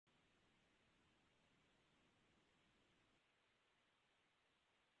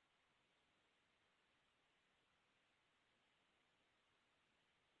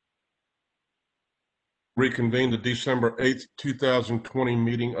reconvene the December 8th, 2020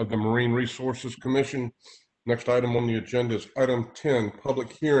 meeting of the Marine Resources Commission. Next item on the agenda is item 10,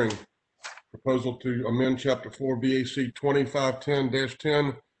 public hearing. Proposal to amend Chapter 4 VAC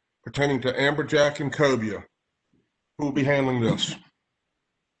 2510-10 pertaining to amberjack and cobia. Who will be handling this?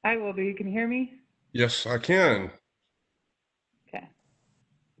 I will be. Can you hear me? Yes, I can. Okay.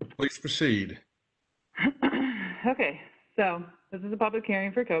 Please proceed. Okay, so this is a public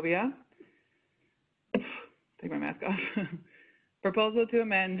hearing for cobia. Take my mask off. Proposal to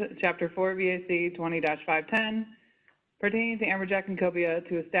amend Chapter 4 VAC 20-510 pertaining to amberjack and cobia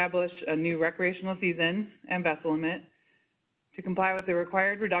to establish a new recreational season and vessel limit to comply with the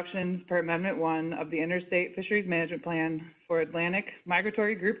required reductions per Amendment 1 of the Interstate Fisheries Management Plan for Atlantic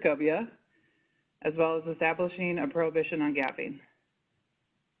migratory group cobia, as well as establishing a prohibition on gaffing.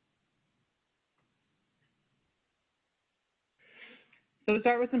 So to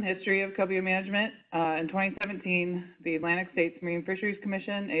start with some history of cobia management, in 2017, the Atlantic States Marine Fisheries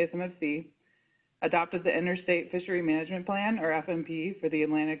Commission, ASMFC, adopted the Interstate Fishery Management Plan, or FMP, for the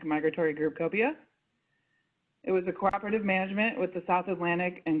Atlantic migratory group cobia. It was a cooperative management with the South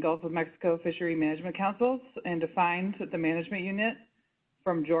Atlantic and Gulf of Mexico Fishery Management Councils and defined the management unit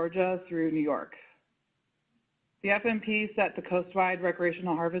from Georgia through New York. The FMP set the coastwide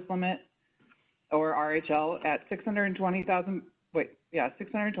recreational harvest limit, or RHL, at 620,000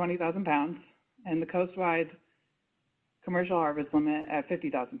 pounds, and the coastwide commercial harvest limit at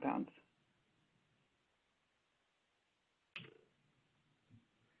 50,000 pounds.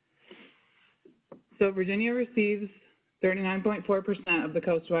 So Virginia receives 39.4% of the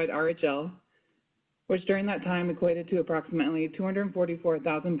coastwide RHL, which during that time equated to approximately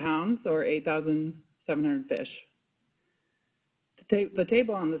 244,000 pounds or 8,700 fish. The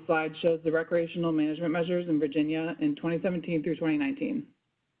table on the slide shows the recreational management measures in Virginia in 2017 through 2019.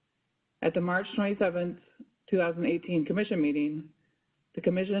 At the March 27, 2018 Commission meeting, the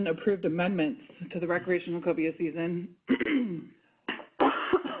Commission approved amendments to the recreational cobia season.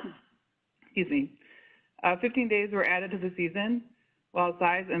 Excuse me. 15 days were added to the season, while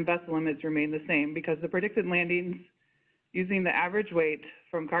size and vessel limits remained the same because the predicted landings using the average weight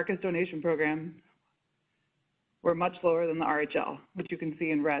from carcass donation program were much lower than the RHL, which you can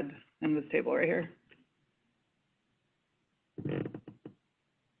see in red in this table right here.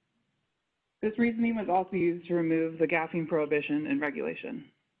 This reasoning was also used to remove the gaffing prohibition and regulation.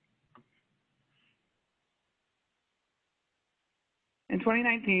 In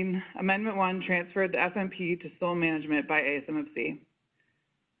 2019, Amendment 1 transferred the FMP to sole management by ASMFC.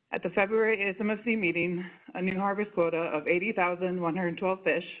 At the February ASMFC meeting, a new harvest quota of 80,112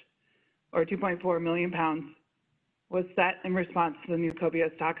 fish, or 2.4 million pounds, was set in response to the new cobia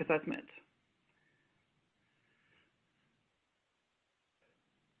stock assessment.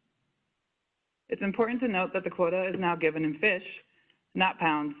 It's important to note that the quota is now given in fish, not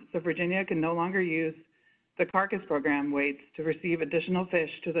pounds, so Virginia can no longer use the carcass program weights to receive additional fish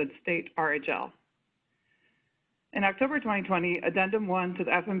to the state RHL. In October 2020, Addendum 1 to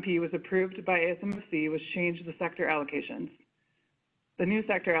the FMP was approved by ASMFC, which changed the sector allocations. The new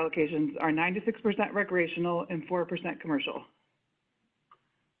sector allocations are 96% recreational and 4% commercial.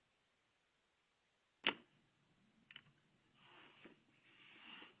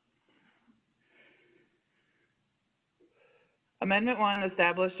 Amendment 1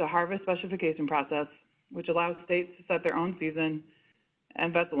 established a harvest specification process, which allows states to set their own season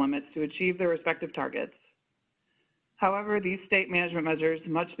and vessel limits to achieve their respective targets. However, these state management measures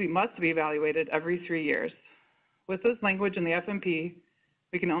must be evaluated every 3 years. With this language in the FMP,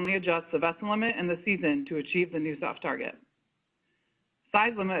 we can only adjust the vessel limit and the season to achieve the new soft target.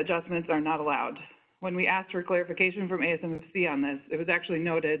 Size limit adjustments are not allowed. When we asked for clarification from ASMFC on this, it was actually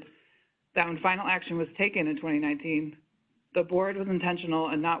noted that when final action was taken in 2019, the board was intentional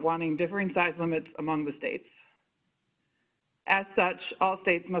in not wanting differing size limits among the states. As such, all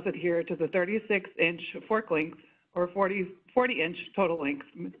states must adhere to the 36-inch fork length or 40-inch total length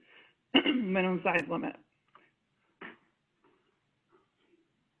minimum size limit.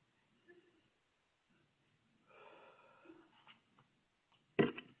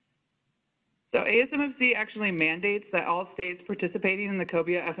 So ASMFC actually mandates that all states participating in the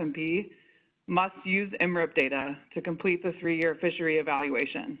cobia FMP must use MRIP data to complete the 3-year fishery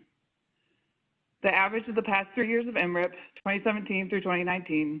evaluation. The average of the past 3 years of MRIP, 2017 through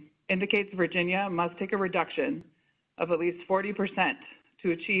 2019, indicates Virginia must take a reduction of at least 40%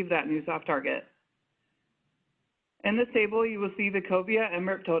 to achieve that new soft target. In this table, you will see the cobia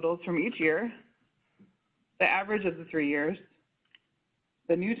MRIP totals from each year, the average of the 3 years,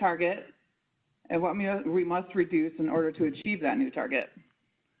 the new target, and what we must reduce in order to achieve that new target.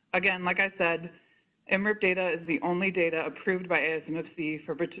 Again, like I said, MRIP data is the only data approved by ASMFC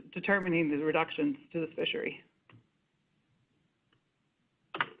for determining the reductions to this fishery.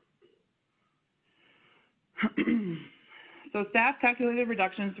 So staff calculated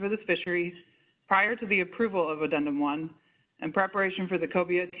reductions for this fishery prior to the approval of Addendum 1 in preparation for the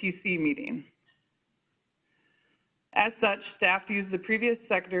cobia TC meeting. As such, staff used the previous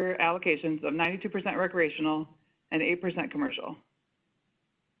sector allocations of 92% recreational and 8% commercial.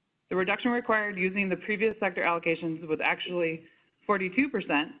 The reduction required using the previous sector allocations was actually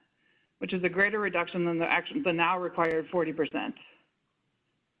 42%, which is a greater reduction than the now required 40%.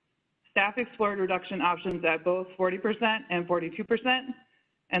 Staff explored reduction options at both 40% and 42%,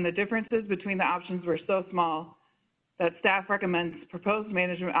 and the differences between the options were so small that staff recommends proposed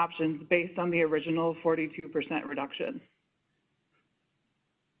management options based on the original 42% reduction.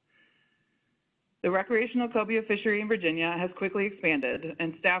 The recreational cobia fishery in Virginia has quickly expanded,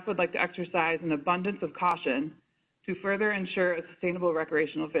 and staff would like to exercise an abundance of caution to further ensure a sustainable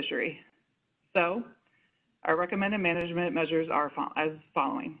recreational fishery. So, our recommended management measures are as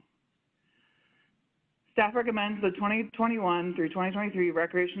following. Staff recommends the 2021 through 2023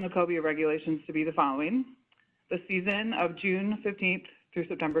 recreational cobia regulations to be the following. The season of June 15th through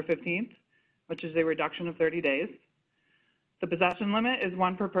September 15th, which is a reduction of 30 days. The possession limit is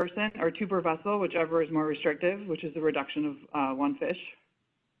 1 per person or 2 per vessel, whichever is more restrictive, which is a reduction of 1 fish.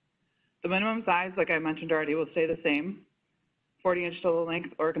 The minimum size, like I mentioned already, will stay the same, 40-inch total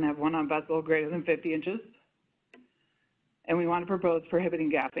length, or can have one on vessel greater than 50 inches. And we want to propose prohibiting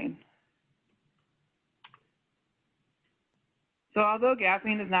gaffing. So although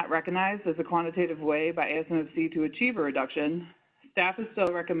gaffing is not recognized as a quantitative way by ASMFC to achieve a reduction, staff is still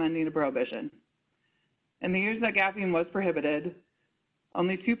recommending a prohibition. In the years that gaffing was prohibited,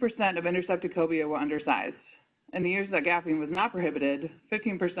 only 2% of intercepted cobia were undersized. In the years that gaffing was not prohibited,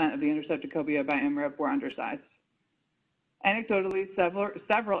 15% of the intercepted cobia by MRIP were undersized. Anecdotally,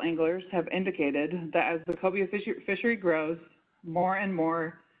 several anglers have indicated that as the cobia fishery grows, more and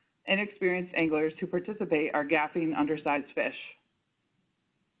more inexperienced anglers who participate are gaffing undersized fish.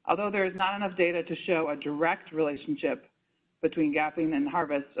 Although there is not enough data to show a direct relationship between gaffing and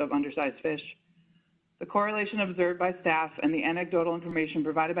harvest of undersized fish, the correlation observed by staff and the anecdotal information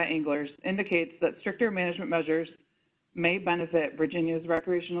provided by anglers indicates that stricter management measures may benefit Virginia's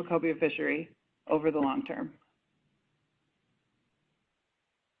recreational cobia fishery over the long term.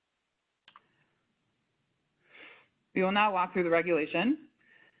 We will now walk through the regulation.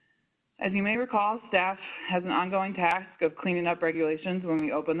 As you may recall, staff has an ongoing task of cleaning up regulations when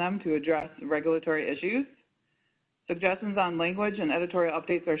we open them to address regulatory issues. Suggestions on language and editorial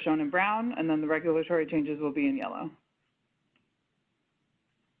updates are shown in brown, and then the regulatory changes will be in yellow.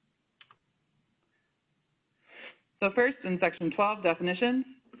 So first, in section 12, definitions,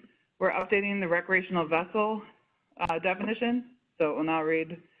 we're updating the recreational vessel definition. So we'll now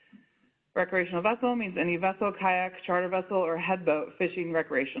read, recreational vessel means any vessel, kayak, charter vessel, or headboat fishing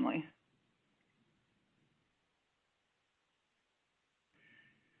recreationally.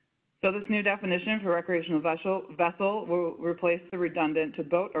 So this new definition for recreational vessel will replace the redundant to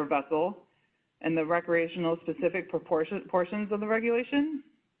boat or vessel and the recreational specific portions of the regulation,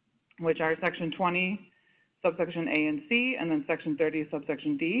 which are section 20, subsection A and C, and then section 30,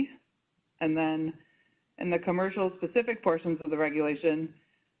 subsection D. And then in the commercial specific portions of the regulation,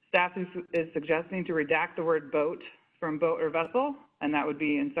 staff is suggesting to redact the word boat from boat or vessel, and that would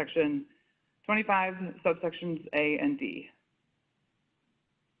be in section 25, subsections A and D.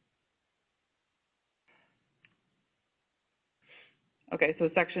 Okay, so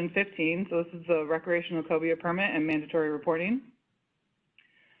section 15, so this is the recreational cobia permit and mandatory reporting.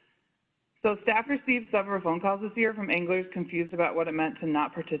 So staff received several phone calls this year from anglers confused about what it meant to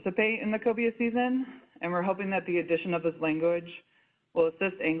not participate in the cobia season, and we're hoping that the addition of this language will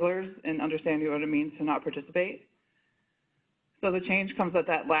assist anglers in understanding what it means to not participate. So the change comes at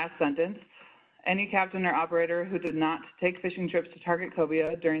that last sentence. Any captain or operator who did not take fishing trips to target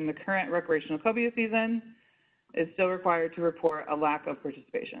cobia during the current recreational cobia season is still required to report a lack of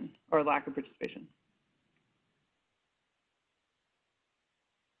participation or lack of participation.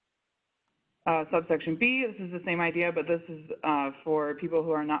 Subsection B, this is the same idea, but this is for people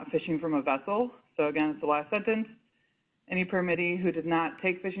who are not fishing from a vessel. So again, it's the last sentence. Any permittee who did not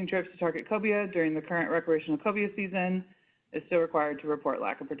take fishing trips to target cobia during the current recreational cobia season is still required to report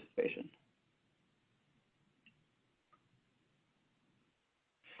lack of participation.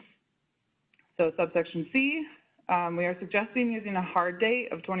 So subsection C, we are suggesting using a hard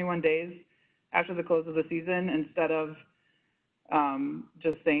date of 21 days after the close of the season instead of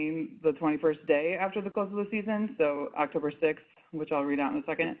just saying the 21st day after the close of the season, so October 6th, which I'll read out in a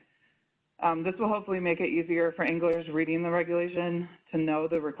second. This will hopefully make it easier for anglers reading the regulation to know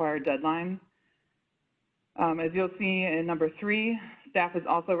the required deadline. As you'll see in number 3, staff is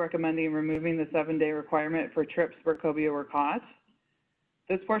also recommending removing the 7-day requirement for trips where cobia were caught.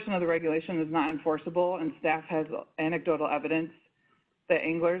 This portion of the regulation is not enforceable, and staff has anecdotal evidence that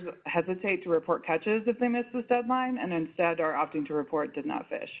anglers hesitate to report catches if they miss this deadline and instead are opting to report did not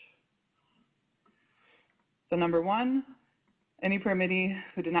fish. So number 1, any permittee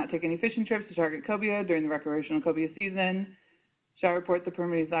who did not take any fishing trips to target cobia during the recreational cobia season shall report the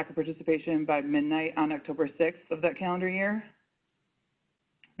permittee's lack of participation by midnight on October 6th of that calendar year.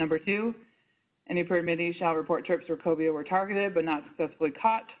 Number 2, any permittee shall report trips where cobia were targeted but not successfully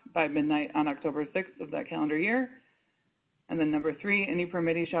caught by midnight on October 6th of that calendar year. And then number 3, any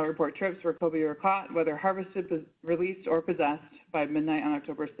permittee shall report trips where cobia were caught, whether harvested, released, or possessed by midnight on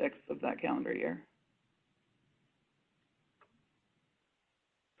October 6th of that calendar year.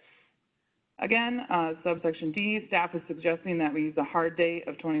 Again, subsection D, staff is suggesting that we use a hard date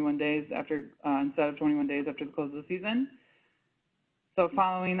of 21 days after, instead of 21 days after the close of the season. So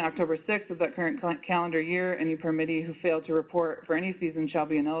following October 6th of that current calendar year, any permittee who failed to report for any season shall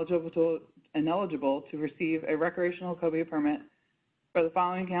be ineligible to receive a recreational cobia permit for the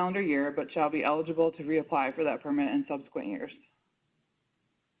following calendar year, but shall be eligible to reapply for that permit in subsequent years.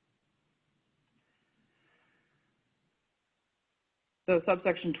 So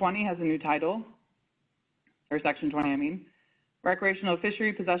subsection 20 has a new title, or section 20, I mean, recreational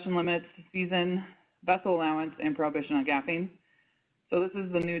fishery possession limits, season, vessel allowance, and prohibition on gaffing. So this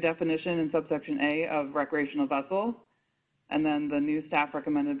is the new definition in subsection A of recreational vessel, and then the new staff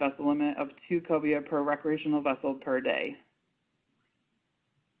recommended vessel limit of 2 cobia per recreational vessel per day.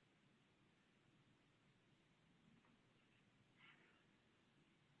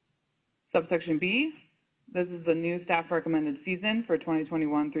 Subsection B, this is the new staff recommended season for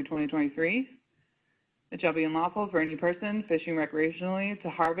 2021 through 2023. It shall be unlawful for any person fishing recreationally to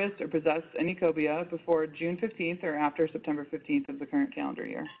harvest or possess any cobia before June 15th or after September 15th of the current calendar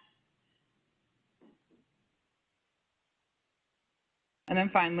year. And then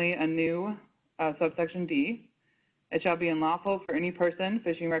finally, a new subsection D. It shall be unlawful for any person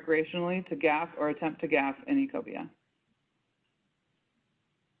fishing recreationally to gaff or attempt to gaff any cobia.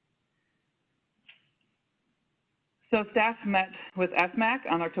 So staff met with FMAC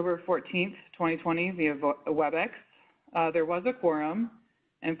on October 14th, 2020 via WebEx. There was a quorum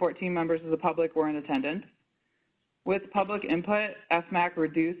and 14 members of the public were in attendance. With public input, FMAC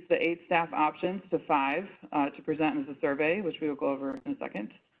reduced the 8 staff options to 5 to present as a survey, which we will go over in a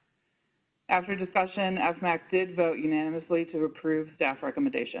second. After discussion, FMAC did vote unanimously to approve staff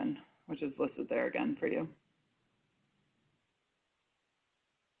recommendation, which is listed there again for you.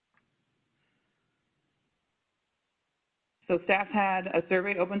 So staff had a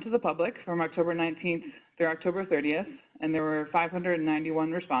survey open to the public from October 19th through October 30th, and there were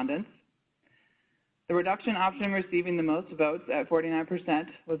 591 respondents. The reduction option receiving the most votes at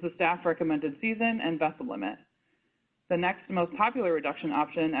 49% was the staff recommended season and vessel limit. The next most popular reduction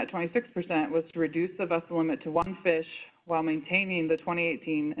option at 26% was to reduce the vessel limit to 1 fish while maintaining the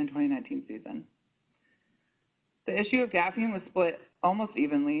 2018 and 2019 season. The issue of gaffing was split almost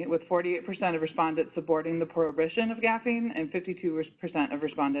evenly, with 48% of respondents supporting the prohibition of gaffing and 52% of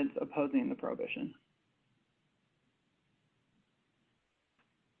respondents opposing the prohibition.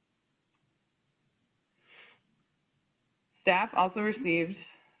 Staff also received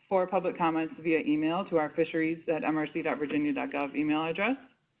 4 public comments via email to our fisheries@mrc.virginia.gov email address.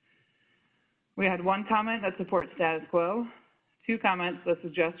 We had 1 comment that supports status quo, 2 comments that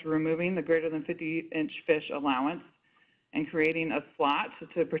suggest removing the greater than 50-inch fish allowance and creating a slot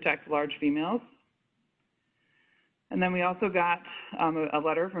to protect large females. And then we also got a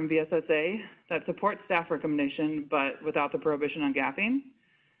letter from VSSA that supports staff recommendation, but without the prohibition on gaffing.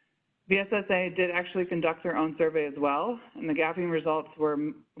 VSSA did actually conduct their own survey as well, and the gaffing results were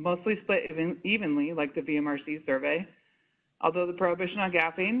mostly split evenly, like the VMRC survey, although the prohibition on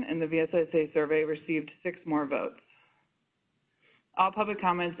gaffing in the VSSA survey received 6 more votes. All public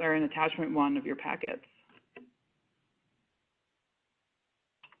comments are in attachment 1 of your packets.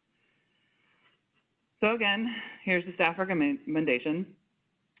 So again, here's the staff recommendation.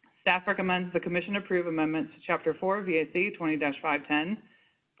 Staff recommends the Commission approve amendments to Chapter 4 VAC 20-510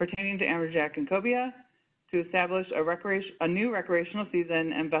 pertaining to amberjack and cobia to establish a new recreational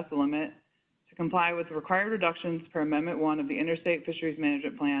season and vessel limit to comply with the required reductions per Amendment 1 of the Interstate Fisheries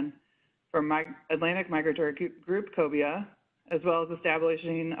Management Plan for Atlantic Migratory Group cobia, as well as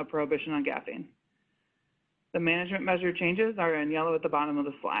establishing a prohibition on gaffing. The management measure changes are in yellow at the bottom of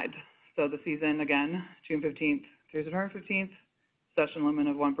the slide. So the season, again, June 15th through September 15th, session limit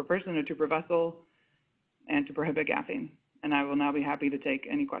of 1 per person or 2 per vessel, and to prohibit gaffing. And I will now be happy to take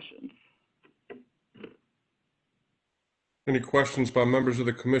any questions. Any questions by members of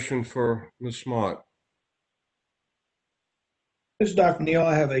the commission for Ms. Smock? This is Dr. Neal.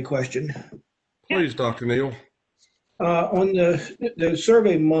 I have a question. Please, Dr. Neal. On the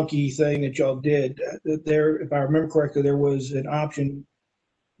Survey Monkey thing that y'all did, there, if I remember correctly, there was an option.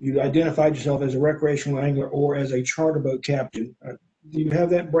 You identified yourself as a recreational angler or as a charter boat captain. Do you have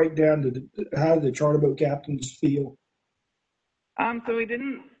that breakdown to how the charter boat captains feel? So I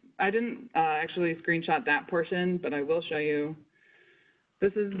didn't actually screenshot that portion, but I will show you.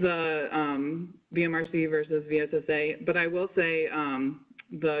 This is the VMRC versus VSSA, but I will say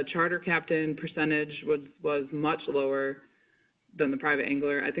the charter captain percentage was much lower than the private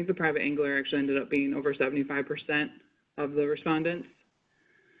angler. I think the private angler actually ended up being over 75% of the respondents.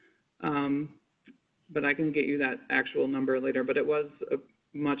 But I can get you that actual number later, but it was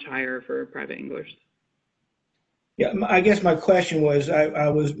much higher for private anglers. Yeah, I guess my question was, I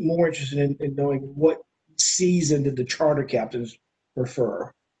was more interested in knowing what season did the charter captains prefer?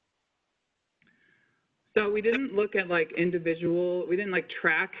 So we didn't look at like individual, we didn't like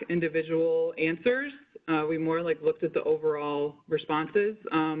track individual answers. We more like looked at the overall responses.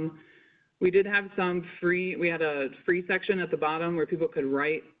 We did have some free, we had a free section at the bottom where people could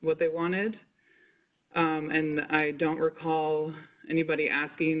write what they wanted. And I don't recall anybody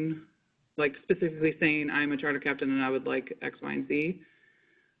asking, like specifically saying, I'm a charter captain and I would like X, Y, and Z.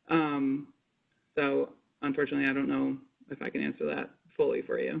 So unfortunately, I don't know if I can answer that fully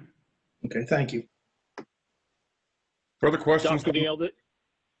for you. Okay, thank you. Further questions? Dr. Neal,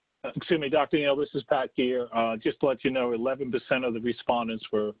 excuse me, Dr. Neal, this is Pat Gear. Just to let you know, 11% of the respondents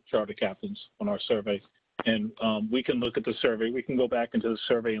were charter captains on our survey. And we can look at the survey. We can go back into the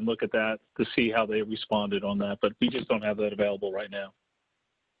survey and look at that to see how they responded on that, but we just don't have that available right now.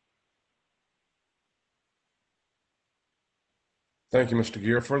 Thank you, Mr.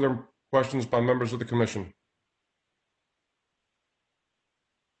 Gear. Further questions by members of the commission?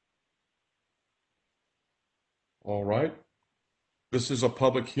 All right. This is a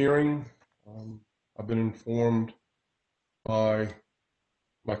public hearing. I've been informed by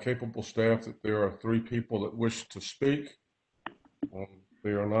my capable staff that there are 3 people that wish to speak.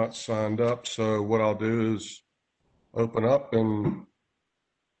 They are not signed up. So what I'll do is open up the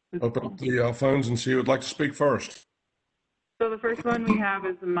phones and see who would like to speak first. So the first one we have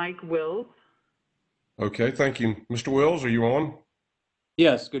is Mike Wills. Okay, thank you. Mr. Wills, are you on?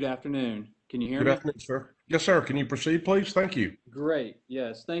 Yes, good afternoon. Can you hear me? Good afternoon, sir. Yes, sir. Can you proceed, please? Thank you. Great.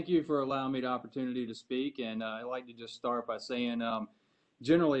 Yes, thank you for allowing me the opportunity to speak. And I'd like to just start by saying,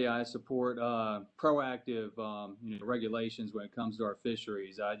 generally, I support proactive regulations when it comes to our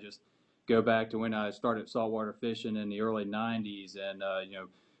fisheries. I just go back to when I started saltwater fishing in the early 90s and,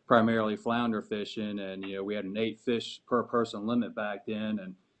 primarily flounder fishing. And, we had an 8 fish per person limit back then.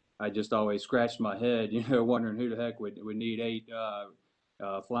 And I just always scratched my head, wondering who the heck would need 8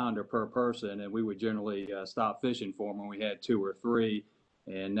 flounder per person, and we would generally stop fishing for them when we had 2 or 3.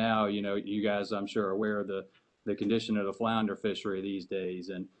 And now, you guys, I'm sure, are aware of the condition of the flounder fishery these days.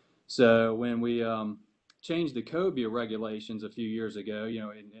 And so when we changed the cobia regulations a few years ago,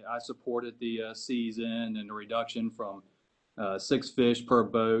 I supported the season and the reduction from 6 fish per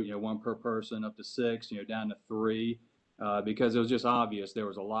boat, 1 per person, up to 6, down to 3, because it was just obvious there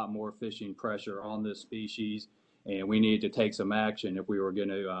was a lot more fishing pressure on this species. And we needed to take some action if we were going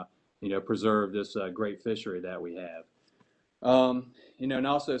to, preserve this great fishery that we have. And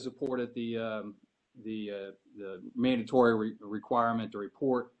also supported the mandatory requirement to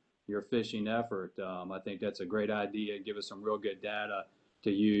report your fishing effort. I think that's a great idea. Give us some real good data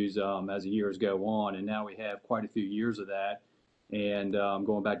to use as the years go on. And now we have quite a few years of that. And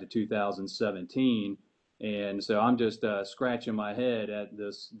going back to 2017. And so I'm just scratching my head at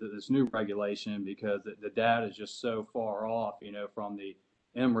this new regulation because the data is just so far off, from the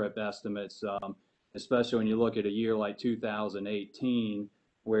MRIP estimates, especially when you look at a year like 2018,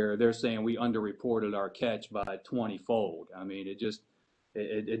 where they're saying we underreported our catch by 20-fold. I mean,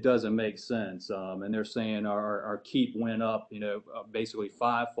 it doesn't make sense. And they're saying our keep went up, basically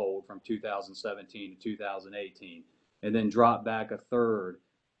 5-fold from 2017 to 2018, and then dropped back a third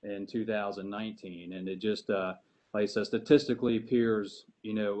in 2019, and it just, like I said, statistically appears,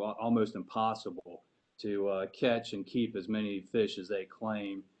 almost impossible to catch and keep as many fish as they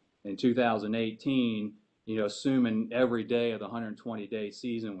claim. In 2018, assuming every day of the 120-day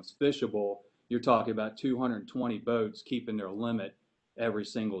season was fishable, you're talking about 220 boats keeping their limit every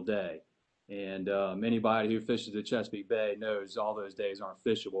single day. And anybody who fishes the Chesapeake Bay knows all those days aren't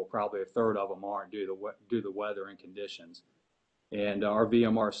fishable. Probably a third of them aren't due to the weather and conditions. And our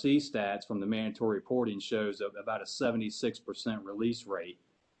VMRC stats from the mandatory reporting shows about a 76% release rate,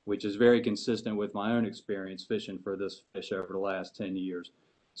 which is very consistent with my own experience fishing for this fish over the last 10 years.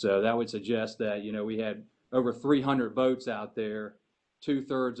 So that would suggest that, we had over 300 boats out there,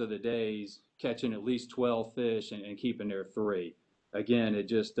 2/3 of the days catching at least 12 fish and keeping their 3. Again, it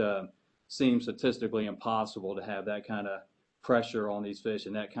just seems statistically impossible to have that kind of pressure on these fish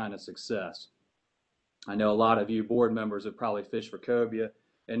and that kind of success. I know a lot of you board members have probably fished for cobia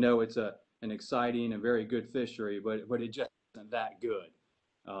and know it's an exciting and very good fishery, but it just isn't that good.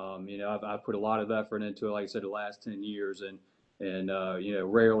 I've put a lot of effort into it, like I said, the last 10 years, and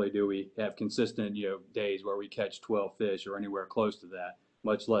rarely do we have consistent, days where we catch 12 fish or anywhere close to that,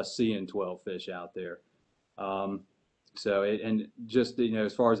 much less seeing 12 fish out there. As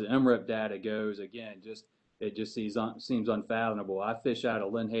far as the MREP data goes, again, it just seems unfathomable. I fish out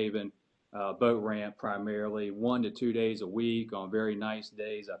of Lynn Haven boat ramp primarily 1 to 2 days a week. On very nice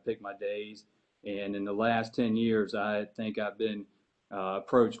days, I pick my days. And in the last 10 years, I think I've been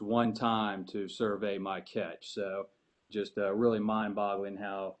approached one time to survey my catch. So just really mind-boggling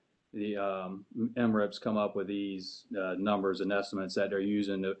how the MREPs come up with these numbers and estimates that they're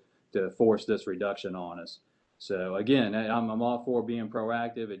using to force this reduction on us. So again, I'm all for being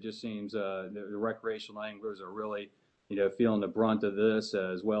proactive. It just seems the recreational anglers are really, feeling the brunt of this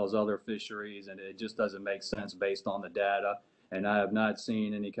as well as other fisheries, and it just doesn't make sense based on the data. And I have not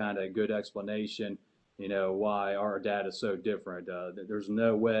seen any kind of good explanation, why our data is so different. There's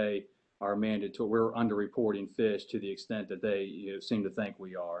no way we're underreporting fish to the extent that they seem to think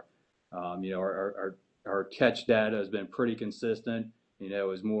we are. Our catch data has been pretty consistent.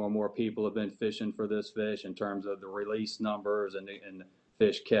 As more and more people have been fishing for this fish in terms of the release numbers and the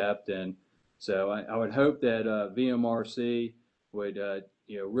fish kept. And so I would hope that VMRC would,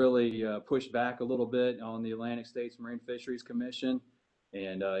 really push back a little bit on the Atlantic States Marine Fisheries Commission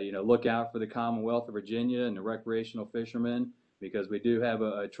and, look out for the Commonwealth of Virginia and the recreational fishermen, because we do have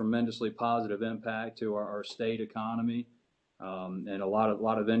a tremendously positive impact to our state economy. And a lot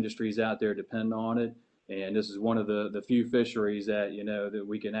of industries out there depend on it. And this is one of the few fisheries that, that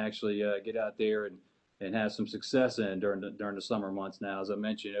we can actually get out there and have some success in during the summer months now. As I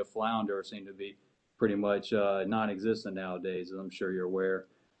mentioned, flounder seem to be pretty much non-existent nowadays, as I'm sure you're aware.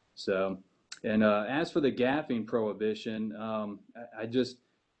 So, and as for the gaffing prohibition, I just,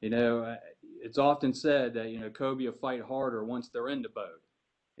 it's often said that, cobia fight harder once they're in the boat.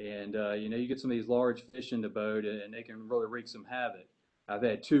 And, you get some of these large fish in the boat and they can really wreak some havoc. I've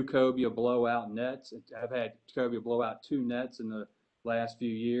had 2 cobia blowout nets. I've had cobia blow out 2 nets in the last few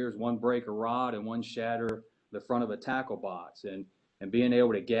years, one break a rod and one shatter the front of a tackle box. And being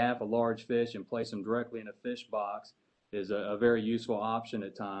able to gaff a large fish and place them directly in a fish box is a very useful option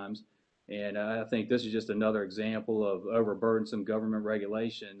at times. And I think this is just another example of overburdensome government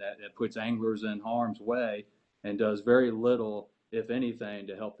regulation that puts anglers in harm's way and does very little, if anything,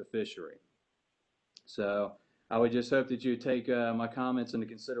 to help the fishery. So I would just hope that you take my comments into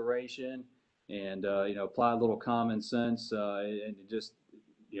consideration and, apply a little common sense and just,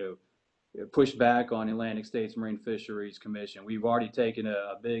 push back on the Atlantic States Marine Fisheries Commission. We've already taken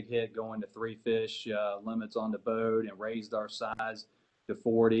a big hit going to 3 fish limits on the boat and raised our size to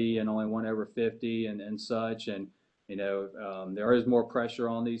 40 and only 1 over 50 and such. And, there is more pressure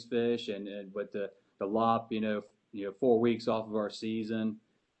on these fish and with the LOP, 4 weeks off of our season.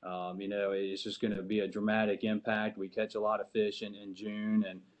 It's just going to be a dramatic impact. We catch a lot of fish in June,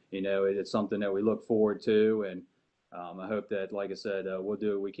 and it's something that we look forward to. And I hope that, like I said, we'll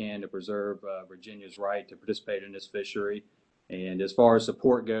do what we can to preserve Virginia's right to participate in this fishery. And as far as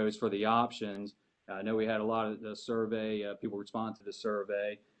support goes for the options, I know we had a lot of the survey people respond to the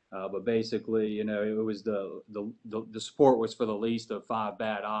survey, but basically, it was the support was for the least of 5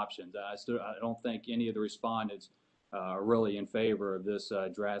 bad options. I don't think any of the respondents are really in favor of this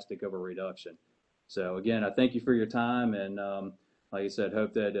drastic of a reduction. So again, I thank you for your time, and like I said,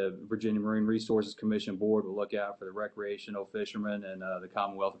 hope that Virginia Marine Resources Commission Board will look out for the recreational fishermen and the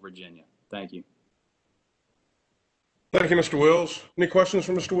Commonwealth of Virginia. Thank you. Thank you, Mr. Wills. Any questions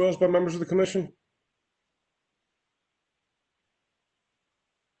for Mr. Wills by members of the commission?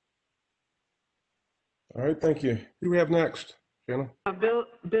 All right, thank you. Who do we have next, Shanna?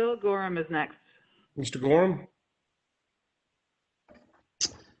 Bill Gorham is next. Mr. Gorham?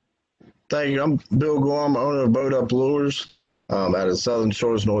 Thank you. I'm Bill Gorham, owner of Boat Up Lures out of Southern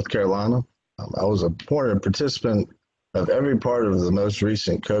Shores, North Carolina. I was appointed participant of every part of the most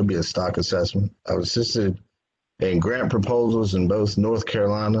recent cobia stock assessment. I was assisted in grant proposals in both North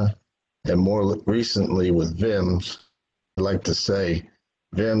Carolina and more recently with VIMS. I'd like to say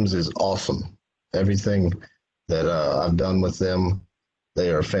VIMS is awesome. Everything that I've done with them.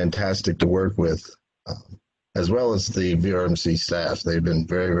 They are fantastic to work with, as well as the VRMC staff. They've been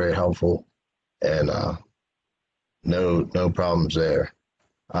very, very helpful, and no problems there.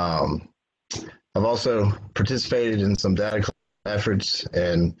 I've also participated in some data efforts,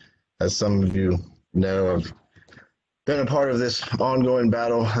 and as some of you know, I've been a part of this ongoing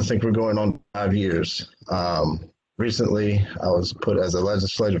battle. I think we're going on 5 years. Recently, I was put as a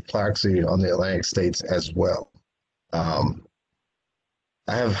legislative proxy on the Atlantic states as well.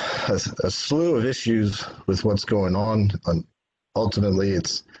 I have a slew of issues with what's going on. Ultimately,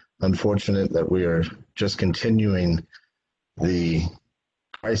 it's unfortunate that we are just continuing the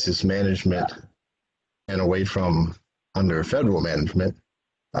crisis management and away from under federal management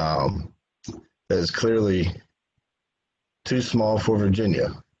that is clearly too small for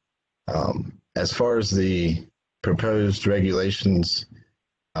Virginia. As far as the proposed regulations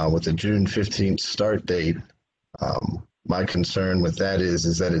with the June 15th start date, my concern with that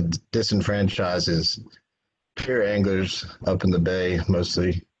is that it disenfranchises pier anglers up in the bay,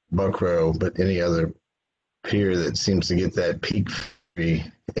 mostly buckrow, but any other pier that seems to get that peak free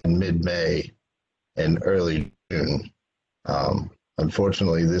in mid-May and early June.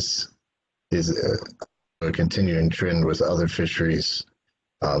 Unfortunately, this is a continuing trend with other fisheries,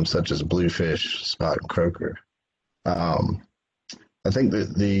 such as bluefish, spot, and croaker. I think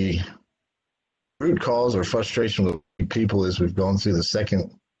that the root cause or frustration with people is we've gone through the second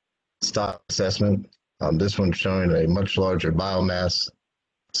stock assessment. This one's showing a much larger biomass,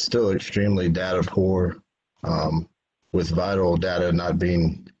 still extremely data poor, with vital data not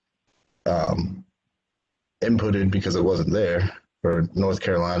being inputted because it wasn't there for North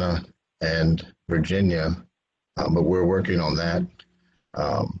Carolina and Virginia, but we're working on that.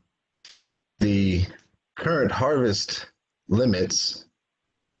 The current harvest limits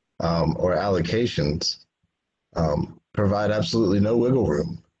or allocations provide absolutely no wiggle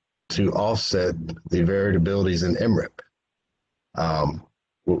room to offset the variabilities in MRIP,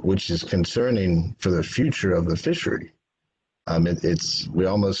 which is concerning for the future of the fishery. We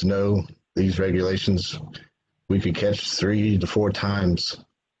almost know these regulations, we could catch 3 to 4 times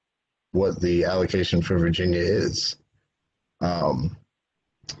what the allocation for Virginia is.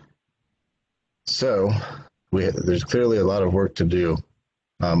 So there's clearly a lot of work to do.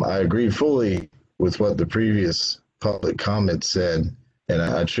 I agree fully with what the previous public comment said, and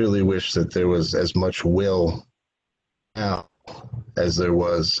I truly wish that there was as much will now as there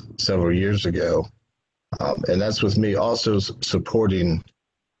was several years ago. And that's with me also supporting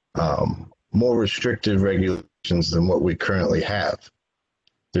more restrictive regulations than what we currently have.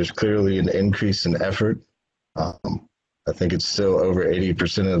 There's clearly an increase in effort. I think it's still over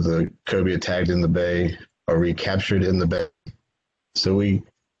 80% of the cobia tagged in the bay are recaptured in the bay. So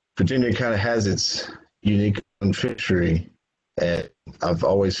Virginia kind of has its unique fishery, and I've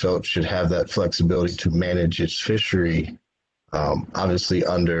always felt should have that flexibility to manage its fishery, obviously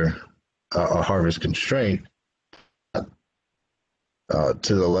under a harvest constraint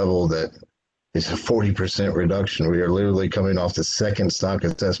to the level that is a 40% reduction. We are literally coming off the second stock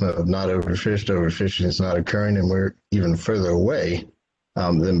assessment of not overfished. Overfishing is not occurring, and we're even further away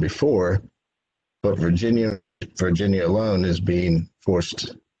than before. But Virginia alone is being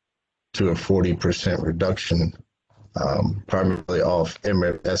forced to a 40% reduction, primarily off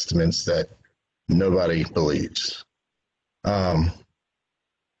MRIP estimates that nobody believes.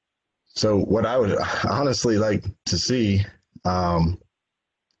 So what I would honestly like to see,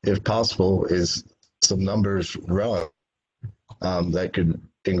 if possible, is some numbers run that could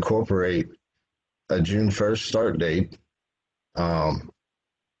incorporate a June 1st start date.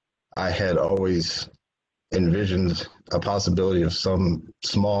 I had always envisioned a possibility of some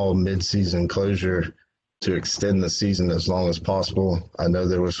small mid-season closure to extend the season as long as possible. I know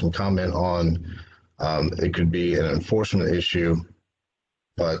there was some comment on it could be an enforcement issue,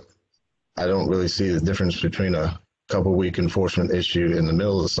 but I don't really see the difference between a couple-week enforcement issue in the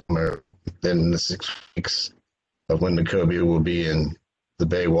middle of the summer than the 6 weeks of when the cobia will be in the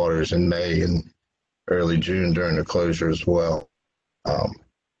bay waters in May and early June during the closure as well.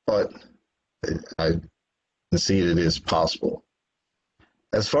 But I concede it is possible.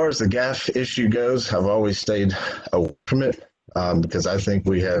 As far as the gaff issue goes, I've always stayed away from it because I think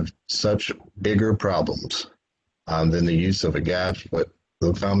we have such bigger problems than the use of a gaff. But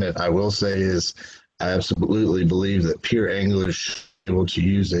the comment I will say is I absolutely believe that pier anglers should be able to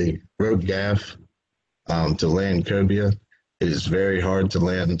use a rope gaff to land cobia. It is very hard to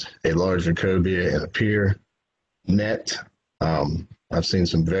land a larger cobia in a pier net. I've seen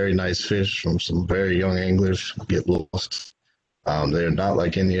some very nice fish from some very young anglers get lost. They're not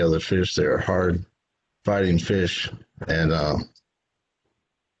like any other fish. They are hard fighting fish. And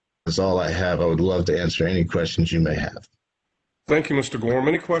that's all I have. I would love to answer any questions you may have. Thank you, Mr. Gorham.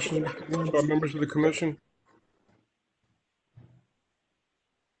 Any questions by members of the commission?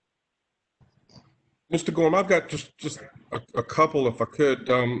 Mr. Gorham, I've got just a couple, if I could.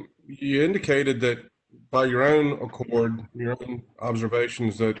 You indicated that by your own accord, your own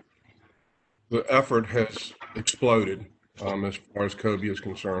observations, that the effort has exploded as far as cobia is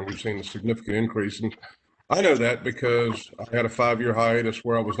concerned. We've seen a significant increase. And I know that because I had a 5-year hiatus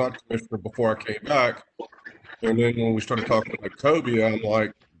where I was not commissioner before I came back. And then when we started talking about cobia, I'm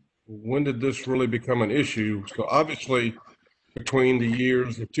like, when did this really become an issue? So obviously, between the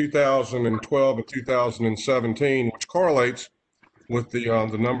years of 2012 and 2017, which correlates with the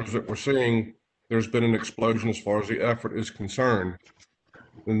numbers that we're seeing, there's been an explosion as far as the effort is concerned.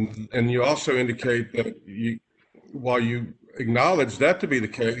 And you also indicate that while you acknowledge that to be the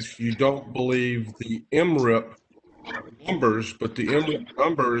case, you don't believe the MRIP numbers, but the MRIP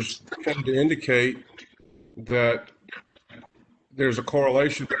numbers tend to indicate that there's a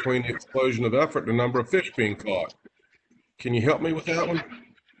correlation between the explosion of effort and the number of fish being caught. Can you help me with that one?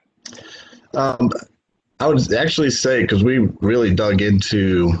 I would actually say, because we really dug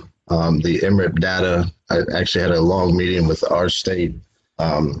into the MRIP data, I actually had a long meeting with our state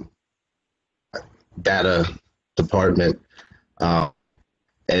data department,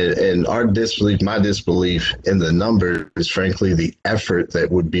 and our disbelief, my disbelief in the number is frankly the effort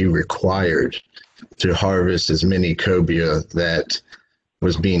that would be required to harvest as many cobia that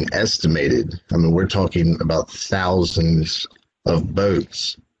was being estimated. I mean, we're talking about thousands of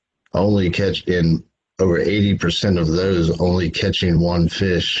boats only catch in over 80% of those only catching one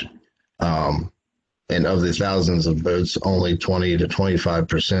fish. And of the thousands of boats, only 20 to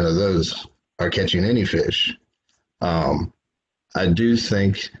 25% of those are catching any fish. I do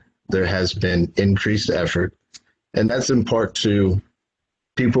think there has been increased effort, and that's in part to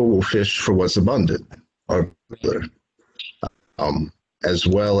people will fish for what's abundant or popular. As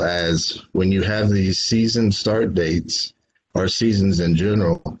well as when you have these season start dates or seasons in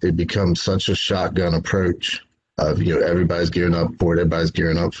general, it becomes such a shotgun approach of, everybody's gearing up for it,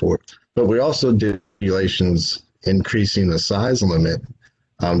 But we also did regulations increasing the size limit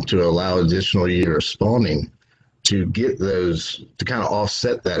to allow additional year of spawning to get those, to kind of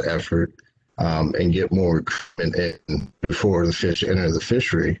offset that effort and get more recruitment in before the fish enter the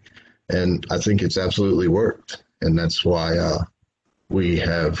fishery. And I think it's absolutely worked. And that's why we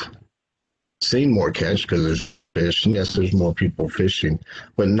have seen more catch, because there's fish, and yes, there's more people fishing,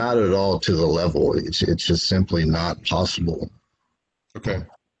 but not at all to the level. It's just simply not possible. Okay.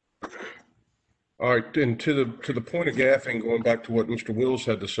 All right, and to the point of gaffing, going back to what Mr. Wills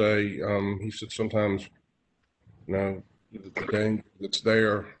had to say, he said sometimes, the danger that's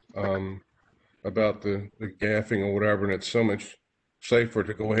there about the gaffing or whatever, and it's so much safer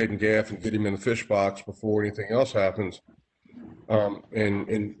to go ahead and gaff and get him in the fish box before anything else happens.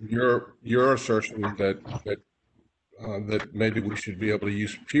 And your assertion that maybe we should be able to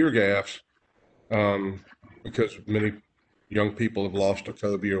use pure gaffs because many young people have lost a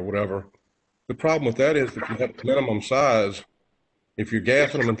cobia or whatever. The problem with that is if you have a minimum size, if you're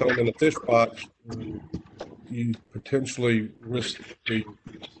gaffing them and throwing them in the fish box, you potentially risk the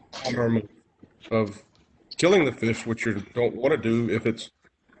harm of killing the fish, which you don't want to do if it's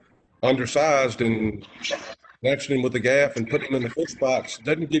undersized, and catching him with the gaff and putting him in the fish box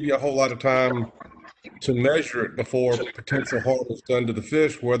doesn't give you a whole lot of time to measure it before potential harm is done to the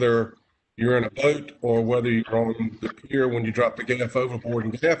fish, whether you're in a boat or whether you're on the pier when you drop the gaff overboard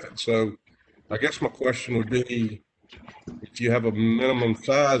and gaff it. So I guess my question would be, if you have a minimum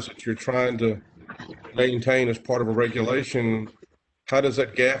size that you're trying to maintain as part of a regulation, how does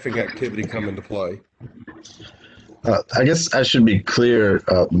that gaffing activity come into play? I guess I should be clear.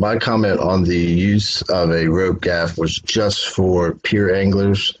 My comment on the use of a rope gaff was just for pure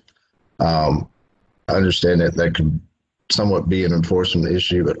anglers. I understand that could somewhat be an enforcement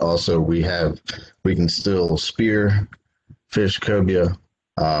issue, but also we can still spear fish cobia.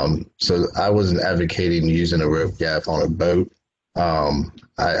 So I wasn't advocating using a rope gaff on a boat.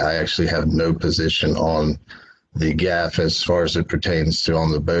 I actually have no position on the gaff as far as it pertains to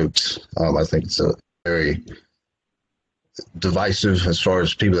on the boats. I think it's a very divisive as far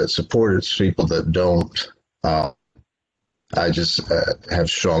as people that support it, people that don't. I just have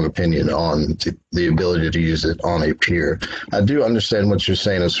strong opinion on the ability to use it on a pier. I do understand what you're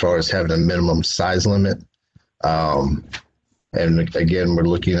saying as far as having a minimum size limit. And again, we're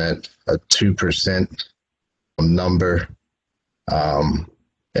looking at a 2% number. And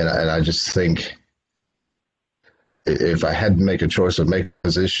I just think if I had to make a choice of make a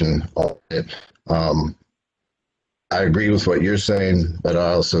position on it, I agree with what you're saying, but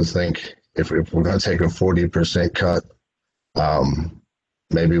I also think if we're going to take a 40% cut,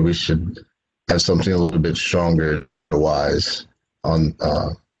 maybe we should have something a little bit stronger, wise on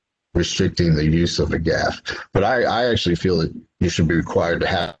restricting the use of a gaff. But I actually feel that you should be required to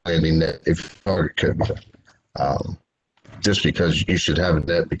have a landing net if you could. Just because you should have a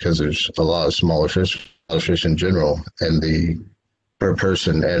net because there's a lot of smaller fish in general, and the per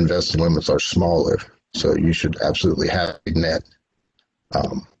person and vessel limits are smaller. So you should absolutely have a net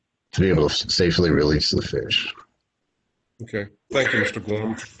to be able to safely release the fish. Okay. Thank you, Mr.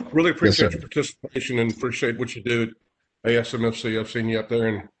 Gorham. Really appreciate your participation and appreciate what you do at ASMFC. I've seen you up there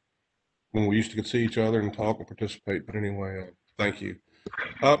and when we used to see each other and talk and participate. But anyway, thank you.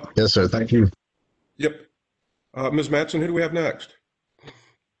 Yes, sir. Thank you. Yep. Ms. Matson, who do we have next?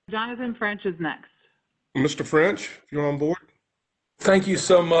 Jonathan French is next. Mr. French, if you're on board. Thank you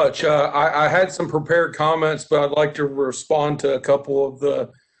so much. I had some prepared comments, but I'd like to respond to a couple of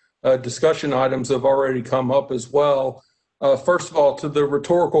the discussion items that have already come up as well. First of all, to the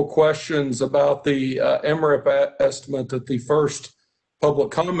rhetorical questions about the MRIP estimate that the first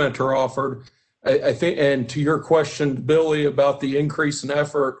public commenter offered, I think, and to your question, Billy, about the increase in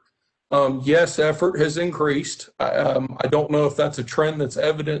effort, yes, effort has increased. I don't know if that's a trend that's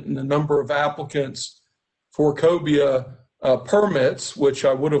evident in the number of applicants for cobia permits, which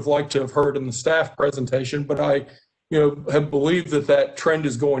I would have liked to have heard in the staff presentation, but I have believed that that trend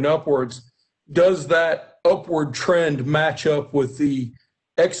is going upwards. Does that upward trend match up with the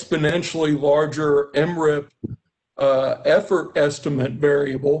exponentially larger MRIP effort estimate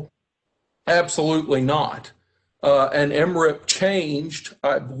variable? Absolutely not. And MRIP changed,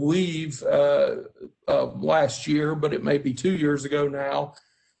 I believe, last year, but it may be 2 years ago now,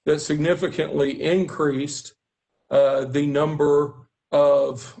 that significantly increased the number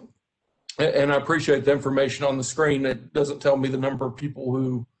of, and I appreciate the information on the screen. It doesn't tell me the number of people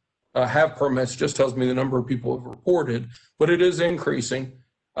who have permits, just tells me the number of people who have reported, but it is increasing.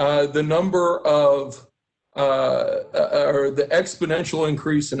 The number of, or the exponential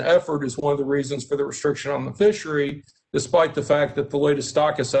increase in effort is one of the reasons for the restriction on the fishery, despite the fact that the latest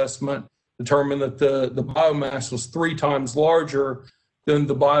stock assessment determined that the biomass was 3 times larger than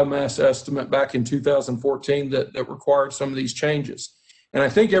the biomass estimate back in 2014 that required some of these changes. And I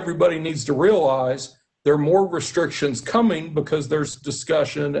think everybody needs to realize there are more restrictions coming because there's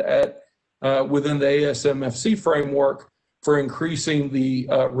discussion at within the ASMFC framework for increasing the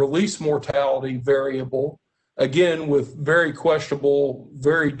release mortality variable, again, with very questionable,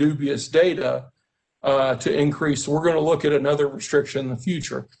 very dubious data to increase. So we're going to look at another restriction in the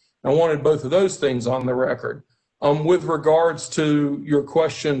future. I wanted both of those things on the record. With regards to your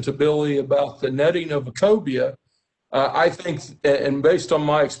question to Billy about the netting of a cobia, I think, and based on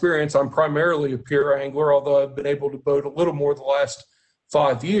my experience, I'm primarily a pier angler, although I've been able to boat a little more the last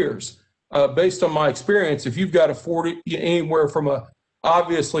 5 years. Based on my experience, if you've got a anywhere from a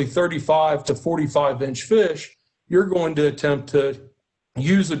obviously 35 to 45 inch fish, you're going to attempt to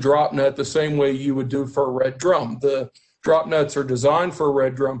use a drop net the same way you would do for a red drum. The drop nets are designed for a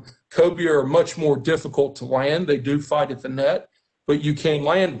red drum. Cobia are much more difficult to land. They do fight at the net, but you can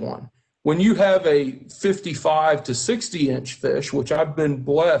land one. When you have a 55 to 60 inch fish, which I've been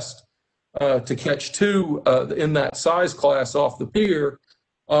blessed to catch 2 in that size class off the pier,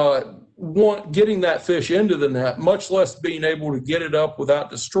 getting that fish into the net, much less being able to get it up without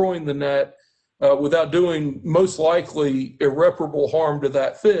destroying the net, without doing most likely irreparable harm to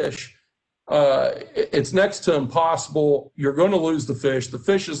that fish, it's next to impossible. You're going to lose the fish. The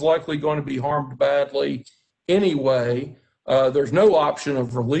fish is likely going to be harmed badly anyway. There's no option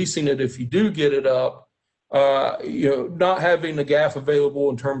of releasing it if you do get it up. Not having a gaff available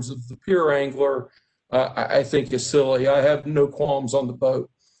in terms of the pier angler, I think is silly. I have no qualms on the boat.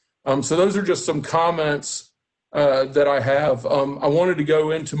 So those are just some comments that I have. I wanted to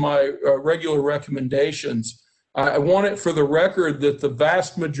go into my regular recommendations. I want it for the record that the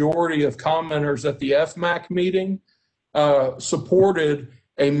vast majority of commenters at the FMAC meeting supported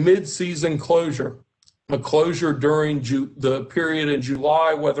a mid-season closure, a closure during the period in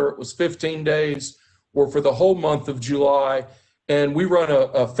July, whether it was 15 days or for the whole month of July. And we run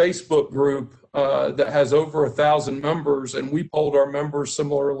a Facebook group that has over 1,000 members, and we polled our members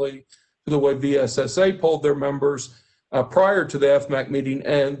similarly to the way VSSA polled their members prior to the FMAC meeting,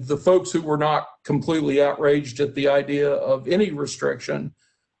 and the folks who were not completely outraged at the idea of any restriction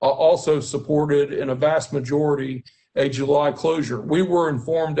also supported in a vast majority a July closure. We were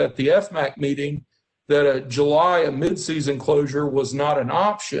informed at the FMAC meeting that a mid-season closure was not an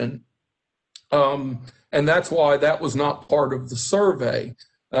option, and that's why that was not part of the survey.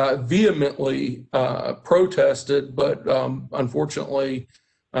 vehemently protested, but unfortunately,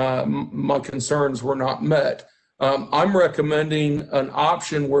 my concerns were not met. I'm recommending an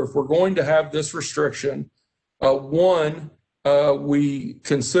option where if we're going to have this restriction, we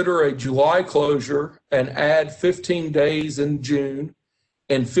consider a July closure and add 15 days in June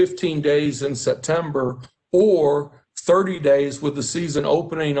and 15 days in September, or 30 days with the season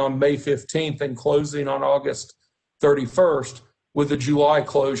opening on May 15th and closing on August 31st with a July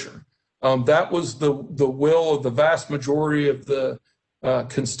closure. That was the will of the vast majority of the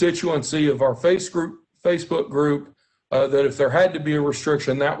constituency of our Facebook group, that if there had to be a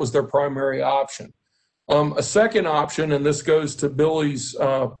restriction, that was their primary option. A second option, and this goes to Billy's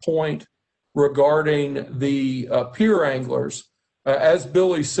point regarding the pier anglers. As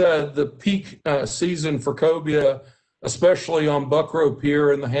Billy said, the peak season for cobia, especially on Buckrow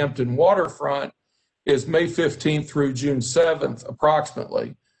Pier and the Hampton waterfront, is May 15th through June 7th,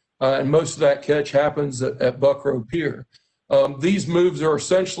 approximately. And most of that catch happens at Buckrow Pier. These moves are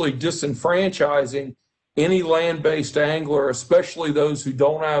essentially disenfranchising any land-based angler, especially those who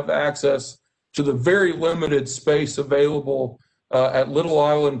don't have access to the very limited space available at Little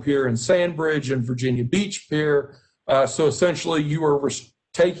Island Pier and Sandbridge and Virginia Beach Pier. So essentially you are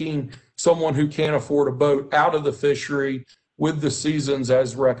taking someone who can't afford a boat out of the fishery with the seasons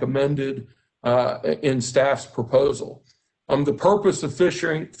as recommended in staff's proposal. The purpose of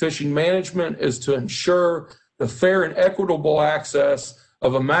fishing management is to ensure the fair and equitable access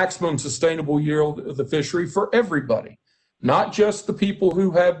of a maximum sustainable yield of the fishery for everybody, not just the people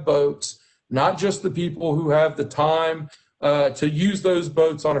who have boats, not just the people who have the time to use those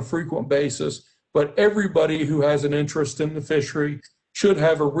boats on a frequent basis, but everybody who has an interest in the fishery should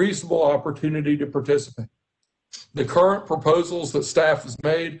have a reasonable opportunity to participate. The current proposals that staff has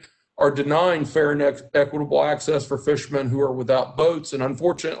made are denying fair and equitable access for fishermen who are without boats, and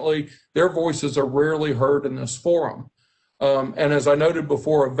unfortunately, their voices are rarely heard in this forum. And as I noted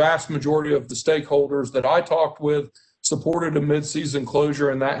before, a vast majority of the stakeholders that I talked with supported a mid-season closure,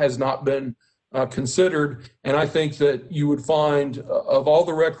 and that has not been considered. And I think that you would find of all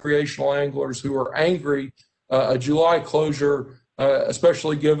the recreational anglers who are angry, a July closure,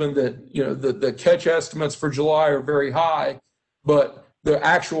 especially given that the catch estimates for July are very high, but the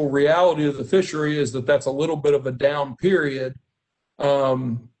actual reality of the fishery is that that's a little bit of a down period.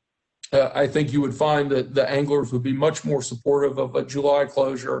 I think you would find that the anglers would be much more supportive of a July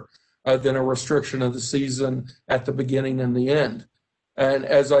closure than a restriction of the season at the beginning and the end. And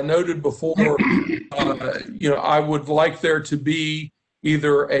as I noted before, I would like there to be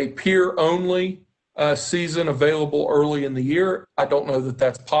either a pier-only season available early in the year. I don't know that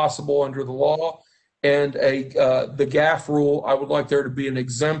that's possible under the law. And the GAF rule, I would like there to be an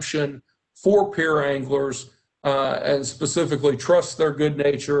exemption for pier anglers, and specifically trust their good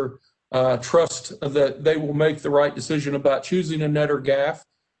nature, trust that they will make the right decision about choosing a net or GAF,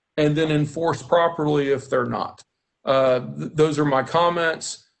 and then enforce properly if they're not. Those are my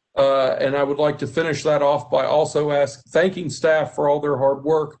comments, and I would like to finish that off by also thanking staff for all their hard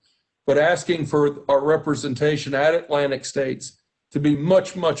work, but asking for our representation at Atlantic States to be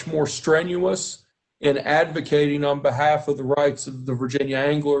much, much more strenuous in advocating on behalf of the rights of the Virginia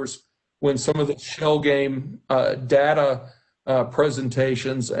anglers when some of the shell game data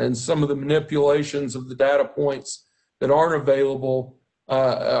presentations and some of the manipulations of the data points that aren't available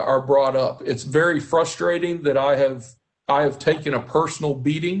are brought up. It's very frustrating that I have taken a personal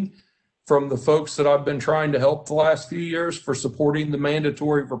beating from the folks that I've been trying to help the last few years for supporting the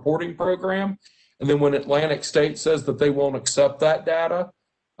mandatory reporting program. And then when Atlantic State says that they won't accept that data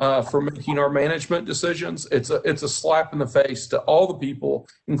for making our management decisions, it's a slap in the face to all the people,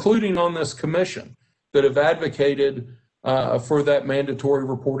 including on this commission, that have advocated for that mandatory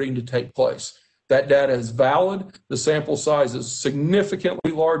reporting to take place. That data is valid. The sample size is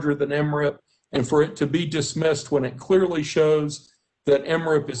significantly larger than MRIP, and for it to be dismissed when it clearly shows that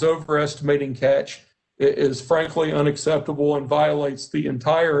MRIP is overestimating catch is frankly unacceptable and violates the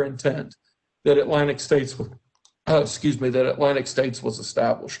entire intent that Atlantic States was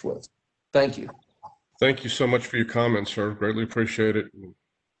established with. Thank you. Thank you so much for your comments, sir. Greatly appreciate it and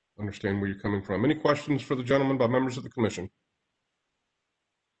understand where you're coming from. Any questions for the gentleman by members of the commission?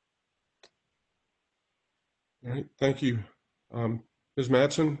 All right, thank you. Ms.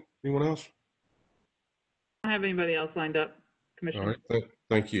 Madsen, anyone else? I don't have anybody else lined up, Commissioner. All right,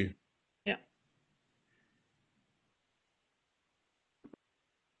 thank you. Yeah.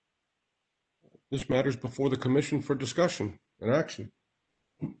 This matters before the commission for discussion and action.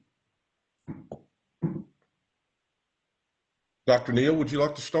 Dr. Neal, would you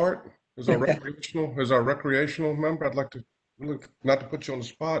like to start? As our recreational member, I'd like to Look, not to put you on the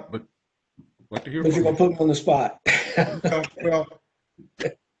spot, but I'd like to hear But you're from gonna you. put me on the spot. Well,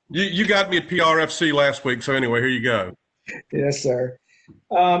 you got me at PRFC last week, so anyway, here you go. Yes, sir.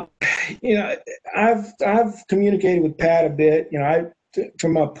 Um, you know, I've communicated with Pat a bit. You know,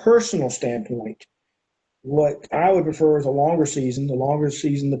 from a personal standpoint, what I would prefer is a longer season. The longer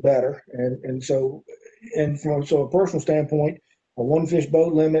season, the better. And from a personal standpoint, a one fish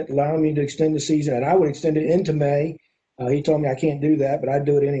boat limit allowing me to extend the season, and I would extend it into May. He told me I can't do that, but I'd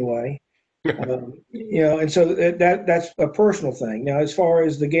do it anyway. You know, and so that's a personal thing. Now, as far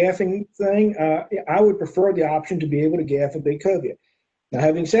as the gaffing thing, I would prefer the option to be able to gaff a big cobia. Now,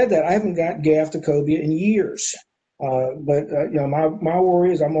 having said that, I haven't got gaffed a cobia in years. But you know, my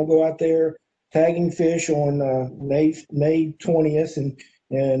worry is I'm gonna go out there tagging fish on May 20th, and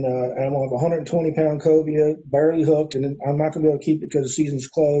I'm gonna have a 120-pound cobia barely hooked, and I'm not gonna be able to keep it because the season's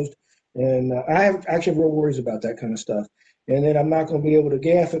closed. And I have actually real worries about that kind of stuff. And then I'm not gonna be able to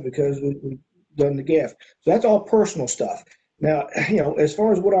gaff it because we've done the gaff. So that's all personal stuff. Now, you know, as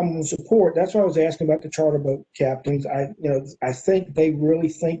far as what I'm going to support, that's why I was asking about the charter boat captains. I think they really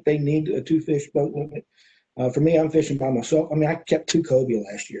think they need a 2-fish boat limit. For me, I'm fishing by myself. I mean, I kept 2 cobia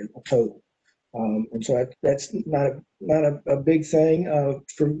last year total, and so that's not a big thing.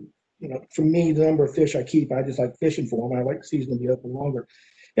 For me, the number of fish I keep, I just like fishing for them. I like the season to be open longer.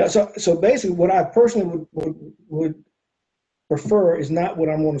 Yeah. So basically, what I personally would prefer is not what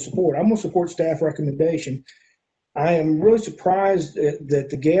I'm going to support. I'm going to support staff recommendation. I am really surprised that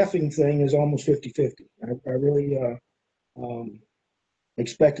the gaffing thing is almost 50-50. I really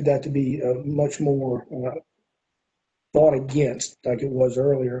expected that to be much more thought against like it was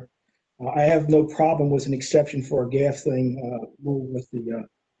earlier. I have no problem with an exception for a gaff thing rule with the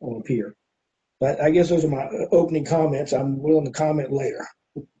on pier. But I guess those are my opening comments. I'm willing to comment later.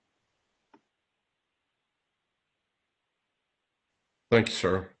 Thank you,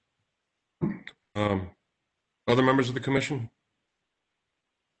 sir. Other members of the commission?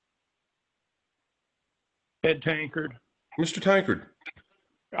 Ed Tankard. Mr. Tankard.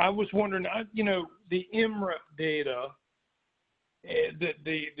 I was wondering, you know, the MREP data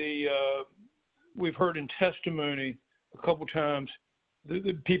we've heard in testimony a couple times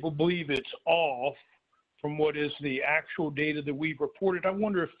that people believe it's off from what is the actual data that we've reported. I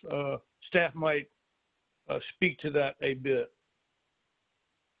wonder if staff might speak to that a bit.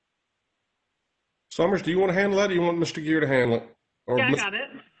 Summers, do you want to handle that, or do you want Mr. Gear to handle it? Or Yeah, I got it.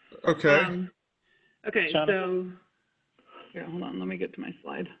 Okay. Okay, Jonathan? so here, hold on, let me get to my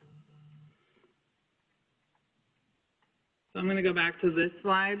slide. So I'm going to go back to this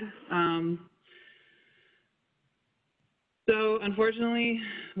slide. So unfortunately,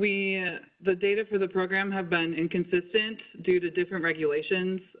 the data for the program have been inconsistent due to different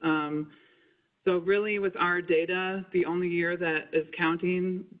regulations. So really with our data, the only year that is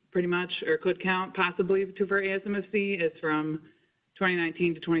counting pretty much, or could count possibly for ASMFC is from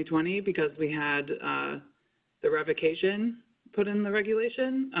 2019 to 2020 because we had the revocation put in the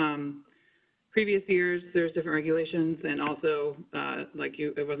regulation. Previous years, there's different regulations, and also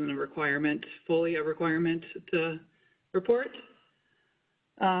it wasn't fully a requirement to report.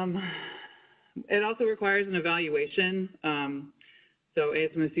 It also requires an evaluation. So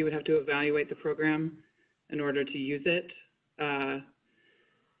ASMFC would have to evaluate the program in order to use it.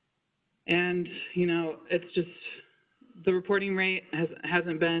 And, you know, it's just, the reporting rate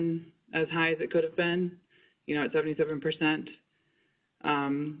hasn't been as high as it could have been, you know, at 77%.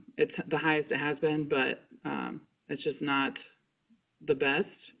 It's the highest it has been, but it's just not the best.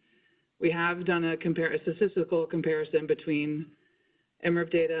 We have done a statistical comparison between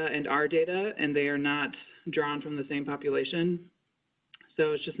MRIP data and our data, and they are not drawn from the same population.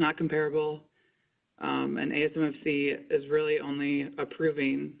 So it's just not comparable. And ASMFC is really only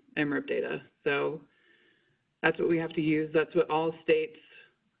approving MRIP data. So that's what we have to use. That's what all states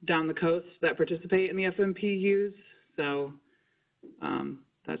down the coast that participate in the FMP use. So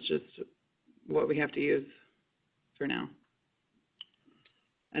that's just what we have to use for now.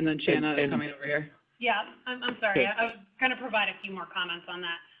 And then Shanna is coming over here. Yeah, I'm sorry. I was going to provide a few more comments on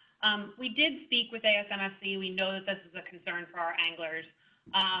that. We did speak with ASMFC. We know that this is a concern for our anglers.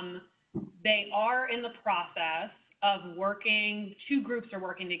 They are in the process of working, 2 groups are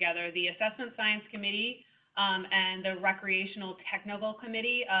working together, the Assessment Science Committee and the Recreational Technical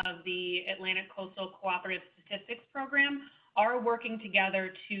Committee of the Atlantic Coastal Cooperative Statistics Program are working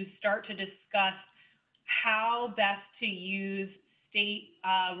together to start to discuss how best to use state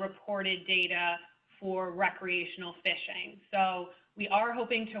reported data for recreational fishing. So we are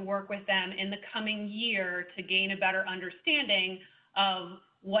hoping to work with them in the coming year to gain a better understanding of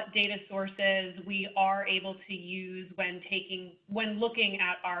what data sources we are able to use when looking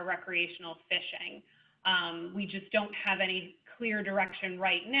at our recreational fishing. We just don't have any clear direction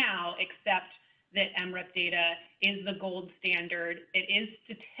right now, except that MRIP data is the gold standard. It is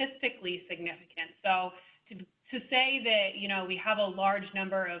statistically significant. So to say that, you know, we have a large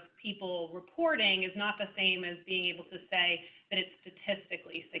number of people reporting is not the same as being able to say that it's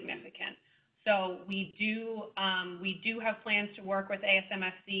statistically significant. So we do have plans to work with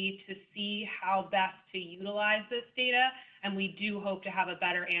ASMSC to see how best to utilize this data, and we do hope to have a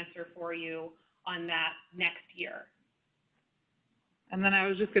better answer for you on that next year. And then I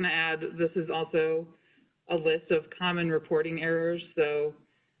was just going to add, this is also a list of common reporting errors. So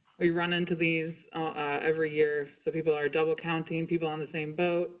we run into these every year. So people are double counting people on the same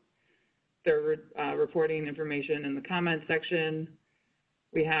boat. They're reporting information in the comment section.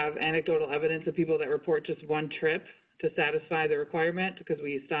 We have anecdotal evidence of people that report just one trip to satisfy the requirement because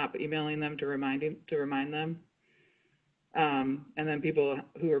we stop emailing them to remind them. And then people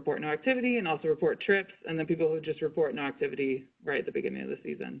who report no activity and also report trips, and then people who just report no activity right at the beginning of the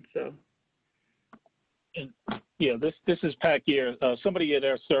season. So. Yeah, this is Pat Gear. Somebody had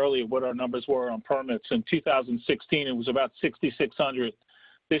asked earlier what our numbers were on permits. In 2016, it was about 6,600.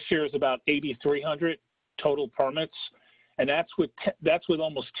 This year is about 8,300 total permits, and that's with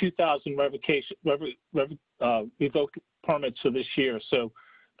almost 2,000 revoked permits for this year. So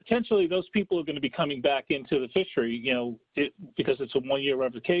potentially those people are going to be coming back into the fishery, you know, because it's a one-year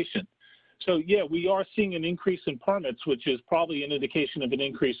revocation. So yeah, we are seeing an increase in permits, which is probably an indication of an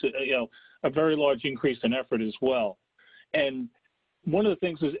increase, you know, a very large increase in effort as well. And one of the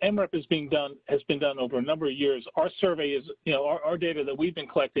things is MREP has been done over a number of years. Our survey is, you know, our data that we've been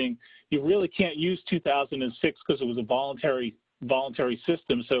collecting, you really can't use 2006 because it was a voluntary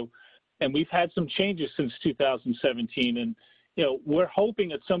system. So, and we've had some changes since 2017. And, you know, we're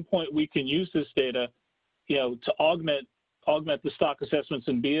hoping at some point we can use this data, you know, to augment the stock assessments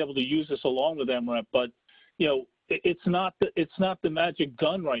and be able to use this along with MREP. But, you know, it's not the magic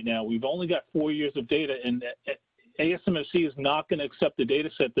gun right now. We've only got 4 years of data, and ASMFC is not going to accept a data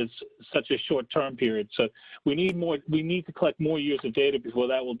set that's such a short-term period. So we need to collect more years of data before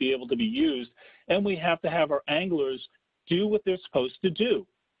that will be able to be used. And we have to have our anglers do what they're supposed to do.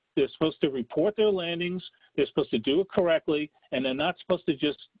 They're supposed to report their landings. They're supposed to do it correctly, and they're not supposed to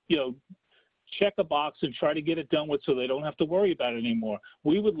just, you know, check a box and try to get it done with so they don't have to worry about it anymore.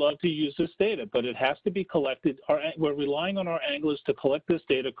 We would love to use this data, but it has to be collected. We're relying on our anglers to collect this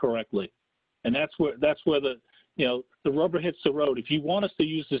data correctly. And that's where the, you know, the rubber hits the road. If you want us to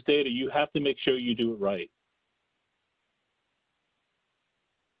use this data, you have to make sure you do it right.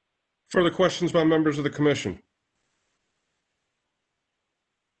 Further questions by members of the commission?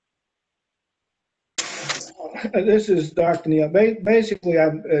 This is Dr. Neal. Basically,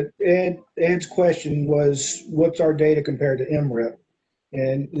 Ed's question was, what's our data compared to MRIP?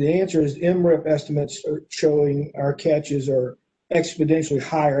 And the answer is MRIP estimates are showing our catches are exponentially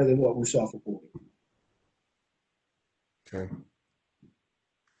higher than what we're self-reporting. Okay.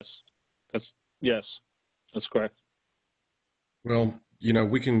 Yes, that's correct. Well, you know,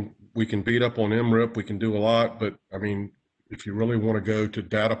 we can beat up on MRIP. We can do a lot, but I mean, if you really want to go to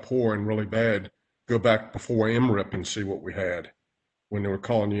data poor and really bad, go back before MRIP and see what we had when they were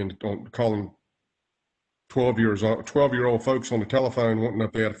calling 12-year-old folks on the telephone wanting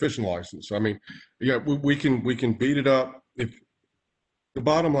if they had a fishing license. I mean, yeah, we can beat it up. If the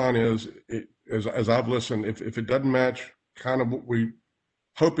bottom line is, as I've listened, if it doesn't match kind of what we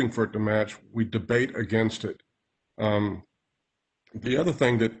hoping for it to match, we debate against it. The other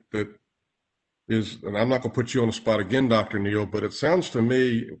thing that is, and I'm not going to put you on the spot again, Dr. Neal, but it sounds to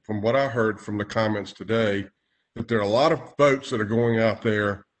me, from what I heard from the comments today, that there are a lot of boats that are going out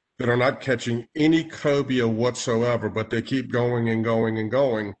there that are not catching any cobia whatsoever, but they keep going and going and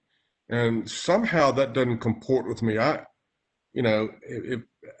going. And somehow that doesn't comport with me.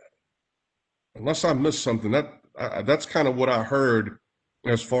 Unless I missed something, that's kind of what I heard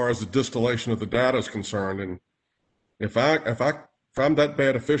as far as the distillation of the data is concerned. And if I'm that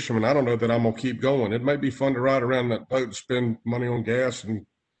bad a fisherman, I don't know that I'm gonna keep going. It might be fun to ride around that boat and spend money on gas,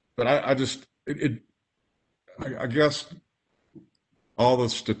 but I guess all the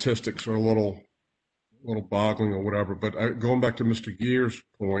statistics are a little boggling or whatever. But going back to Mr. Gear's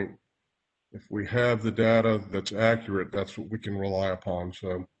point, if we have the data that's accurate, that's what we can rely upon.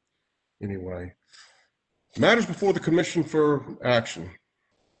 So anyway, matters before the commission for action.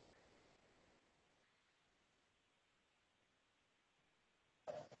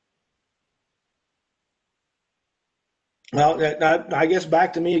 Well, I guess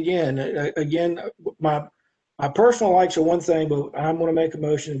back to me again. Again, My personal likes are one thing, but I'm going to make a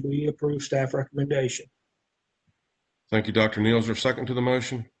motion that we approve staff recommendation. Thank you, Dr. Neal. Is there a second to the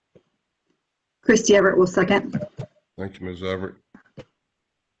motion? Christy Everett will second. Thank you, Ms. Everett.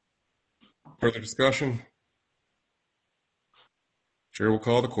 Further discussion? Chair will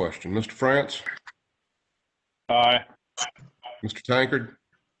call the question. Mr. France? Aye. Mr. Tankard?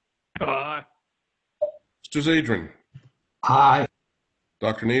 Aye. Mr. Zedrin? Aye.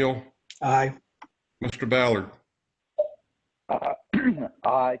 Dr. Neal? Aye. Mr. Ballard?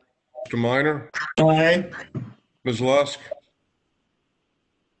 Aye. Mr. Minor? Aye. Ms. Lusk?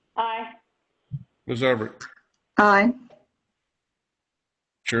 Aye. Ms. Everett? Aye.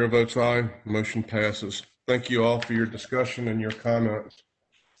 Chair votes aye. Motion passes. Thank you all for your discussion and your comments.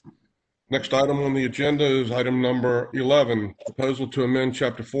 Next item on the agenda is item number 11, proposal to amend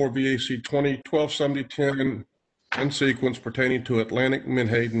Chapter 4 VAC 20-1270-10 in sequence pertaining to Atlantic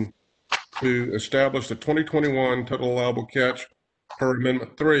Menhaden to establish the 2021 total allowable catch per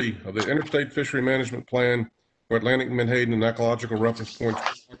Amendment 3 of the Interstate Fishery Management Plan for Atlantic Menhaden and ecological reference points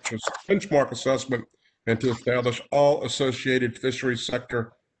benchmark assessment and to establish all associated fisheries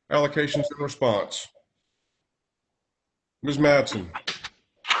sector allocations in response. Ms. Madsen.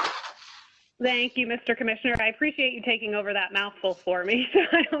 Thank you, Mr. Commissioner. I appreciate you taking over that mouthful for me, so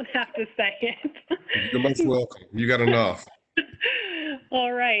I don't have to say it. You're most welcome. You got enough.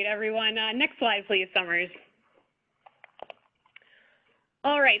 All right, everyone. Next slide, please, Summers.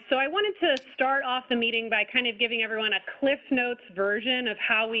 All right, so I wanted to start off the meeting by kind of giving everyone a Cliff Notes version of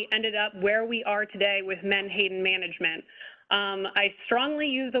how we ended up where we are today with Menhaden management. I strongly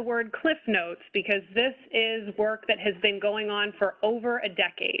use the word Cliff Notes because this is work that has been going on for over a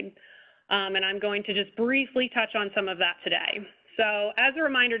decade. And I'm going to just briefly touch on some of that today. So as a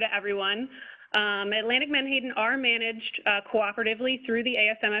reminder to everyone, Atlantic Menhaden are managed cooperatively through the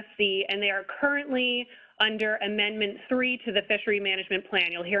ASMFC, and they are currently under Amendment 3 to the Fishery Management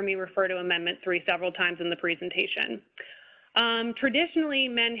Plan. You'll hear me refer to Amendment 3 several times in the presentation. Traditionally,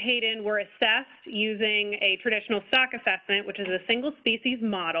 Menhaden were assessed using a traditional stock assessment, which is a single species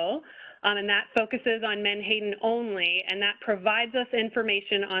model, and that focuses on Menhaden only, and that provides us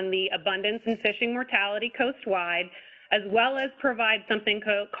information on the abundance and fishing mortality coastwide, as well as provides something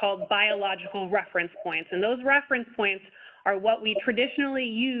called biological reference points. And those reference points are what we traditionally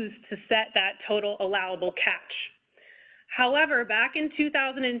use to set that total allowable catch. However, back in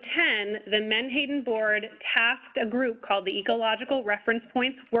 2010, the Menhaden Board tasked a group called the Ecological Reference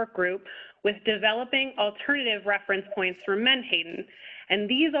Points Work Group with developing alternative reference points for Menhaden. And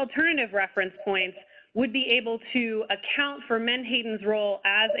these alternative reference points would be able to account for Menhaden's role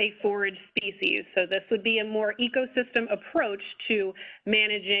as a forage species. So this would be a more ecosystem approach to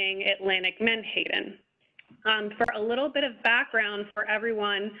managing Atlantic Menhaden. For a little bit of background for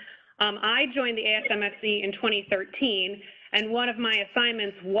everyone, I joined the ASMFC in 2013, and one of my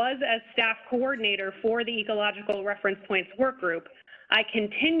assignments was as staff coordinator for the Ecological Reference Points Work Group. I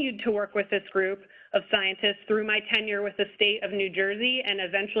continued to work with this group of scientists through my tenure with the state of New Jersey and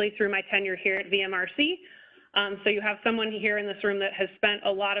eventually through my tenure here at VMRC. So you have someone here in this room that has spent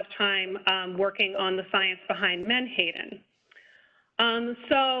a lot of time working on the science behind Menhaden.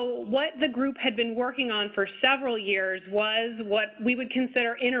 So what the group had been working on for several years was what we would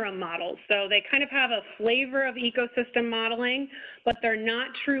consider interim models. So they kind of have a flavor of ecosystem modeling, but they're not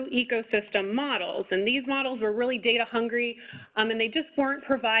true ecosystem models. And these models were really data hungry, and they just weren't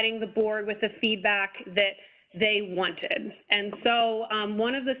providing the board with the feedback that they wanted. And so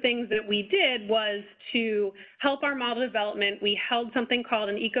one of the things that we did was to help our model development. We held something called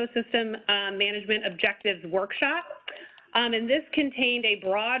an ecosystem management objectives workshop. And this contained a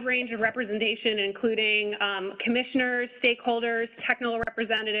broad range of representation, including commissioners, stakeholders, technical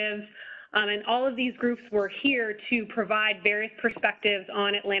representatives, and all of these groups were here to provide various perspectives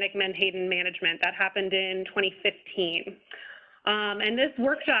on Atlantic Menhaden management. That happened in 2015. And this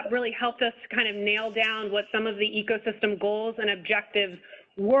workshop really helped us kind of nail down what some of the ecosystem goals and objectives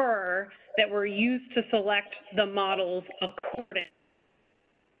were that were used to select the models accordingly.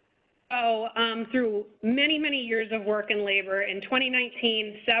 So through many, many years of work and labor, in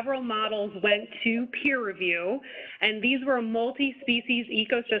 2019, several models went to peer review, and these were multi-species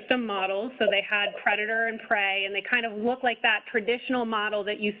ecosystem models. So they had predator and prey, and they kind of look like that traditional model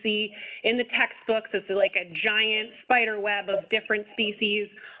that you see in the textbooks. It's like a giant spider web of different species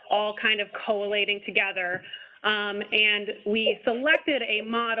all kind of collating together. And we selected a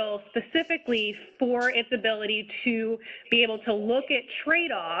model specifically for its ability to be able to look at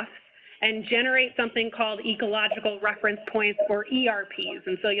trade-offs and generate something called ecological reference points, or ERPs.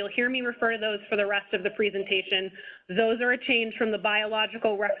 And so you'll hear me refer to those for the rest of the presentation. Those are a change from the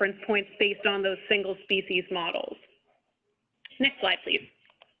biological reference points based on those single species models. Next slide, please.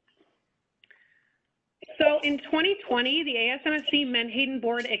 So in 2020, the ASMSC Menhaden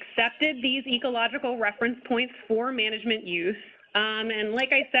Board accepted these ecological reference points for management use. And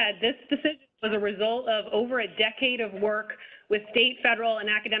like I said, this decision was a result of over a decade of work with state, federal, and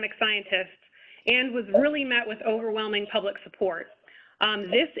academic scientists, and was really met with overwhelming public support.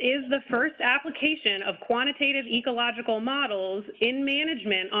 This is the first application of quantitative ecological models in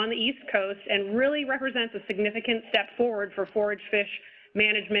management on the East Coast, and really represents a significant step forward for forage fish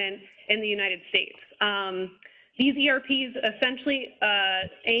management in the United States. These ERPs essentially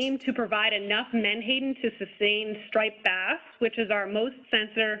aim to provide enough menhaden to sustain striped bass, which is our most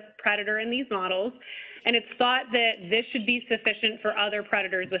sensitive predator in these models, and it's thought that this should be sufficient for other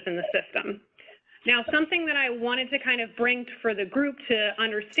predators within the system. Now, something that I wanted to kind of bring for the group to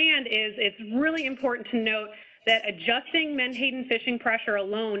understand is it's really important to note that adjusting menhaden fishing pressure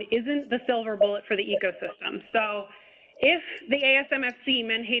alone isn't the silver bullet for the ecosystem. So if the ASMFC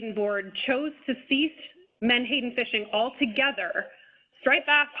Menhaden Board chose to cease menhaden fishing altogether, striped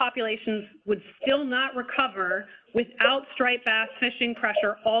bass populations would still not recover without striped bass fishing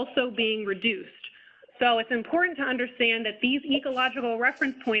pressure also being reduced. So it's important to understand that these ecological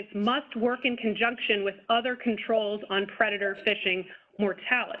reference points must work in conjunction with other controls on predator fishing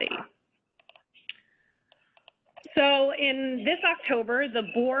mortality. So in this October, the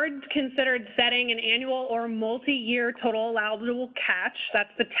board considered setting an annual or multi-year total allowable catch.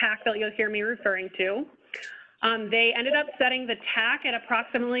 That's the TAC that you'll hear me referring to. They ended up setting the TAC at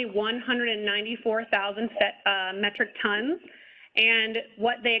approximately 194,000 metric tons. And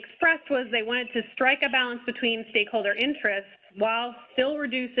what they expressed was they wanted to strike a balance between stakeholder interests while still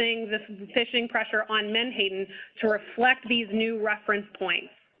reducing the fishing pressure on menhaden to reflect these new reference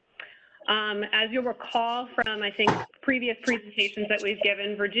points. As you'll recall from, I think, previous presentations that we've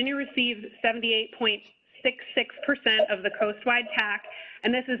given, Virginia received 78.66% of the coastwide TAC,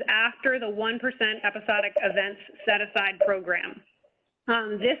 and this is after the 1% episodic events set-aside program.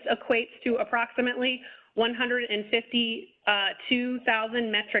 This equates to approximately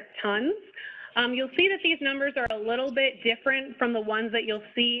 152,000 metric tons. You'll see that these numbers are a little bit different from the ones that you'll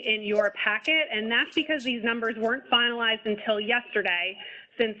see in your packet, and that's because these numbers weren't finalized until yesterday.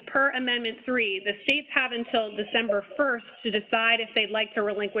 Since per Amendment 3, the states have until December 1st to decide if they'd like to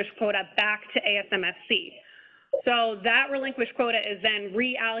relinquish quota back to ASMSC. So that relinquished quota is then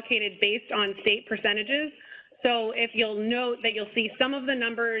reallocated based on state percentages. So if you'll note that you'll see some of the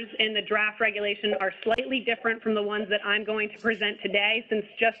numbers in the draft regulation are slightly different from the ones that I'm going to present today, since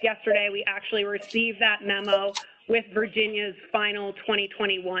just yesterday we actually received that memo with Virginia's final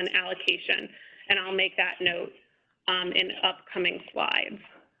 2021 allocation. And I'll make that note in upcoming slides.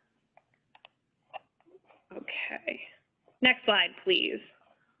 Okay, next slide, please.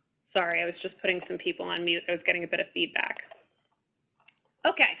 Sorry, I was just putting some people on mute. I was getting a bit of feedback.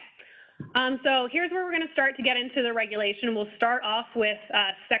 Okay, so here's where we're going to start to get into the regulation. We'll start off with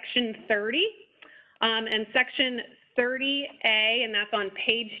Section 30. And Section 30A, and that's on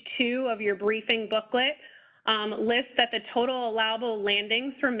page 2 of your briefing booklet, lists that the total allowable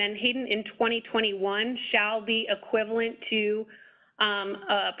landings for menhaden in 2021 shall be equivalent to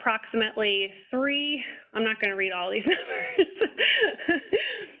approximately I'm not going to read all these numbers.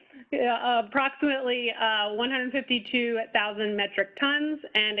 Approximately 152,000 metric tons,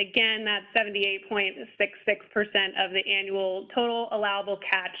 and again, that's 78.66% of the annual total allowable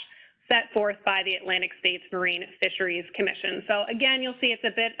catch set forth by the Atlantic States Marine Fisheries Commission. So again, you'll see it's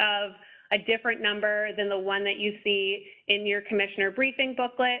a bit of a different number than the one that you see in your commissioner briefing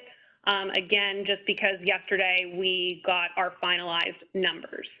booklet. Again, just because yesterday we got our finalized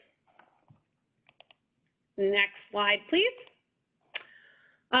numbers. Next slide, please.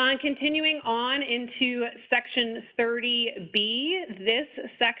 Continuing on into Section 30B, this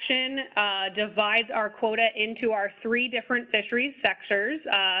section divides our quota into our 3 different fisheries sectors,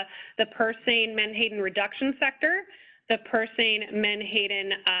 the purse seine menhaden reduction sector, the purse seine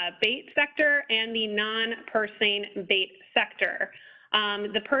menhaden bait sector, and the non-purse seine bait sector.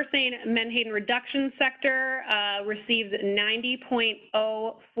 The purse seine menhaden reduction sector receives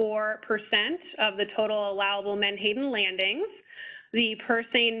 90.04% of the total allowable menhaden landings. The purse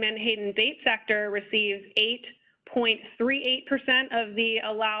seine menhaden bait sector receives 8.38% of the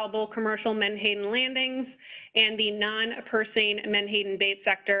allowable commercial menhaden landings, and the non-purse seine menhaden bait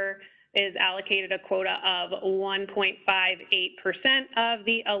sector is allocated a quota of 1.58% of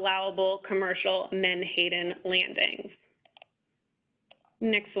the allowable commercial menhaden landings.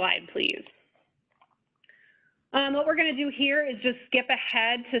 Next slide, please. What we're going to do here is just skip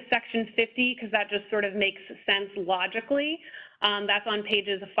ahead to section 50 because that just sort of makes sense logically. That's on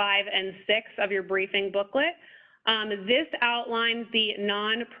pages 5 and 6 of your briefing booklet. This outlines the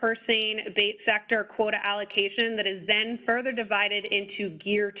non-Persane bait sector quota allocation that is then further divided into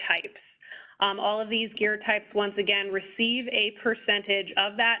gear types. All of these gear types, once again, receive a percentage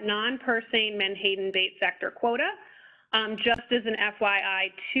of that non-Persane Menhaden bait sector quota. Just as an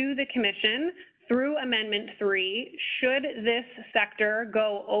FYI to the Commission, through Amendment 3, should this sector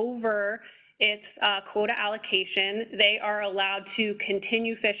go over its quota allocation, they are allowed to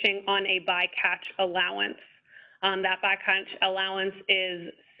continue fishing on a bycatch allowance. That bycatch allowance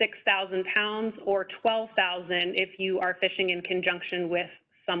is 6,000 pounds or 12,000 if you are fishing in conjunction with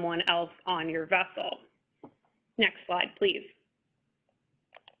someone else on your vessel. Next slide, please.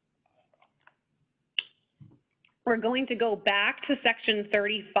 We're going to go back to section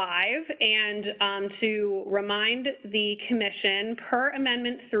 35 and to remind the Commission, per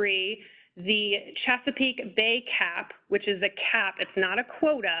Amendment 3, the Chesapeake Bay cap, which is a cap, it's not a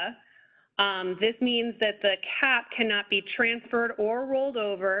quota. This means that the cap cannot be transferred or rolled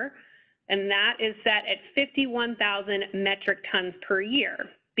over, and that is set at 51,000 metric tons per year.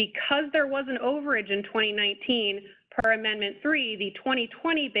 Because there was an overage in 2019, per Amendment 3, the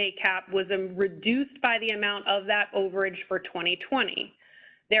 2020 Bay cap was reduced by the amount of that overage for 2020.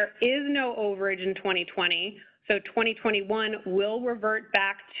 There is no overage in 2020, so 2021 will revert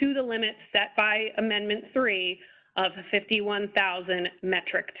back to the limit set by Amendment 3 of 51,000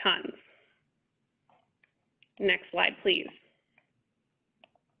 metric tons. Next slide, please.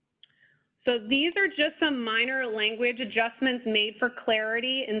 So these are just some minor language adjustments made for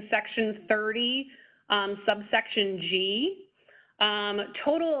clarity in section 30, subsection G.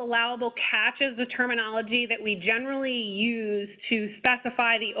 Total allowable catch is the terminology that we generally use to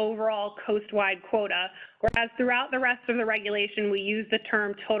specify the overall coastwide quota, whereas throughout the rest of the regulation, we use the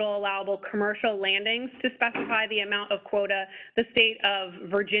term total allowable commercial landings to specify the amount of quota the state of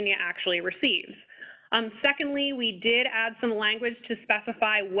Virginia actually receives. Secondly, we did add some language to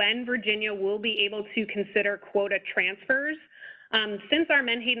specify when Virginia will be able to consider quota transfers. Since our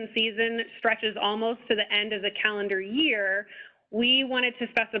Menhaden season stretches almost to the end of the calendar year, we wanted to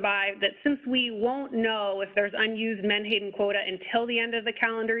specify that since we won't know if there's unused Menhaden quota until the end of the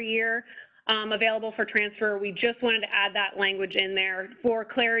calendar year available for transfer, we just wanted to add that language in there for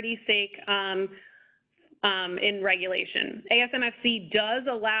clarity's sake in regulation. ASMFC does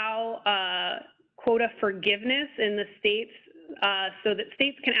allow quota forgiveness in the states so that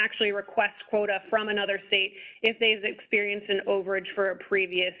states can actually request quota from another state if they've experienced an overage for a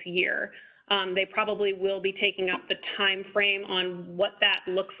previous year. They probably will be taking up the time frame on what that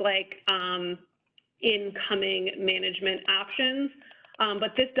looks like in coming management options.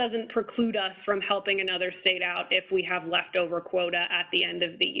 But this doesn't preclude us from helping another state out if we have leftover quota at the end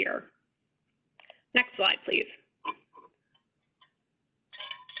of the year. Next slide, please.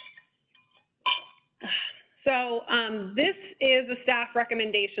 So this is a staff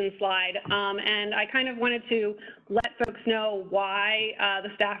recommendation slide, and I kind of wanted to let folks know why the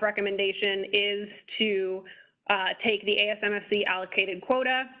staff recommendation is to take the ASMFC allocated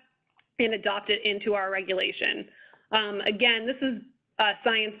quota and adopt it into our regulation. Again, this is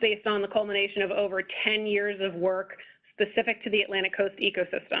science based on the culmination of over 10 years of work specific to the Atlantic Coast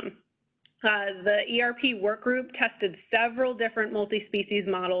ecosystem. The ERP work group tested several different multi-species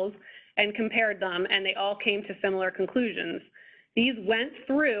models and compared them, and they all came to similar conclusions. These went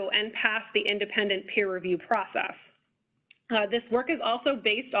through and passed the independent peer review process. This work is also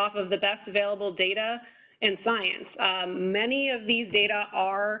based off of the best available data in science. Many of these data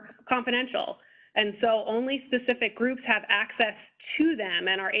are confidential, and so only specific groups have access to them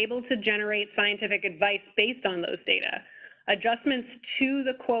and are able to generate scientific advice based on those data. Adjustments to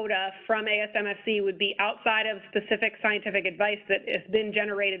the quota from ASMFC would be outside of specific scientific advice that has been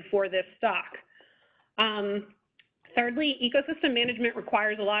generated for this stock. Thirdly, ecosystem management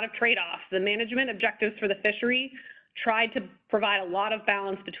requires a lot of trade-offs. The management objectives for the fishery tried to provide a lot of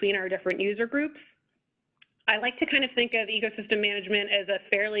balance between our different user groups. I like to kind of think of ecosystem management as a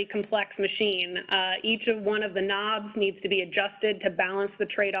fairly complex machine. Each of one of the knobs needs to be adjusted to balance the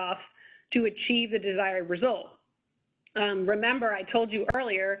trade-offs to achieve the desired result. Remember, I told you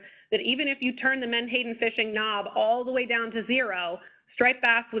earlier that even if you turn the Menhaden fishing knob all the way down to 0, striped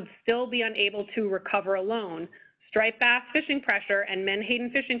bass would still be unable to recover alone. Striped bass fishing pressure and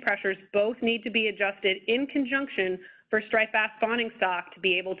Menhaden fishing pressures both need to be adjusted in conjunction for striped bass spawning stock to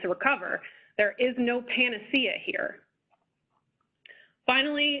be able to recover. There is no panacea here.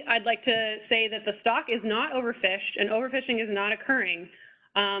 Finally, I'd like to say that the stock is not overfished and overfishing is not occurring.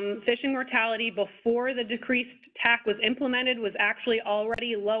 Fishing mortality before the decreased TAC was implemented was actually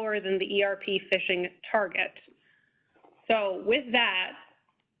already lower than the ERP fishing target. So with that,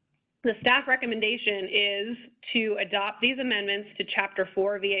 the staff recommendation is to adopt these amendments to Chapter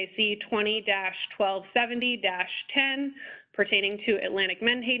 4 VAC 20-1270-10 pertaining to Atlantic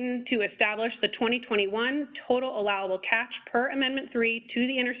Menhaden to establish the 2021 total allowable catch per Amendment 3 to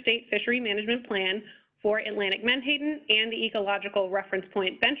the Interstate Fishery Management Plan for Atlantic Menhaden and the Ecological Reference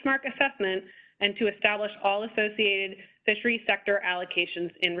Point Benchmark Assessment, and to establish all associated fishery sector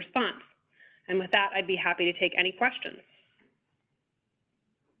allocations in response. And with that, I'd be happy to take any questions.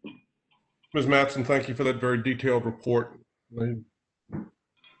 Ms. Mattson, thank you for that very detailed report. One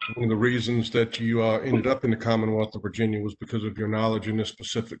of the reasons that you ended up in the Commonwealth of Virginia was because of your knowledge in this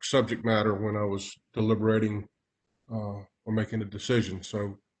specific subject matter when I was deliberating or making a decision.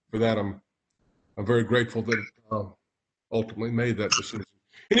 So for that, I'm very grateful that ultimately made that decision.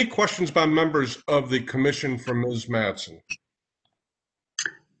 Any questions by members of the commission for Ms. Mattson?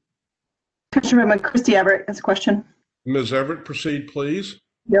 Commissioner Christy Everett has a question. Ms. Everett, proceed, please.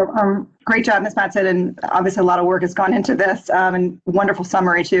 Yeah, great job, Ms. Mattson, and obviously a lot of work has gone into this, and wonderful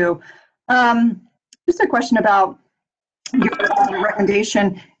summary too. Just a question about your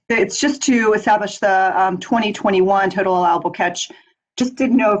recommendation. It's just to establish the 2021 total allowable catch. Just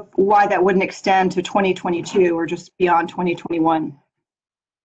didn't know why that wouldn't extend to 2022 or just beyond 2021.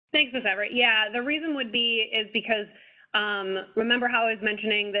 Thanks, Ms. Everett. Yeah, the reason would be is because remember how I was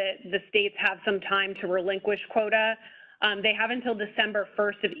mentioning that the states have some time to relinquish quota. They have until December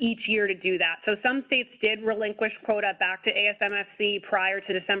 1st of each year to do that. So some states did relinquish quota back to ASMFC prior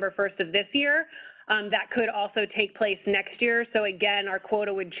to December 1st of this year. That could also take place next year. So again, our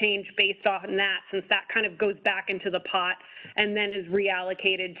quota would change based on that, since that kind of goes back into the pot and then is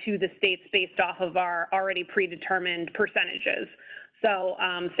reallocated to the states based off of our already predetermined percentages. So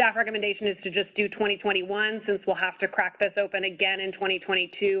staff recommendation is to just do 2021, since we'll have to crack this open again in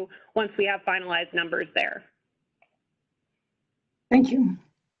 2022 once we have finalized numbers there. Thank you.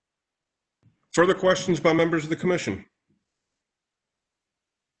 Further questions by members of the commission?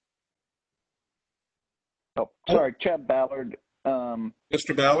 Oh, sorry, Chad Ballard.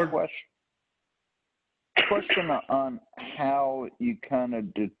 Mr. Ballard? Question on how you kind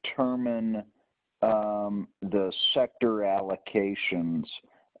of determine the sector allocations,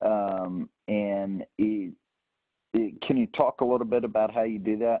 and can you talk a little bit about how you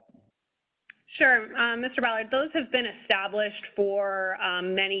do that? Sure, Mr. Ballard, those have been established for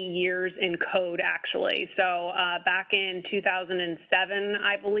many years in code, actually. So back in 2007,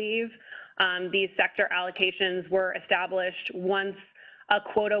 I believe, these sector allocations were established once a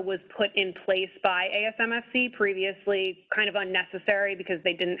quota was put in place by ASMFC, previously kind of unnecessary because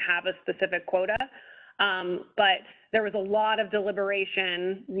they didn't have a specific quota. But there was a lot of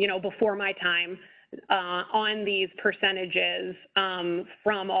deliberation, before my time, on these percentages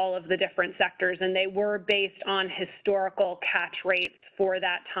from all of the different sectors, and they were based on historical catch rates for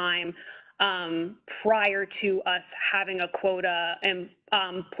that time prior to us having a quota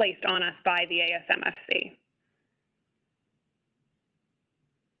placed on us by the ASMFC.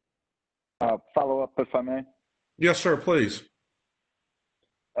 Follow up, if I may. Yes, sir, please.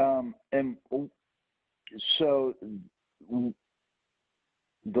 And so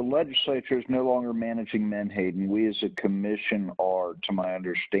the legislature is no longer managing Menhaden. We as a commission are, to my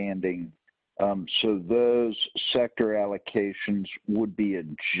understanding. So those sector allocations would be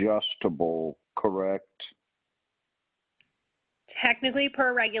adjustable, correct? Technically,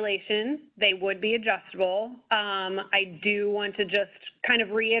 per regulation, they would be adjustable. I do want to just kind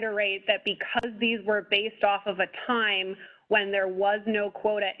of reiterate that because these were based off of a time when there was no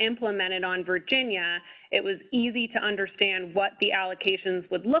quota implemented on Virginia, it was easy to understand what the allocations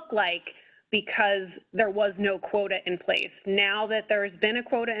would look like because there was no quota in place. Now that there's been a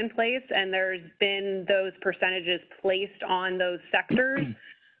quota in place and there's been those percentages placed on those sectors,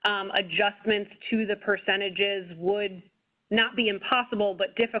 adjustments to the percentages would not be impossible,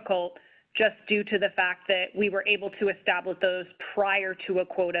 but difficult, just due to the fact that we were able to establish those prior to a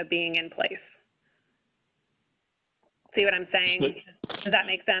quota being in place. See what I'm saying? Does that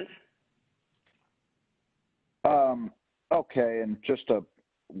make sense? Okay, and just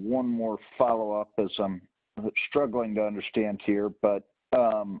one more follow-up, as I'm struggling to understand here, but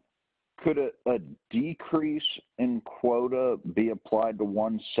could a decrease in quota be applied to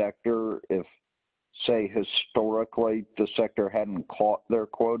one sector if, say, historically the sector hadn't caught their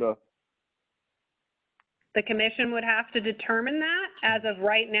quota? The commission would have to determine that. As of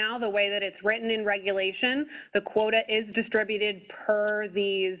right now, the way that it's written in regulation, the quota is distributed per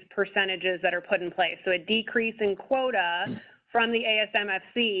these percentages that are put in place. So a decrease in quota from the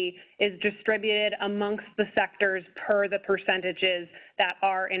ASMFC is distributed amongst the sectors per the percentages that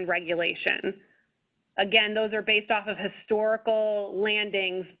are in regulation. Again, those are based off of historical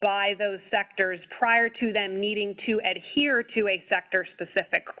landings by those sectors prior to them needing to adhere to a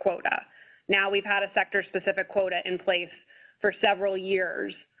sector-specific quota. Now we've had a sector-specific quota in place for several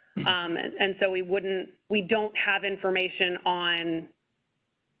years, and so we don't have information on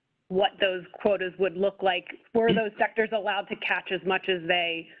what those quotas would look like. Were those sectors allowed to catch as much as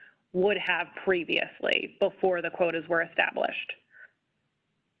they would have previously before the quotas were established?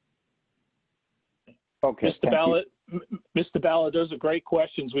 Okay. Mr. Ballard, those are great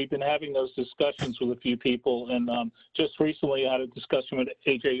questions. We've been having those discussions with a few people, and just recently I had a discussion with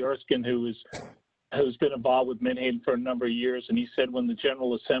AJ Erskine, who's been involved with Menhaden for a number of years, and he said when the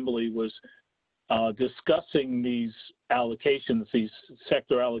General Assembly was discussing these allocations, these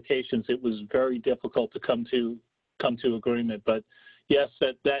sector allocations, it was very difficult to come to agreement. But yes,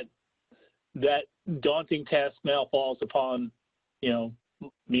 that daunting task now falls upon,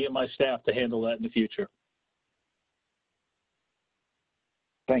 me and my staff to handle that in the future.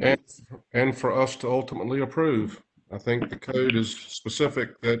 Thank you. And for us to ultimately approve. I think the code is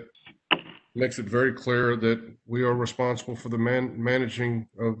specific that makes it very clear that we are responsible for the managing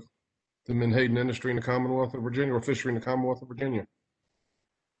of the menhaden industry in the Commonwealth of Virginia, or fishery in the Commonwealth of Virginia.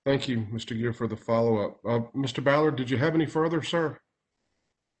 Thank you, Mr. Gear, for the follow-up. Mr. Ballard, did you have any further, sir?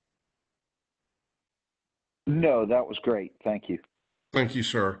 No, that was great. Thank you. Thank you,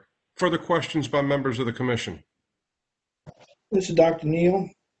 sir. Further questions by members of the commission? This is Dr. Neal.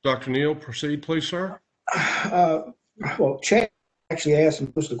 Dr. Neal, proceed, please, sir. Well, Chad actually asked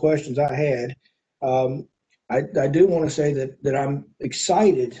most of the questions I had. I do want to say that I'm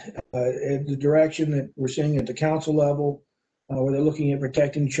excited at the direction that we're seeing at the council level, where they're looking at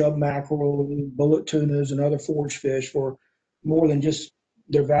protecting chub mackerel, bullet tunas, and other forage fish for more than just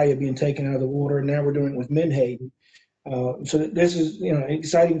their value being taken out of the water. And now we're doing it with menhaden. So this is, an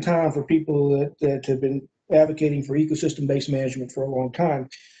exciting time for people that have been advocating for ecosystem-based management for a long time.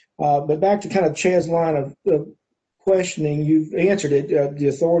 But back to kind of Chad's line of questioning, you've answered it. The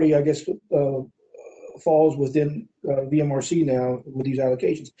authority, I guess, falls within VMRC now with these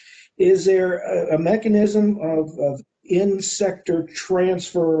allocations. Is there a mechanism of in-sector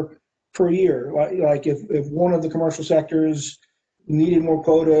transfer per year? Like if one of the commercial sectors needed more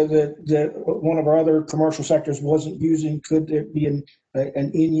quota that one of our other commercial sectors wasn't using, could there be an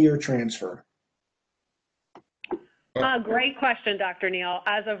in-year transfer? Great question, Dr. Neal.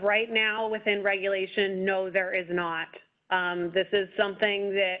 As of right now, within regulation, no, there is not. This is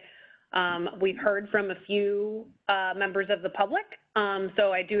something that we've heard from a few members of the public,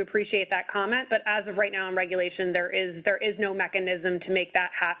 so I do appreciate that comment. But as of right now in regulation, there is no mechanism to make that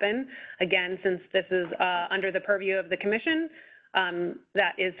happen. Again, since this is under the purview of the commission,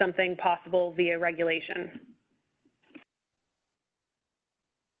 that is something possible via regulation.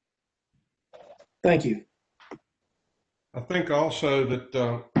 Thank you. I think also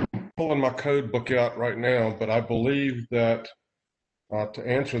that pulling my code book out right now, but I believe that to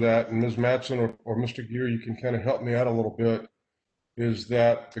answer that, and Ms. Matson or Mr. Gear, you can kind of help me out a little bit, is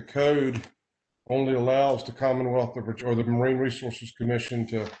that the code only allows the Commonwealth of Virginia or the Marine Resources Commission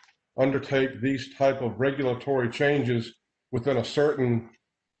to undertake these type of regulatory changes within a certain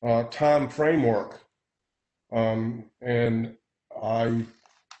time framework. And I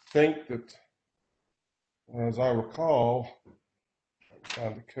think that, as I recall,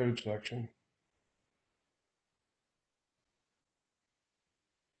 find the code section.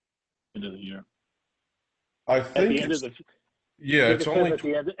 End of the year. I think at the end of the, yeah, it's only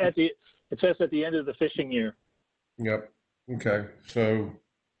it says at the end of the fishing year. Yep. Okay. So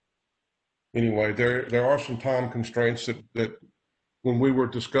anyway, there are some time constraints that when we were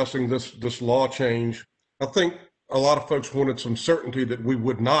discussing this law change, I think a lot of folks wanted some certainty that we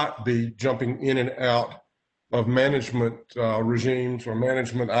would not be jumping in and out of management regimes or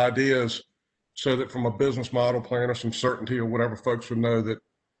management ideas, so that from a business model plan or some certainty or whatever, folks would know that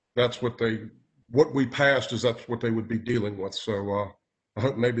that's what we passed is that's what they would be dealing with. So I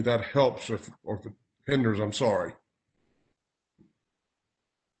hope maybe that helps, or if it hinders, I'm sorry.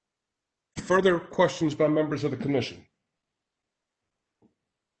 Further questions by members of the commission?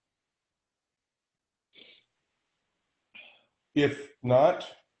 If not,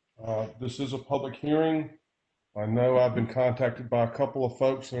 this is a public hearing. I know I've been contacted by a couple of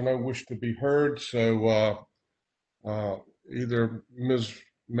folks that I know wish to be heard. So either Ms.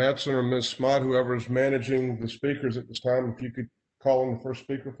 Matson or Ms. Smott, whoever is managing the speakers at this time, if you could call on the first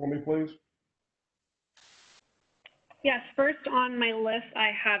speaker for me, please. Yes, first on my list,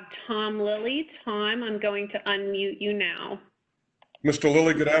 I have Tom Lilly. Tom, I'm going to unmute you now. Mr.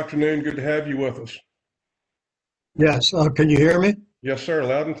 Lilly, good afternoon. Good to have you with us. Yes, can you hear me? Yes, sir.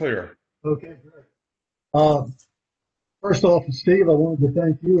 Loud and clear. Okay, great. First off, Steve, I wanted to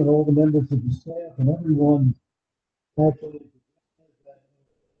thank you and all the members of the staff and everyone actually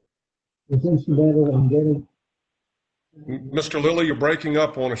was instrumental in getting. Mr. Lilly, you're breaking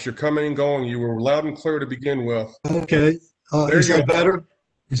up on us. You're coming and going. You were loud and clear to begin with. Okay, is that better?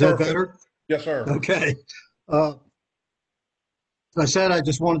 Is that better? Yes, sir. Okay. As I said, I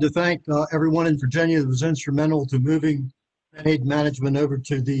just wanted to thank everyone in Virginia that was instrumental to moving aid management over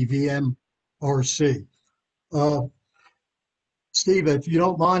to the VMRC. Steve, if you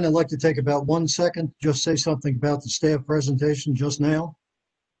don't mind, I'd like to take about 1 second, just say something about the staff presentation just now.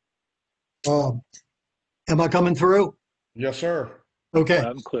 Am I coming through? Yes, sir. Okay.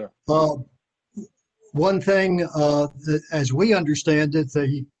 Loud and clear. One thing, as we understand it,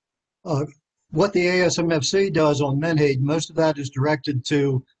 what the ASMFC does on Menhaden, most of that is directed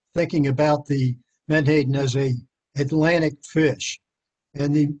to thinking about the Menhaden as a Atlantic fish.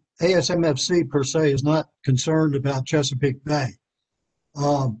 And the ASMFC per se is not concerned about Chesapeake Bay.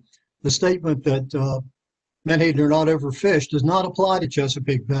 The statement that Menhaden are not overfished does not apply to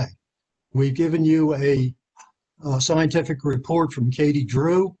Chesapeake Bay. We've given you a scientific report from Katie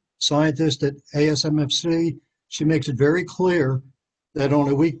Drew, scientist at ASMFC. She makes it very clear that on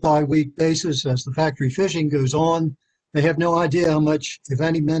a week-by-week basis, as the factory fishing goes on, they have no idea how much, if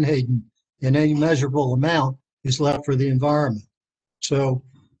any, Menhaden in any measurable amount is left for the environment. So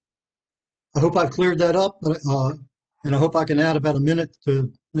I hope I've cleared that up, and I hope I can add about a minute to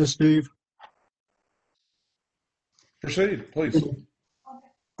this, Steve. Proceed, please.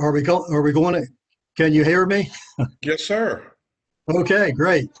 Are we going to, can you hear me? Yes, sir. Okay,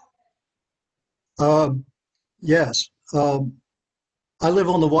 great. Yes. I live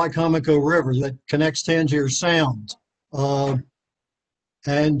on the Wycomico River that connects Tangier Sound.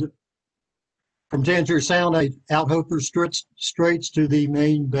 And from Tangier Sound, out Hooper Straits to the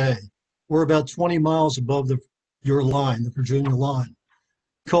main bay. We're about 20 miles above your line, the Virginia line.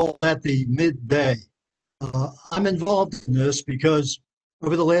 Call that the mid-bay. I'm involved in this because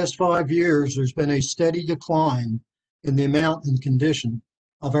over the last 5 years, there's been a steady decline in the amount and condition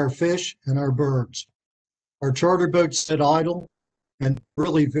of our fish and our birds. Our charter boats sit idle, and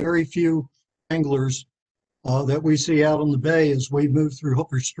really very few anglers that we see out on the bay as we move through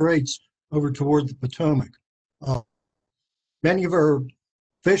Hooper Straits over toward the Potomac. Many of our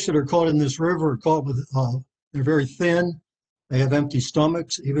fish that are caught in this river are caught with, they're very thin, they have empty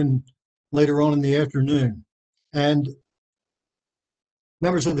stomachs, even later on in the afternoon. And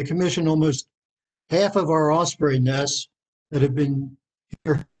members of the commission, almost half of our osprey nests that have been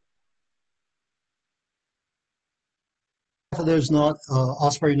here, half of those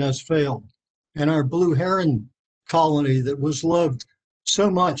osprey nests failed. And our blue heron colony that was loved so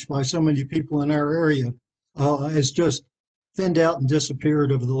much by so many people in our area has just thinned out and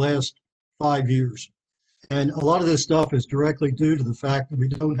disappeared over the last 5 years. And a lot of this stuff is directly due to the fact that we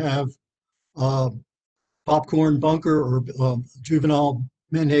don't have popcorn bunker or juvenile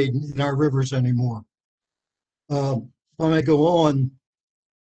menhaden in our rivers anymore. If I may go on,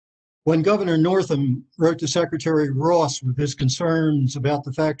 when Governor Northam wrote to Secretary Ross with his concerns about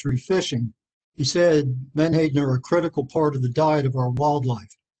the factory fishing, he said menhaden are a critical part of the diet of our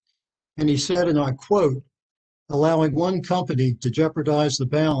wildlife. And he said, and I quote, allowing one company to jeopardize the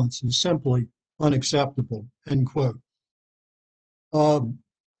balance is simply unacceptable, end quote.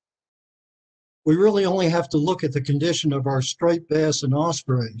 We really only have to look at the condition of our striped bass and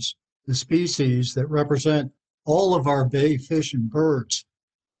ospreys, the species that represent all of our bay fish and birds,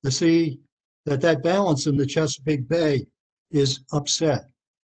 to see that that balance in the Chesapeake Bay is upset.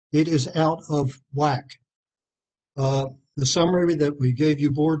 It is out of whack. The summary that we gave you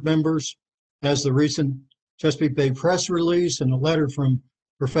board members has the recent Chesapeake Bay press release and a letter from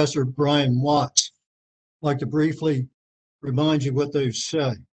Professor Brian Watts. I'd like to briefly remind you what those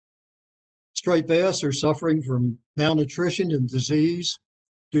say. Striped bass are suffering from malnutrition and disease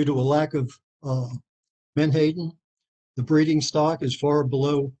due to a lack of menhaden. The breeding stock is far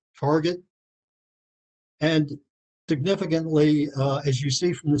below target. And significantly, as you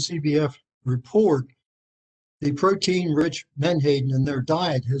see from the CBF report, the protein-rich menhaden in their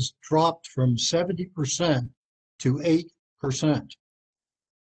diet has dropped from 70% to 8%.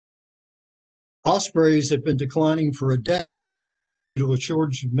 Ospreys have been declining for a decade due to a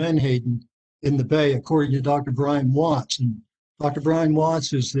shortage of menhaden in the bay, according to Dr. Brian Watts. And Dr. Brian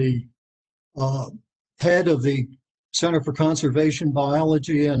Watts is the head of the Center for Conservation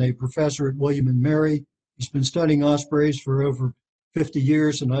Biology and a professor at William and Mary. He's been studying ospreys for over 50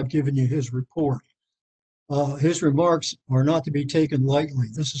 years, and I've given you his report. his remarks are not to be taken lightly.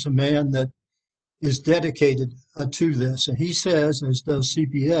 This is a man that is dedicated to this. And he says, as does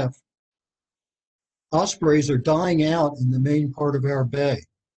CPF, ospreys are dying out in the main part of our bay.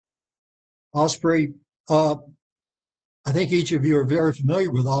 Osprey, I think each of you are very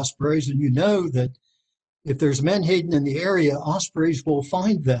familiar with ospreys, and you know that if there's menhaden in the area, ospreys will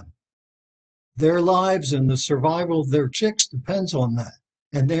find them. Their lives and the survival of their chicks depends on that,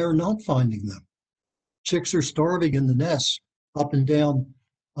 and they are not finding them. Chicks are starving in the nests up and down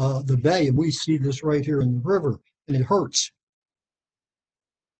the bay, and we see this right here in the river, and it hurts.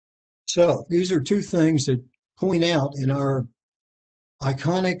 So these are two things that point out in our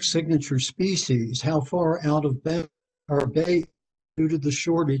iconic signature species how far out of our bay due to the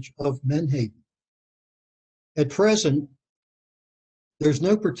shortage of menhaden. At present, there's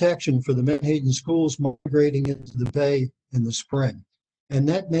no protection for the menhaden schools migrating into the bay in the spring, and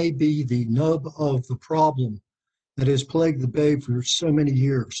that may be the nub of the problem that has plagued the bay for so many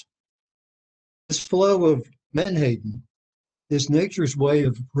years. This flow of menhaden is nature's way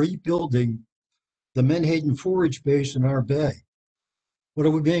of rebuilding the menhaden forage base in our bay. What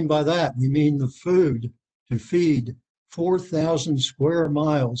do we mean by that? We mean the food to feed 4,000 square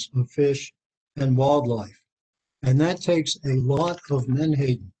miles of fish and wildlife. And that takes a lot of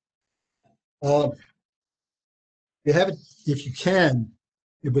menhaden. You have it, if you can,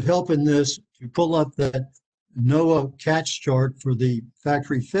 it would help in this to pull up that NOAA catch chart for the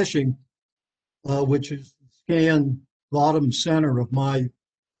factory fishing, which is scan bottom center of my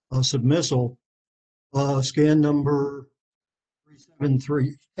submissal, scan number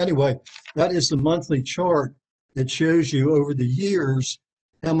 373. Anyway, that is the monthly chart that shows you over the years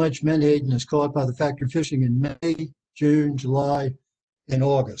how much menhaden is caught by the factory fishing in May, June, July, and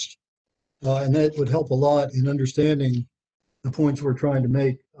August. And that would help a lot in understanding the points we're trying to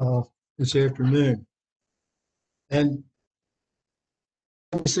make this afternoon. And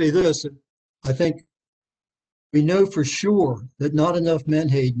let me say this, I think we know for sure that not enough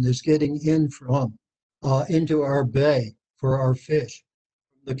menhaden is getting in from into our bay for our fish,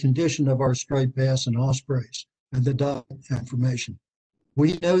 the condition of our striped bass and ospreys, and the diet information.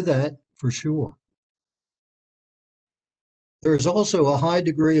 We know that for sure. There is also a high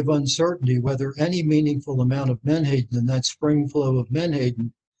degree of uncertainty whether any meaningful amount of menhaden in that spring flow of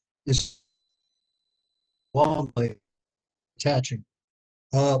menhaden is wildlife catching.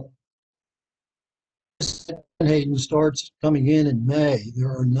 Menhaden starts coming in May. There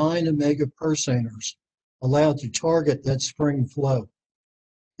are 9 omega pursaners allowed to target that spring flow.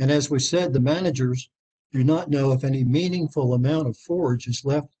 And as we said, the managers do not know if any meaningful amount of forage is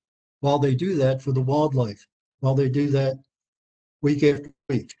left while they do that for the wildlife, while they do that week after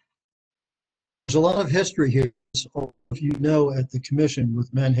week. There's a lot of history here, if you know, at the commission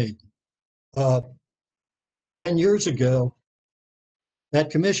with menhaden. 10 years ago,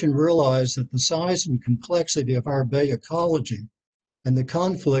 that commission realized that the size and complexity of our bay ecology and the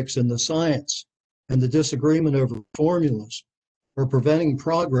conflicts in the science and the disagreement over formulas were preventing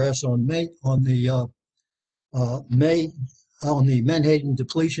progress on the menhaden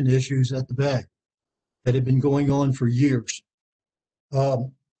depletion issues at the bay that had been going on for years.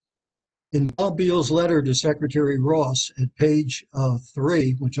 In Bob Beal's letter to Secretary Ross at page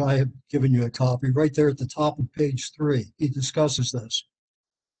 3, which I have given you a copy, right there at the top of page 3, he discusses this.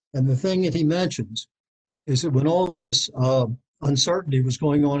 And the thing that he mentions is that when all this uncertainty was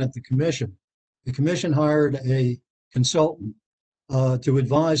going on at the commission hired a consultant to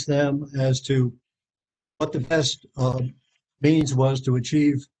advise them as to what the best means was to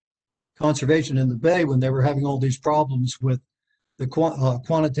achieve conservation in the bay when they were having all these problems with the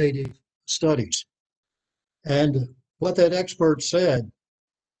quantitative studies. And what that expert said,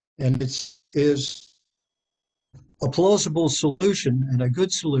 and is a plausible solution and a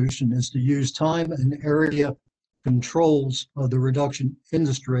good solution, is to use time and area controls of the reduction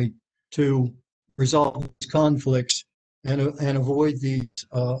industry to resolve these conflicts and avoid these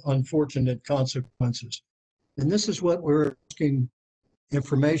unfortunate consequences. And this is what we're asking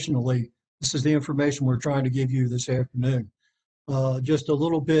informationally. This is the information we're trying to give you this afternoon. Just a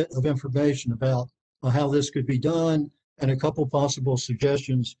little bit of information about how this could be done and a couple possible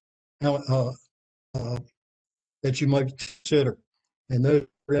suggestions how, that you might consider. And those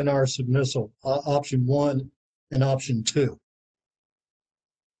are in our submissal, option 1 and option 2.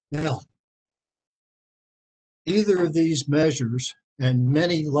 Now, either of these measures, and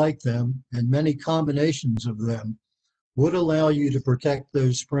many like them, and many combinations of them, would allow you to protect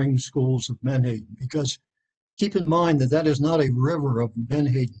those spring schools of menhaden, because keep in mind that that is not a river of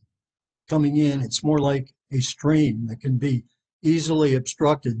menhaden coming in. It's more like a stream that can be easily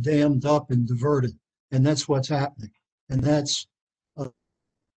obstructed, dammed up, and diverted. And that's what's happening. And that's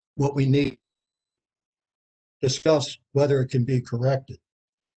what we need to discuss whether it can be corrected.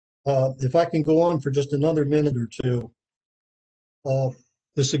 If I can go on for just another minute or two,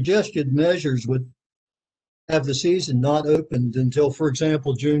 the suggested measures would have the season not opened until, for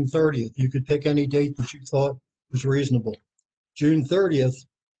example, June 30th. You could pick any date that you thought was reasonable. June 30th,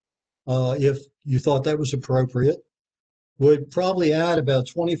 if you thought that was appropriate, would probably add about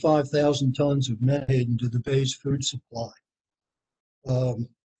 25,000 tons of menhaden to the bay's food supply.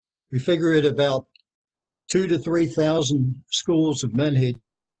 We figure it about 2,000 to 3,000 schools of menhaden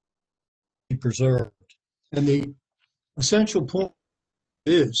preserved. And the essential point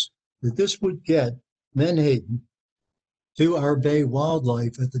is that this would get menhaden to our bay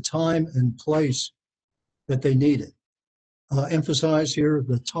wildlife at the time and place that they need it. Emphasize here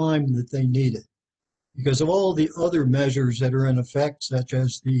the time that they need it. Because of all the other measures that are in effect, such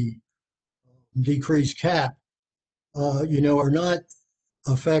as the decreased cap, are not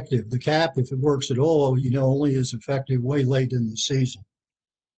effective. The cap, if it works at all, only is effective way late in the season.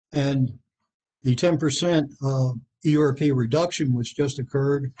 And the 10% ERP reduction, which just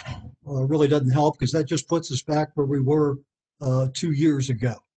occurred, really doesn't help because that just puts us back where we were 2 years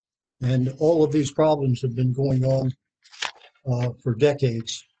ago. And all of these problems have been going on for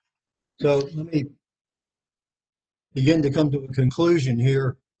decades. So let me begin to come to a conclusion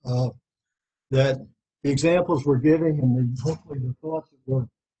here that the examples we're giving and hopefully the thoughts that we're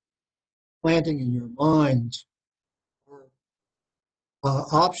planting in your minds are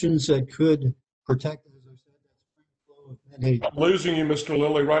options that could protect, as I said, that spring flow of menhaden. Losing you, Mr.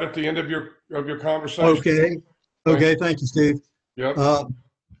 Lilly, right at the end of your conversation. Okay, thank you, Steve. Yep.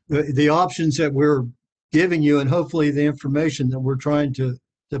 The options that we're giving you and hopefully the information that we're trying to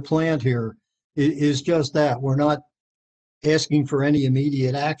plant here is just that. We're not asking for any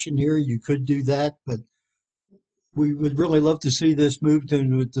immediate action here. You could do that, but we would really love to see this moved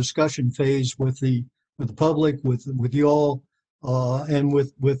into a discussion phase with the public, with you all, and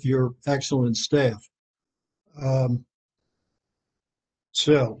with your excellent staff.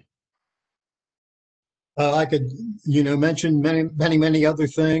 I could, mention many other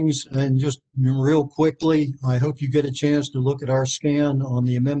things, and just real quickly, I hope you get a chance to look at our scan on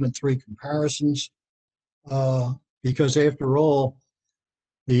the Amendment 3 comparisons, because after all,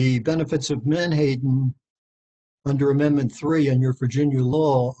 the benefits of menhaden under Amendment 3 in your Virginia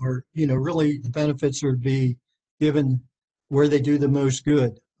law are, really the benefits are to be given where they do the most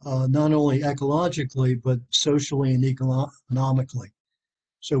good, not only ecologically, but socially and economically.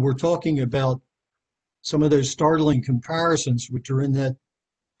 So we're talking about some of those startling comparisons, which are in that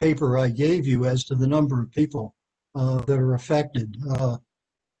paper I gave you as to the number of people that are affected. I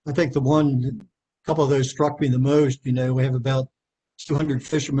think a couple of those struck me the most. We have about 200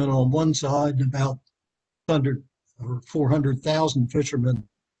 fishermen on one side and about 100 or 400,000 fishermen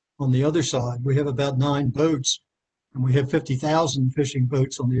on the other side. We have about 9 boats, and we have 50,000 fishing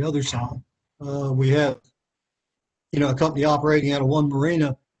boats on the other side. We have, a company operating out of one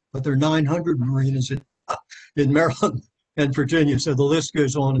marina, but there are 900 marinas in Maryland and Virginia. So the list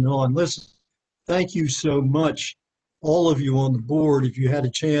goes on and on. Listen, thank you so much, all of you on the board, if you had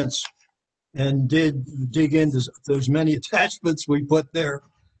a chance and did dig into those many attachments we put there.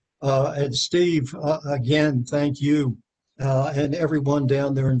 And Steve, again, thank you and everyone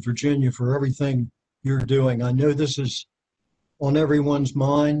down there in Virginia for everything you're doing. I know this is on everyone's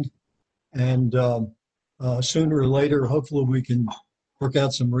mind, and sooner or later, hopefully we can work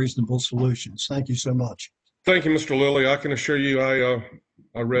out some reasonable solutions. Thank you so much. Thank you, Mr. Lilly. I can assure you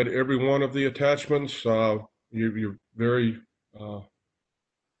I read every one of the attachments. You're very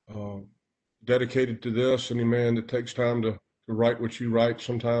dedicated to this. Any man that takes time to write what you write,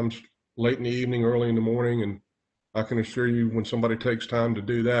 sometimes late in the evening, early in the morning, and I can assure you when somebody takes time to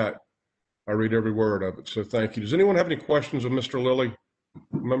do that, I read every word of it. So thank you. Does anyone have any questions of Mr. Lilly,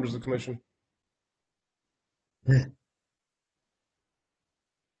 members of the commission? Yeah.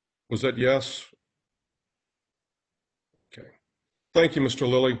 Was that yes? Okay. Thank you, Mr.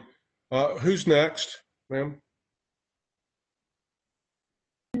 Lilly. Who's next, ma'am?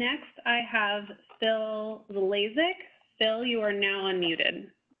 Next, I have Phil Zalazik. Phil, you are now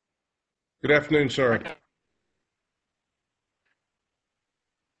unmuted. Good afternoon, sir.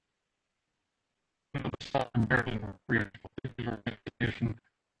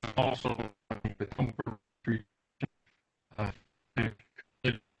 Also,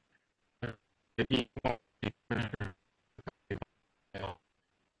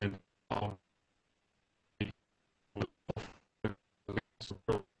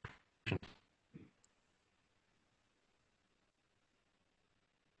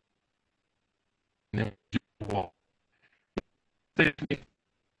 safety,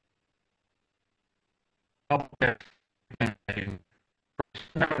 healthcare, and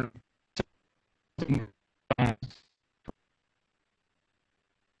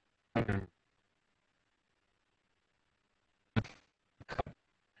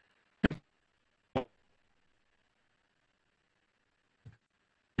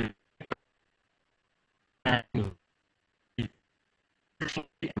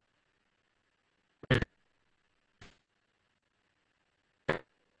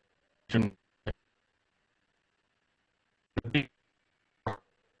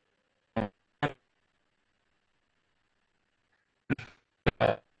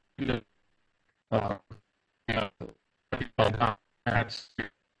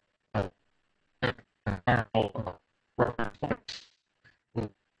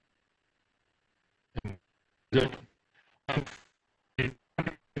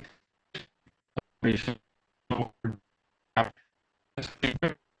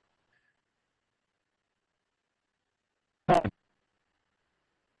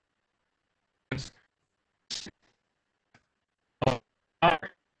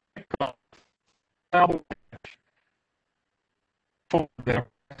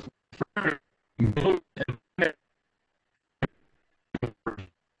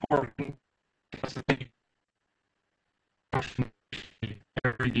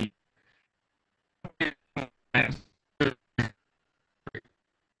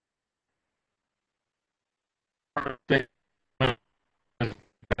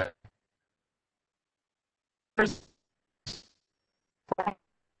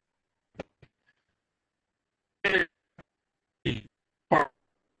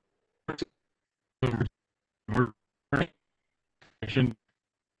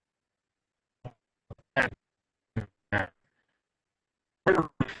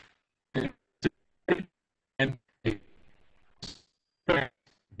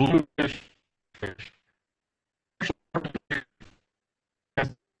bluish fish.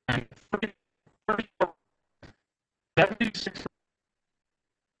 76%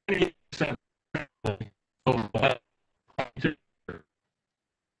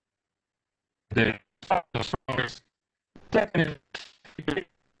 the strongest second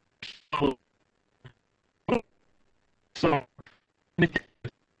so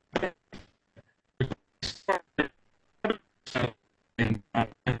in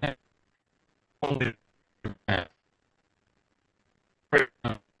only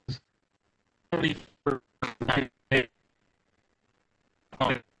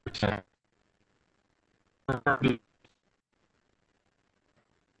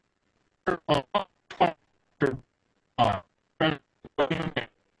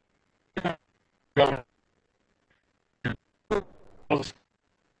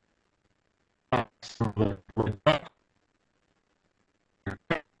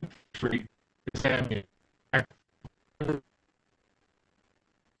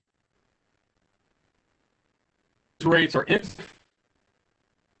rates are insufficient. Yes.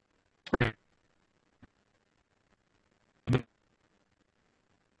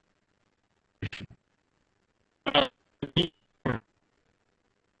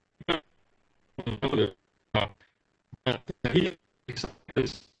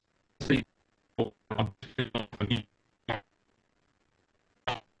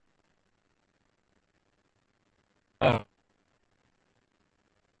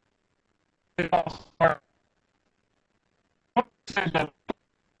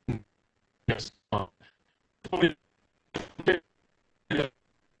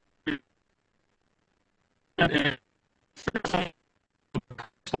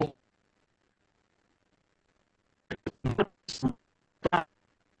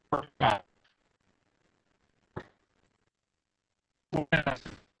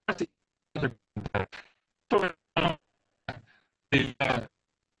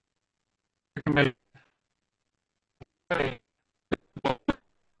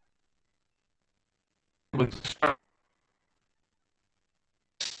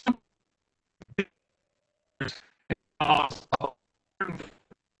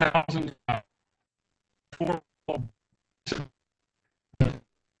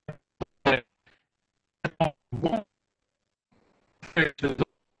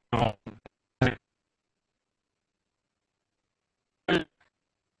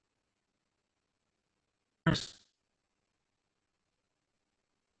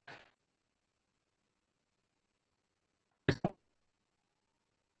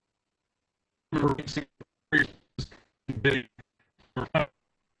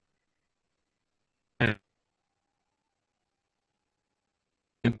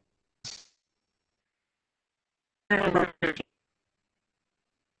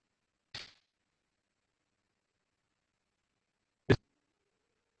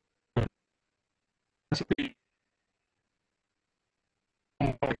 to be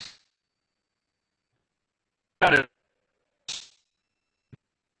that is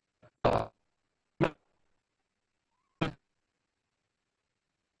uh, no,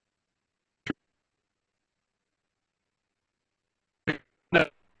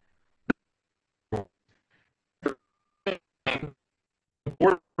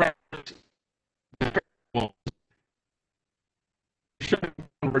 board practice should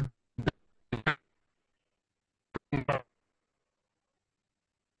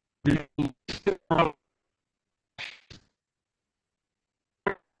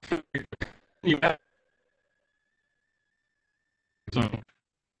you have so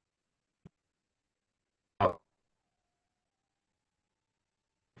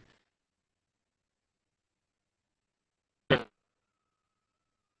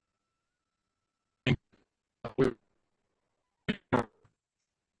we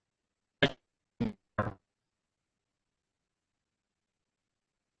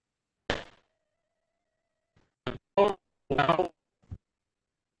now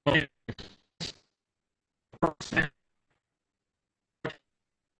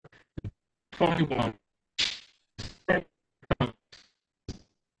 21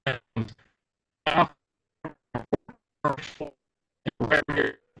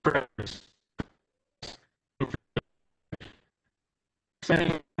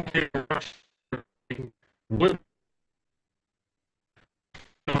 saying with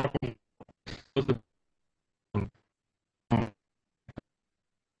I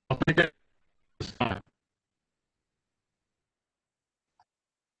think that is fine.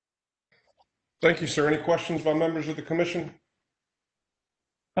 Thank you, sir. Any questions by members of the commission?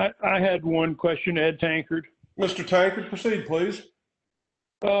 I had one question, Ed Tankard. Mr. Tankard, proceed, please.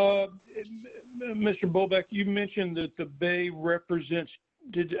 Mr. Bolbeck, you mentioned that the Bay represents,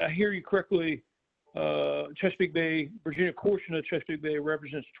 did I hear you correctly, Chesapeake Bay, Virginia portion of Chesapeake Bay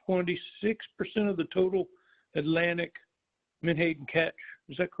represents 26% of the total Atlantic menhaden catch.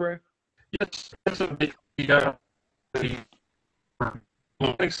 Is that correct? Yes, that's a big the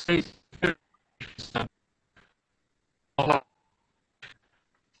Atlantic states is a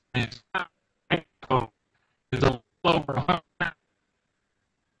little over 100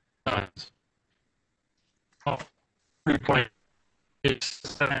 times.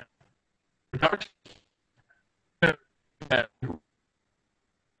 3.87 reduction.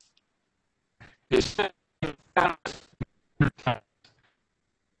 It's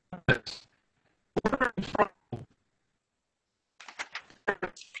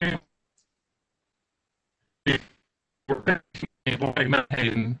we're able to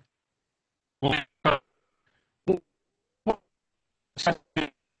maintain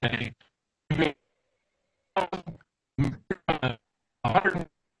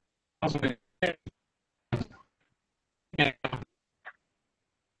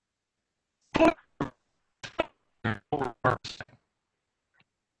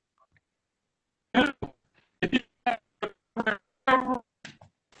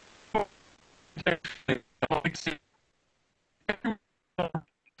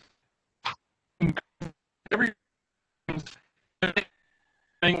everything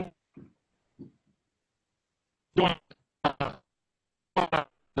doing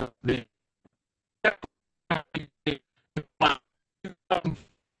the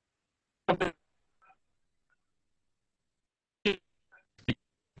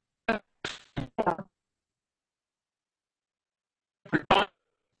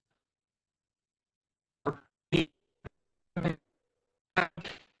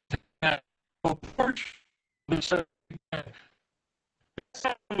approach the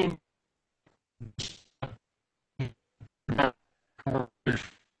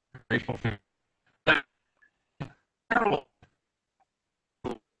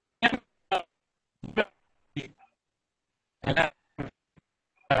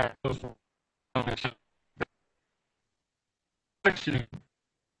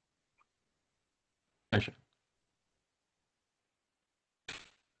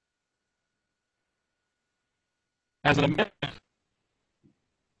as an amendment.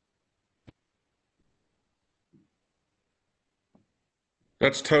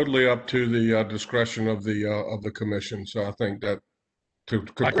 That's totally up to the discretion of the commission. So I think that to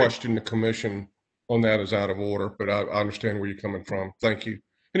question the commission on that is out of order, but I understand where you're coming from. Thank you.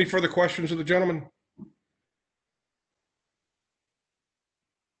 Any further questions of the gentleman?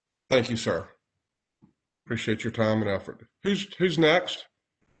 Thank you, sir. Appreciate your time and effort. Who's next?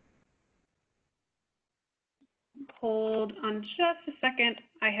 Hold on just a second.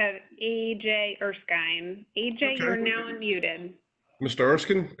 I have AJ Erskine. AJ, Okay. you're now unmuted. Mr.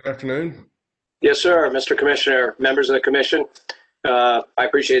 Erskine, good afternoon. Yes, sir. Mr. Commissioner, members of the commission, I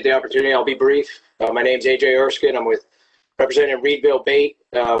appreciate the opportunity. I'll be brief. My name's AJ Erskine. I'm with Representative Reedville Bait.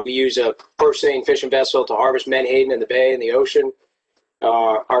 We use a purse seine fishing vessel to harvest menhaden in the bay and the ocean.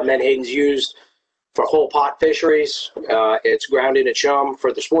 Our menhaden's used for whole pot fisheries. It's grounded in chum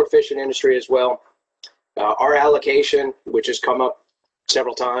for the sport fishing industry as well. Our allocation, which has come up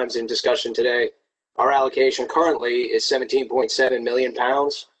several times in discussion today, our allocation currently is 17.7 million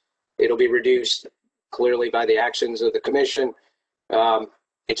pounds. It'll be reduced clearly by the actions of the commission.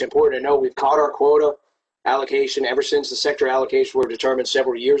 It's important to note we've caught our quota allocation ever since the sector allocations were determined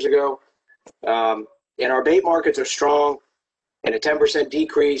several years ago. And our bait markets are strong, and a 10%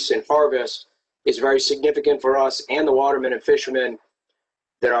 decrease in harvest is very significant for us and the watermen and fishermen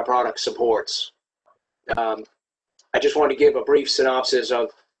that our product supports. I just want to give a brief synopsis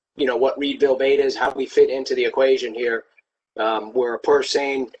of, what Reedville Bait is, how we fit into the equation here. We're a purse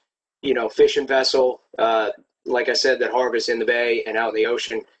seine, fishing vessel, like I said, that harvests in the bay and out in the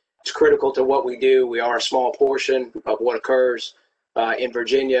ocean. It's critical to what we do. We are a small portion of what occurs in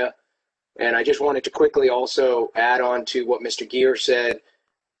Virginia. And I just wanted to quickly also add on to what Mr. Gear said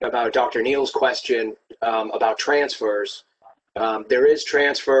about Dr. Neal's question about transfers. There is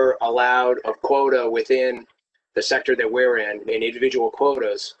transfer allowed of quota within the sector that we're in individual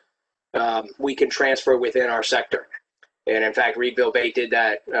quotas. We can transfer within our sector. And in fact, Reedville Bait did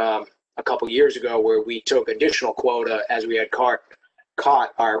that a couple years ago, where we took additional quota as we had caught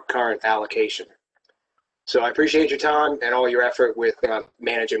our current allocation. So I appreciate your time and all your effort with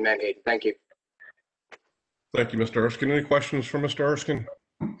managing menhaden. Thank you. Thank you, Mr. Erskine. Any questions for Mr. Erskine?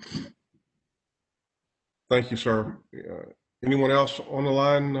 Thank you, sir. Anyone else on the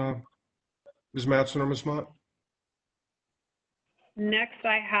line, Ms. Madsen or Ms. Mott? Next,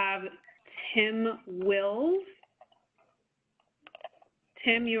 I have Tim Wills.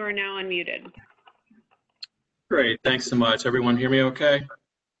 Tim, you are now unmuted. Great, thanks so much. Everyone hear me okay?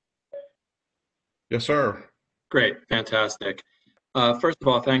 Yes, sir. Great, fantastic. First of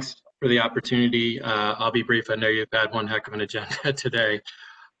all, thanks for the opportunity. I'll be brief. I know you've had one heck of an agenda today.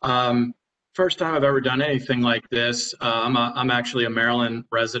 First time I've ever done anything like this. I'm actually a Maryland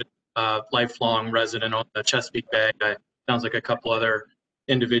resident, lifelong resident on the Chesapeake Bay. Sounds like a couple other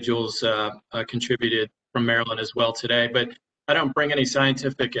individuals contributed from Maryland as well today, but I don't bring any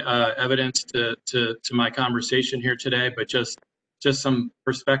scientific evidence to my conversation here today, but just some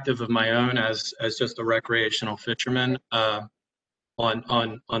perspective of my own as just a recreational fisherman on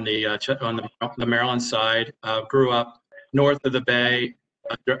the Maryland side. Grew up north of the bay,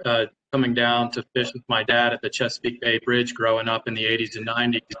 coming down to fish with my dad at the Chesapeake Bay Bridge, growing up in the 80s and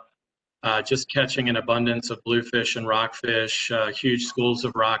 90s. Just catching an abundance of bluefish and rockfish, huge schools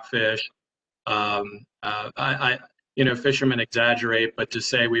of rockfish. Fishermen exaggerate, but to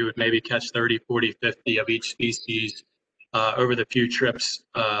say we would maybe catch 30, 40, 50 of each species over the few trips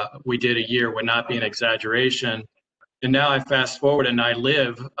we did a year would not be an exaggeration. And now I fast forward and I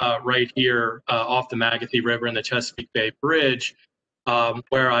live right here off the Magothy River in the Chesapeake Bay Bridge,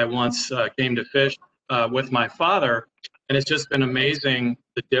 where I once came to fish with my father. And it's just been amazing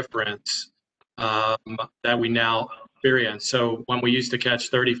the difference that we now experience. So when we used to catch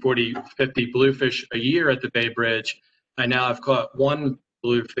 30, 40, 50 bluefish a year at the Bay Bridge, I now have caught one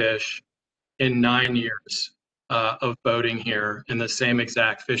bluefish in 9 years of boating here in the same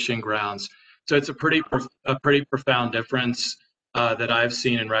exact fishing grounds. So it's a pretty profound difference that I've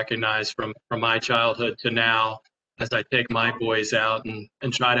seen and recognized from my childhood to now, as I take my boys out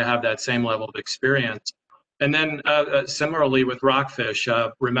and try to have that same level of experience. And then similarly with rockfish,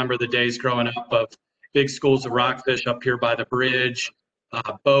 remember the days growing up of big schools of rockfish up here by the bridge,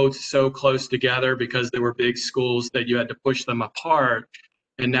 boats so close together because they were big schools that you had to push them apart.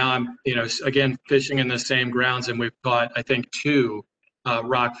 And now I'm, again, fishing in the same grounds, and we've caught, I think, 2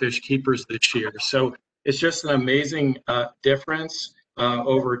 rockfish keepers this year. So it's just an amazing difference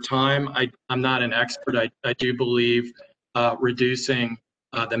over time. I'm not an expert. I do believe reducing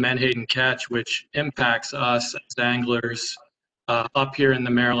the menhaden catch, which impacts us as anglers up here in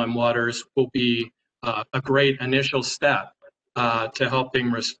the Maryland waters, will be a great initial step to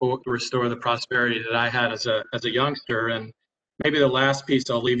helping restore the prosperity that I had as a youngster. And maybe the last piece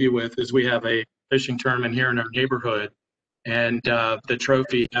I'll leave you with is we have a fishing tournament here in our neighborhood, and the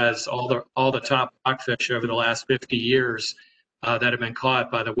trophy has all the top rockfish over the last 50 years that have been caught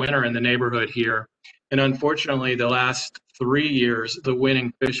by the winner in the neighborhood here. And unfortunately, the last 3 years, the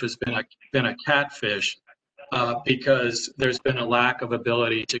winning fish has been a catfish because there's been a lack of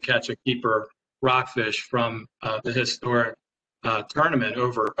ability to catch a keeper rockfish from the historic tournament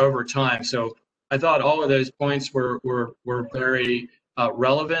over time. So I thought all of those points were very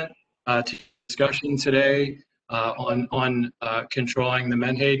relevant to discussion today on controlling the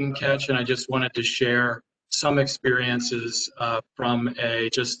menhaden catch, and I just wanted to share some experiences from a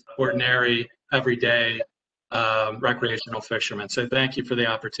just ordinary, everyday recreational fisherman. So thank you for the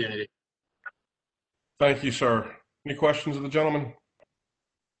opportunity. Thank you, sir. Any questions of the gentleman?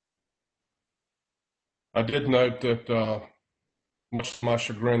 I did note that, much to my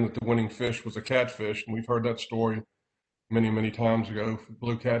chagrin, that the winning fish was a catfish, and we've heard that story many, many times ago.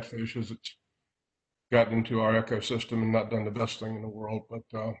 Blue catfish, as it's gotten into our ecosystem and not done the best thing in the world, but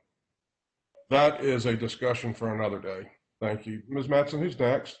that is a discussion for another day. Thank you. Ms. Matson, who's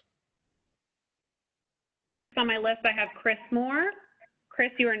next? On my list, I have Chris Moore.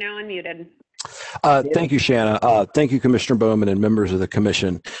 Chris, you are now unmuted. Thank you, Shanna. Thank you, Commissioner Bowman and members of the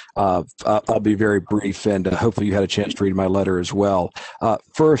commission. I'll be very brief, and hopefully you had a chance to read my letter as well.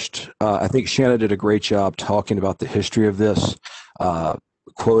 First, I think Shanna did a great job talking about the history of this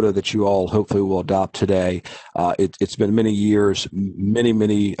quota that you all hopefully will adopt today. It's been many years,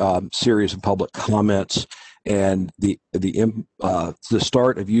 many series of public comments, and the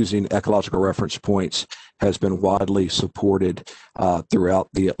start of using ecological reference points has been widely supported throughout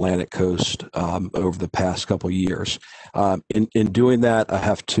the Atlantic coast over the past couple of years. In doing that, I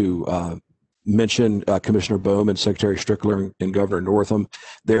have to mention Commissioner Bowman, Secretary Strickler, and Governor Northam.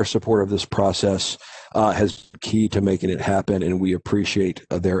 Their support of this process has been key to making it happen, and we appreciate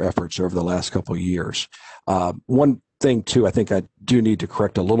their efforts over the last couple of years. One thing, too, I think I do need to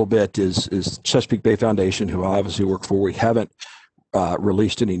correct a little bit is Chesapeake Bay Foundation, who I obviously work for. We haven't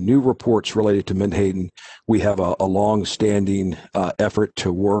released any new reports related to menhaden. We have a long-standing effort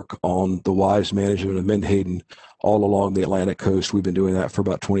to work on the wise management of menhaden all along the Atlantic coast. We've been doing that for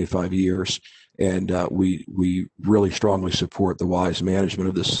about 25 years, and we really strongly support the wise management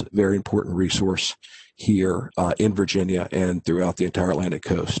of this very important resource here in Virginia and throughout the entire Atlantic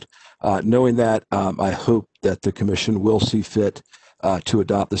coast. Knowing that, I hope that the commission will see fit to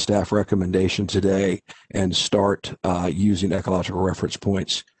adopt the staff recommendation today and start using ecological reference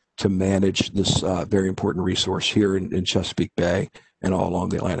points to manage this very important resource here in Chesapeake Bay and all along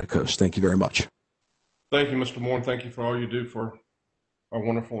the Atlantic coast. Thank you very much. Thank you, Mr. Moore, and thank you for all you do for our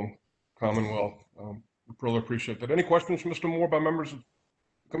wonderful Commonwealth. We really appreciate that. Any questions for Mr. Moore by members of the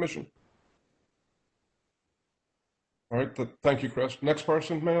commission? All right, thank you, Chris. Next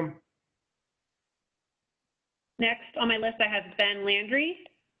person, ma'am. Next on my list, I have Ben Landry.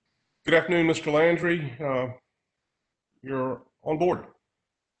 Good afternoon, Mr. Landry. You're on board.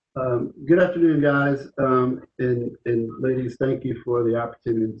 Good afternoon, guys. And ladies, thank you for the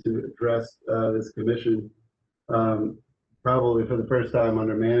opportunity to address this commission. Probably for the first time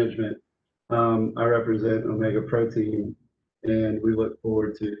under management, I represent Omega Protein, and we look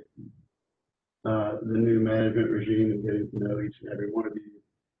forward to the new management regime and getting to know each and every one of you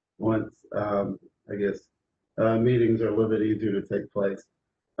once, I guess, meetings are a little bit easier to take place.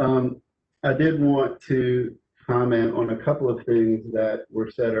 I did want to comment on a couple of things that were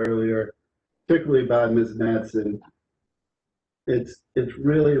said earlier, particularly by Ms. Madsen. It's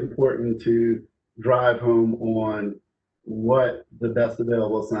really important to drive home on what the best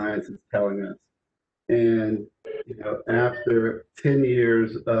available science is telling us. And after 10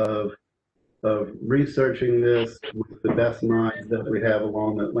 years of researching this with the best minds that we have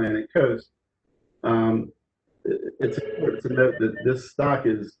along the Atlantic coast, it's important to note that this stock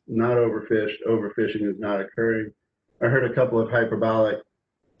is not overfished. Overfishing is not occurring. I heard a couple of hyperbolic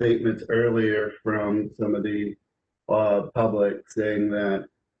statements earlier from some of the public saying that,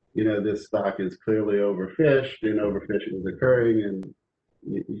 this stock is clearly overfished and overfishing is occurring. And,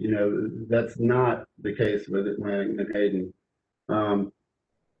 that's not the case with Atlantic menhaden.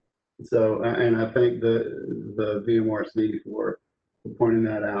 So, and I thank the VMRC for pointing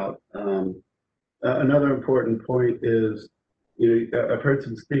that out. Another important point is, I've heard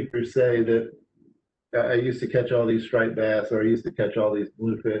some speakers say that I used to catch all these striped bass, or I used to catch all these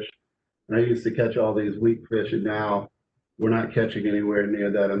bluefish, and I used to catch all these weak fish, and now we're not catching anywhere near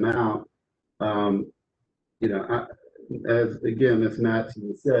that amount. As again, Ms.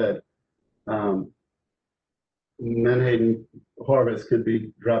 Matson said, menhaden harvest could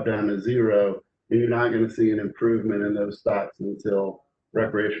be dropped down to zero, and you're not going to see an improvement in those stocks until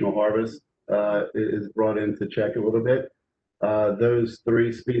recreational harvest is brought into check a little bit. Those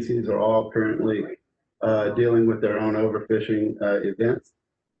three species are all currently dealing with their own overfishing events.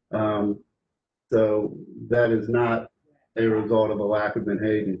 So that is not a result of a lack of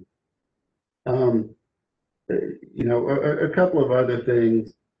menhaden. A couple of other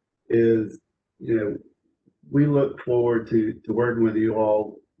things is, we look forward to working with you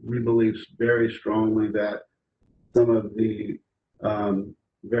all. We believe very strongly that some of the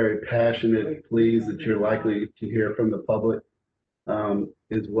very passionate pleas that you're likely to hear from the public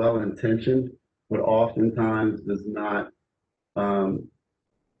is well intentioned, but oftentimes does not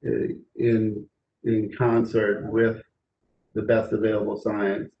in concert with the best available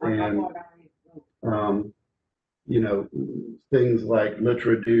science. And you know, things like let's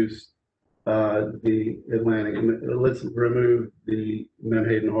reduce the Atlantic, let's remove the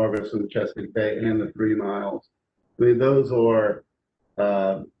Menhaden harvest from the Chesapeake Bay and the 3 miles. I mean, those are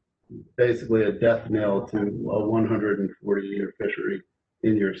basically a death knell to a 140-year fishery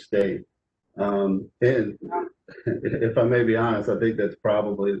in your state. And if I may be honest, I think that's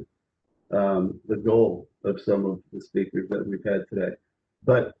probably the goal of some of the speakers that we've had today.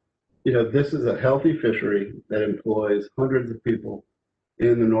 But, you know, this is a healthy fishery that employs hundreds of people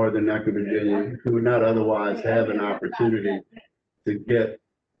in the northern neck of Virginia who would not otherwise have an opportunity to get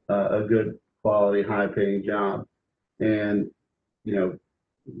a good quality, high-paying job. And, you know,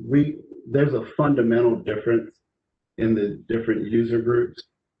 there's a fundamental difference in the different user groups,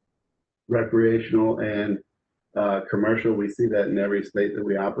 recreational and commercial. We see that in every state that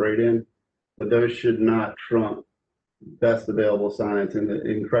we operate in, but those should not trump best available science and the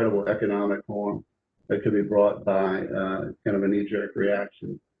incredible economic harm that could be brought by kind of a knee-jerk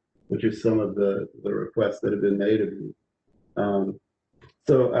reaction, which is some of the requests that have been made of you.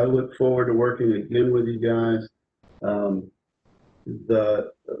 So I look forward to working again with you guys.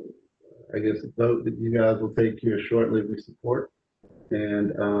 I guess the vote that you guys will take here shortly, we support.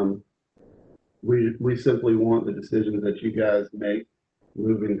 And we simply want the decisions that you guys make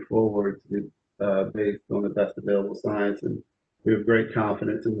moving forward to be based on the best available science. And we have great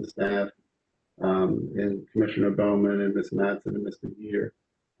confidence in the staff, and Commissioner Bowman and Ms. Matson and Mr. Geer,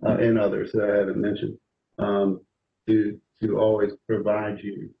 and others that I haven't mentioned, to always provide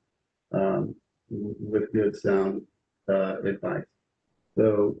you with good, sound advice.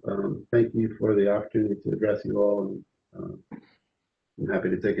 So thank you for the opportunity to address you all, and I'm happy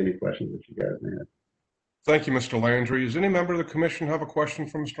to take any questions that you guys may have. Thank you, Mr. Landry. Does any member of the commission have a question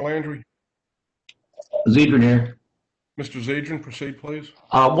for Mr. Landry? Zedrin here. Mr. Zedrin, proceed, please.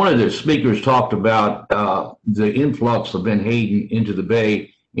 One of the speakers talked about the influx of Menhaden into the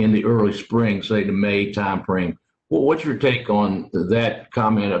bay in the early spring, say the May timeframe. Well, what's your take on that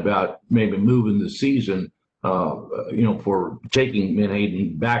comment about maybe moving the season, you know, for taking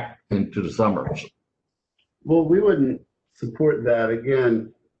Menhaden back into the summers? Well, we wouldn't support that.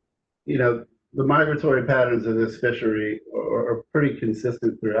 Again, you know, the migratory patterns of this fishery are pretty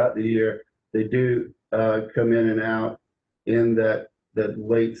consistent throughout the year. They do come in and out in that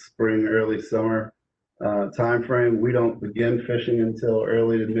late spring, early summer time frame. We don't begin fishing until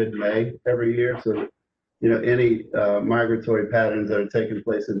early to mid-May every year. So, you know, any migratory patterns that are taking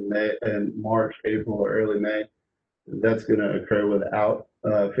place in May and March, April, or early May, that's going to occur without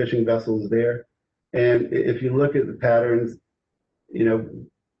fishing vessels there. And if you look at the patterns, you know,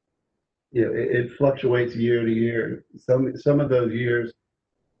 it fluctuates year to year. Some of those years,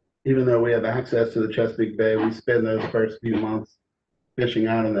 even though we have access to the Chesapeake Bay, we spend those first few months fishing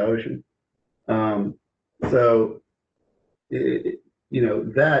out in the ocean. So, you know,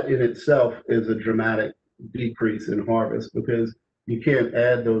 that in itself is a dramatic decrease in harvest because you can't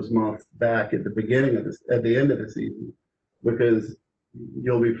add those months back at the beginning of this, at the end of the season, because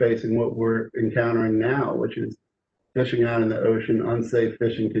you'll be facing what we're encountering now, which is fishing out in the ocean, unsafe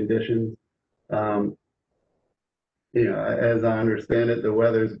fishing conditions. You know, as I understand it, the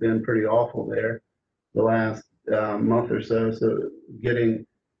weather's been pretty awful there the last month or so. So getting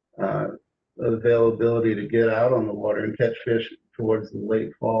availability to get out on the water and catch fish towards the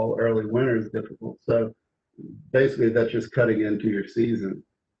late fall, early winter is difficult. So basically that's just cutting into your season.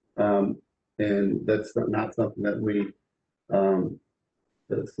 And that's not something that we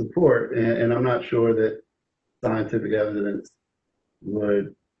support. And I'm not sure that scientific evidence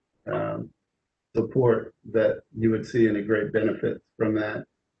would support that you would see any great benefits from that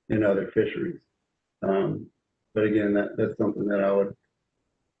in other fisheries. But again, that's something that I would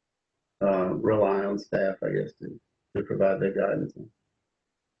rely on staff, I guess, to provide their guidance on.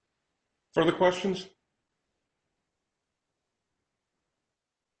 Further questions?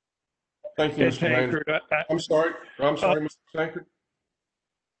 Thank you, Mr. Landry. I'm sorry, Mr. Tankard.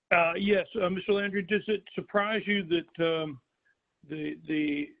 Yes, Mr. Landry, does it surprise you that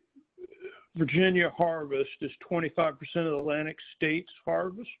the Virginia harvest is 25% of Atlantic states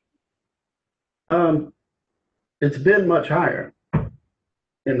harvest? It's been much higher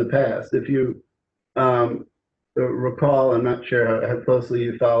in the past. If you recall, I'm not sure how closely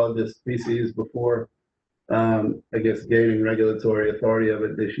you followed this species before, I guess, gaining regulatory authority of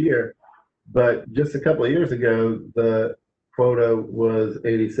it this year. But just a couple of years ago, the quota was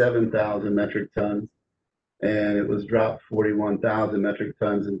 87,000 metric tons, and it was dropped 41,000 metric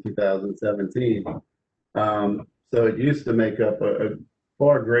tons in 2017. So it used to make up a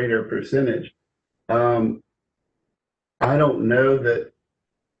far greater percentage. I don't know that,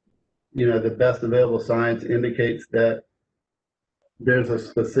 the best available science indicates that there's a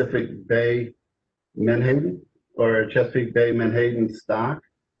specific Bay Menhaden or Chesapeake Bay Menhaden stock.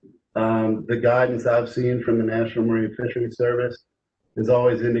 The guidance I've seen from the National Marine Fisheries Service has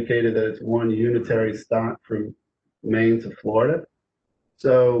always indicated that it's one unitary stock from Maine to Florida.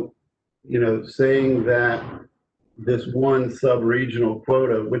 So, saying that this one sub-regional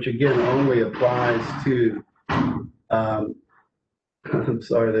quota, which again only applies to, I'm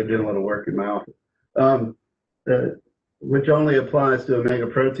sorry, they're doing a little work in my office, which only applies to omega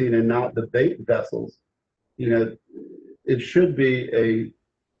protein and not the bait vessels, it should be a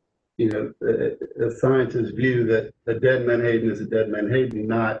scientist's view that a dead menhaden is a dead menhaden,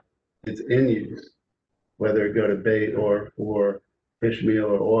 not its in use, whether it go to bait or for fish meal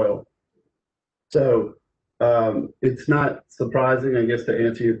or oil. So it's not surprising, I guess, to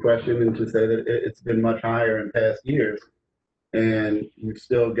answer your question and to say that it's been much higher in past years, and you've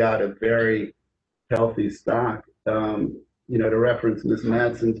still got a very healthy stock. To reference Ms.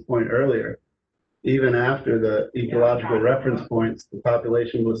 Madsen's point earlier, even after the ecological reference points, the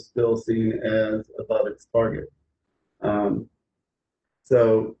population was still seen as above its target.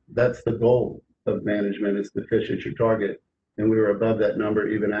 So that's the goal of management, is to fish at your target. And we were above that number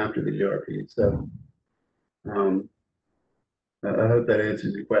even after the GRP. So I hope that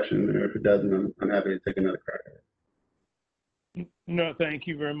answers your question, or if it doesn't, I'm happy to take another crack at it. No, thank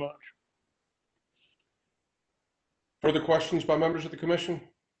you very much. Further questions by members of the commission?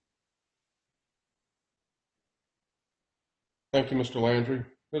 Thank you, Mr. Landry.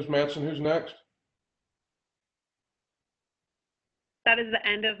 Ms. Madsen, who's next? That is the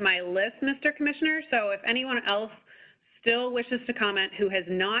end of my list, Mr. Commissioner. So if anyone else still wishes to comment who has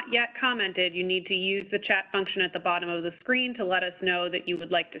not yet commented, you need to use the chat function at the bottom of the screen to let us know that you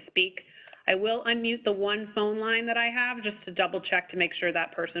would like to speak. I will unmute the one phone line that I have just to double check to make sure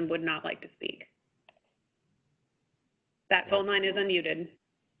that person would not like to speak. That phone line is unmuted.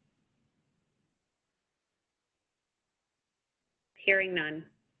 Hearing none.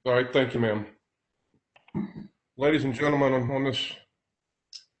 All right, thank you, ma'am. Ladies and gentlemen, on this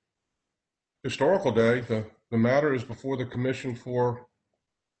historical day, the matter is before the commission for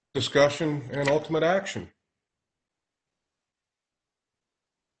discussion and ultimate action.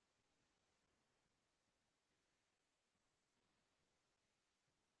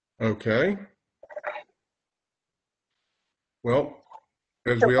 Okay. Well,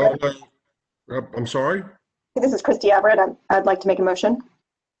 as we all know, I'm sorry? This is Christy Everett. I'd like to make a motion.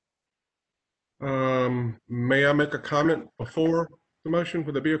 May I make a comment before the motion?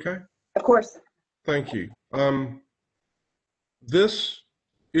 Would that be okay? Of course. Thank you. This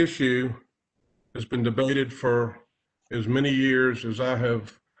issue has been debated for as many years as I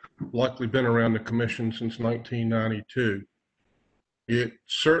have likely been around the commission, since 1992. It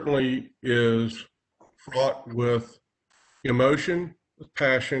certainly is fraught with emotion, with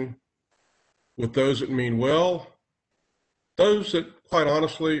passion, with those that mean well, those that quite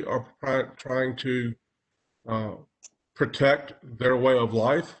honestly are trying to protect their way of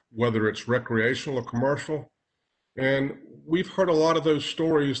life, whether it's recreational or commercial. And we've heard a lot of those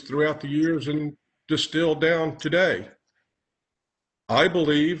stories throughout the years and distilled down today. I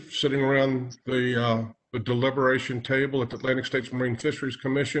believe, sitting around the deliberation table at the Atlantic States Marine Fisheries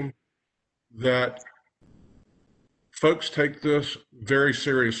Commission, that folks take this very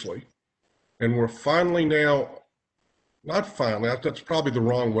seriously. And we're finally now, not finally, that's probably the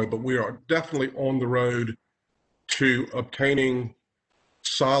wrong way, but we are definitely on the road to obtaining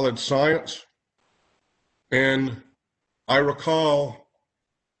solid science. And I recall,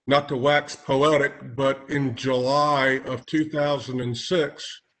 not to wax poetic, but in July of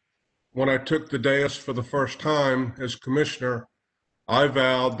 2006, when I took the dais for the first time as commissioner, I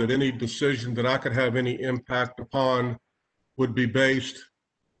vowed that any decision that I could have any impact upon would be based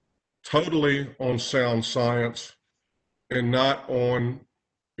totally on sound science and not on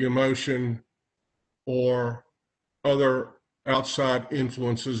emotion or other outside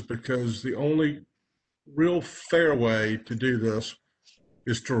influences, because the only real fair way to do this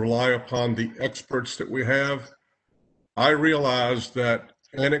is to rely upon the experts that we have. I realize that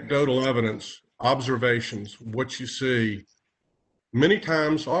anecdotal evidence, observations, what you see, many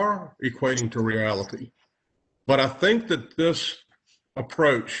times are equating to reality. But I think that this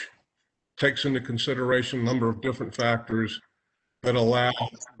approach takes into consideration a number of different factors that allow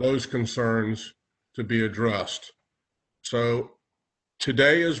those concerns to be addressed. So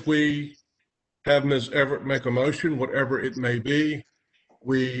today, as we have Ms. Everett make a motion, whatever it may be,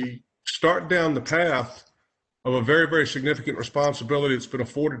 we start down the path of a very, very significant responsibility that's been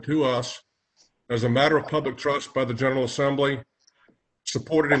afforded to us as a matter of public trust by the General Assembly,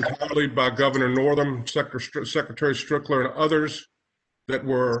 supported entirely by Governor Northam, Secretary Strickler, and others that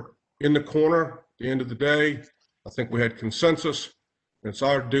were in the corner. At the end of the day, I think we had consensus. It's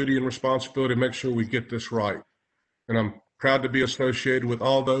our duty and responsibility to make sure we get this right. And I'm proud to be associated with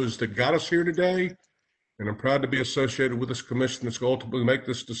all those that got us here today. And I'm proud to be associated with this commission that's going to ultimately make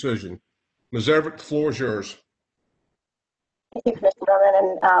this decision. Ms. Everett, the floor is yours. Thank you, Commissioner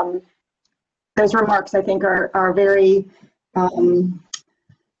Bowman. And those remarks, I think, are very,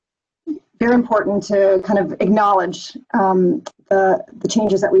 very important to kind of acknowledge the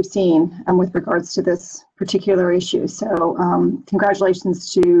changes that we've seen with regards to this particular issue. So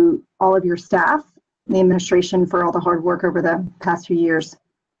congratulations to all of your staff and the administration for all the hard work over the past few years.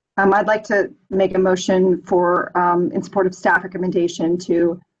 I'd like to make a motion for, in support of staff recommendation,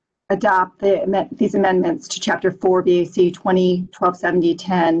 to adopt these amendments to Chapter 4 BAC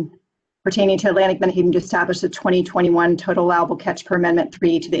 20-1270-10 pertaining to Atlantic Menhaden to establish the 2021 total allowable catch per Amendment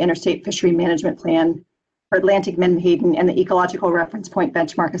 3 to the Interstate Fishery Management Plan for Atlantic Menhaden and the Ecological Reference Point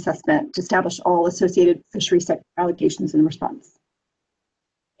Benchmark Assessment to establish all associated fishery sector allocations in response.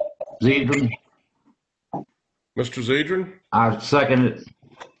 Zedrin. Mr. Zedrin? I second it.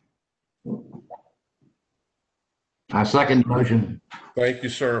 I second the motion. Thank you,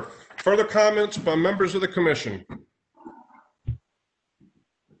 sir. Further comments by members of the commission?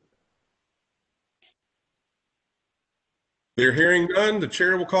 They're hearing none. The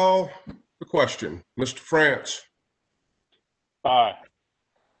chair will call the question. Mr. France? Aye.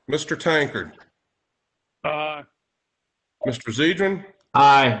 Mr. Tankard? Aye. Mr. Zedrin?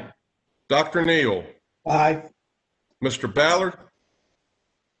 Aye. Dr. Neal? Aye. Mr. Ballard?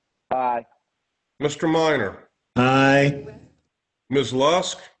 Aye. Mr. Minor? Aye. Ms.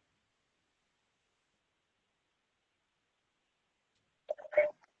 Lusk?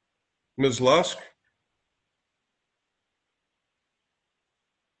 Ms. Lusk?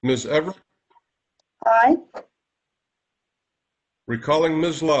 Ms. Everett? Aye. Recalling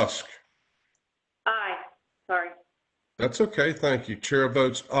Ms. Lusk? Aye. Sorry. That's okay, thank you. Chair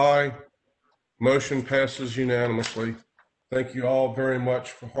votes aye. Motion passes unanimously. Thank you all very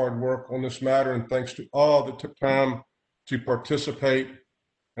much for hard work on this matter, and thanks to all that took time to participate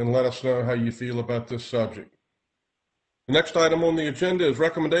and let us know how you feel about this subject. The next item on the agenda is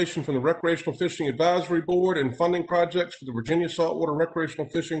recommendation from the Recreational Fishing Advisory Board and funding projects for the Virginia Saltwater Recreational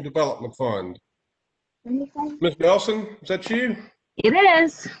Fishing Development Fund. Ms. Nelson, is that you? It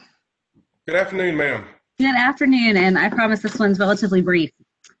is. Good afternoon, ma'am. Good afternoon, and I promise this one's relatively brief.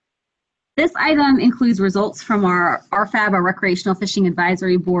 This item includes results from our RFAB, our Recreational Fishing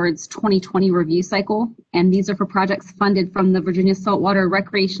Advisory Board's 2020 review cycle, and these are for projects funded from the Virginia Saltwater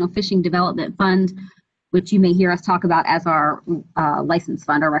Recreational Fishing Development Fund, which you may hear us talk about as our license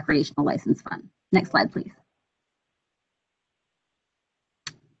fund, our recreational license fund. Next slide, please.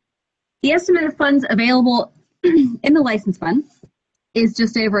 The estimated funds available in the license fund is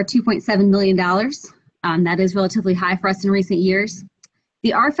just over $2.7 million. That is relatively high for us in recent years.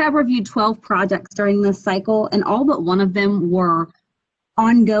 The RFAB reviewed 12 projects during this cycle, and all but one of them were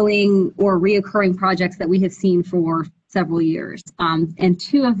ongoing or reoccurring projects that we have seen for several years. And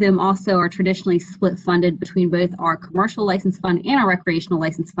two of them also are traditionally split funded between both our commercial license fund and our recreational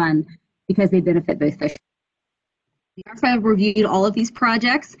license fund because they benefit both fisheries. The RFAB reviewed all of these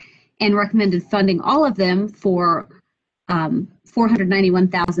projects and recommended funding all of them for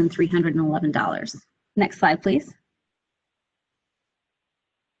 $491,311. Next slide, please.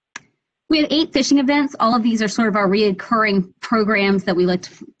 We have 8 fishing events. All of these are sort of our reoccurring programs that we like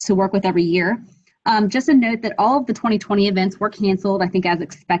to work with every year. Just a note that all of the 2020 events were canceled, I think as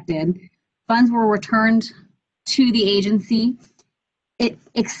expected. Funds were returned to the agency,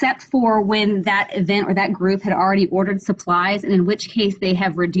 except for when that event or that group had already ordered supplies, and in which case they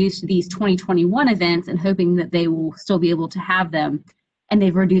have reduced these 2021 events and hoping that they will still be able to have them. And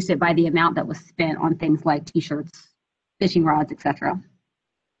they've reduced it by the amount that was spent on things like t-shirts, fishing rods, etc.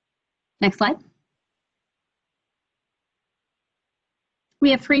 Next slide. We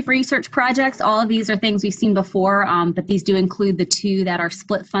have 3 research projects. All of these are things we've seen before, but these do include the 2 that are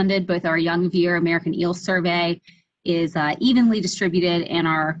split funded. Both our Young Viewer American Eel Survey is evenly distributed, and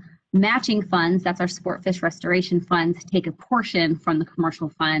our matching funds, that's our Sport Fish Restoration Funds, take a portion from the commercial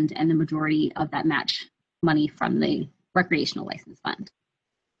fund and the majority of that match money from the recreational license fund.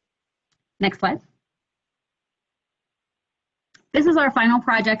 Next slide. This is our final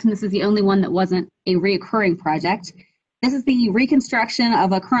project, and this is the only one that wasn't a reoccurring project. This is the reconstruction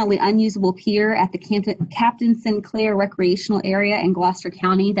of a currently unusable pier at the Captain Sinclair Recreational Area in Gloucester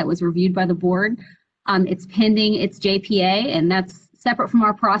County that was reviewed by the board. It's pending its JPA, and that's separate from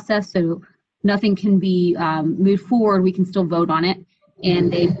our process, so nothing can be moved forward. We can still vote on it,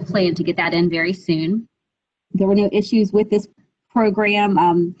 and they plan to get that in very soon. There were no issues with this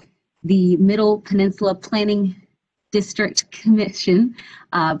program. The Middle Peninsula Planning District Commission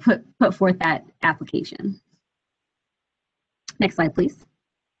put forth that application. Next slide, please.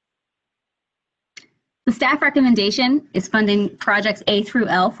 The staff recommendation is funding projects A through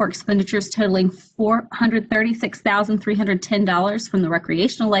L for expenditures totaling $436,310 from the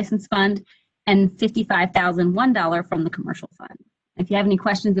Recreational License Fund and $55,001 from the Commercial Fund. If you have any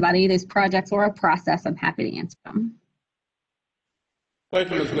questions about any of those projects or a process, I'm happy to answer them. Thank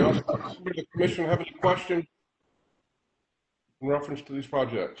you, Ms. Nelson. Does the commission have any questions in reference to these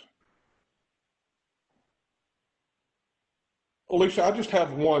projects? Alicia, I just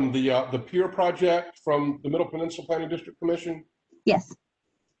have one, the pier project from the Middle Peninsula Planning District Commission. Yes.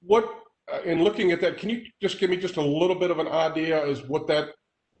 What, in looking at that, can you just give me just a little bit of an idea as what that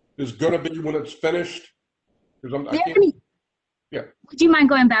is going to be when it's finished? Because yeah. Would you mind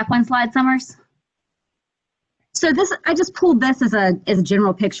going back one slide, Summers? So this, I just pulled this as a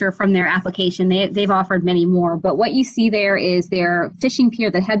general picture from their application. They've offered many more, but what you see there is their fishing pier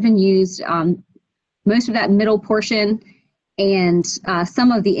that had been used. Most of that middle portion and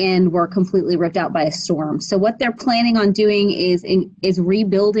some of the end were completely ripped out by a storm. So what they're planning on doing is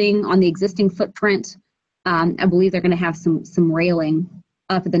rebuilding on the existing footprint. I believe they're going to have some railing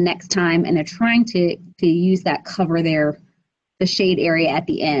up the next time, and they're trying to use that cover there, the shade area at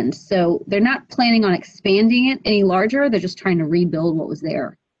the end. So they're not planning on expanding it any larger. They're just trying to rebuild what was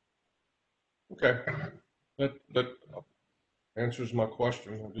there. Okay, that answers my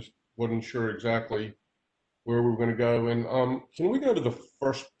question. I just wasn't sure exactly where we're going to go. And can we go to the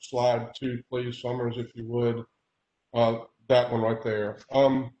first slide too, please, Summers, if you would? That one right there.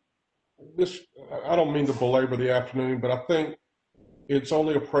 This, I don't mean to belabor the afternoon, but I think it's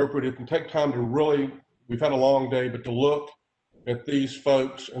only appropriate if you take time to really, we've had a long day, but to look at these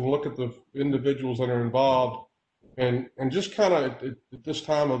folks and look at the individuals that are involved, and just kind of at this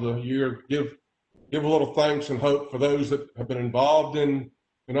time of the year, give a little thanks and hope for those that have been involved in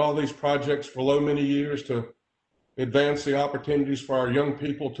all these projects for many years, to advance the opportunities for our young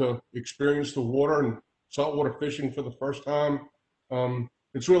people to experience the water and saltwater fishing for the first time.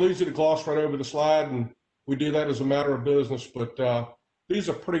 It's real easy to gloss right over the slide, and we do that as a matter of business, but these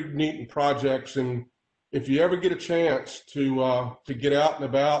are pretty neat projects. And if you ever get a chance to get out and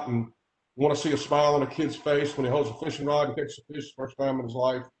about and want to see a smile on a kid's face when he holds a fishing rod and catches a fish the first time in his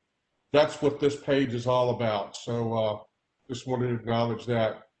life, that's what this page is all about. So just wanted to acknowledge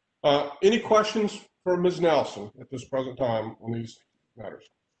that. Any questions for Ms. Nelson at this present time on these matters?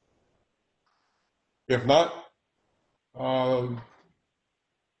 If not, I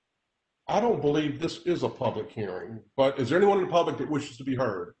don't believe this is a public hearing, but is there anyone in the public that wishes to be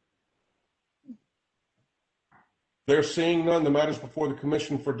heard? They're seeing none. The matters before the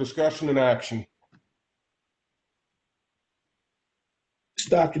commission for discussion and action.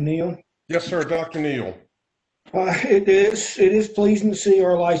 Dr. Neal? Yes, sir, Dr. Neal. It is pleasing to see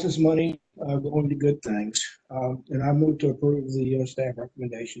our license money going to good things. And I move to approve the staff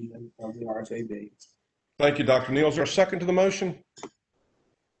recommendation of the RFAB. Thank you, Dr. Neal. Is there a second to the motion?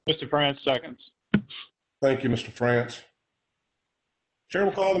 Mr. France, seconds. Thank you, Mr. France. Chair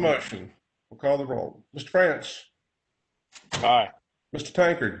will call the motion. We'll call the roll. Mr. France? Aye. Mr.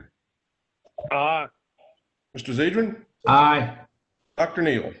 Tankard? Aye. Mr. Zedrin? Aye. Dr.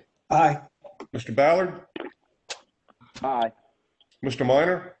 Neal? Aye. Mr. Ballard? Aye. Mr.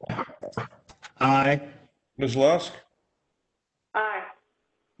 Minor? Aye. Ms. Lusk? Aye.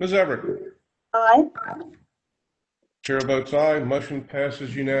 Ms. Everett? Aye. Chair votes aye. Motion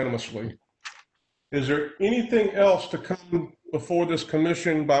passes unanimously. Is there anything else to come before this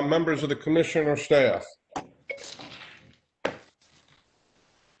commission by members of the commission or staff?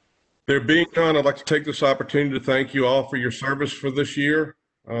 There being none, I'd like to take this opportunity to thank you all for your service for this year.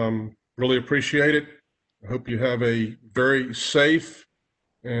 Really appreciate it. I hope you have a very safe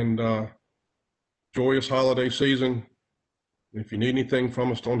and joyous holiday season. If you need anything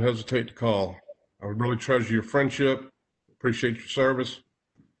from us, don't hesitate to call. I would really treasure your friendship, appreciate your service,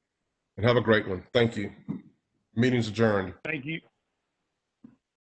 and have a great one. Thank you. Meeting's adjourned. Thank you.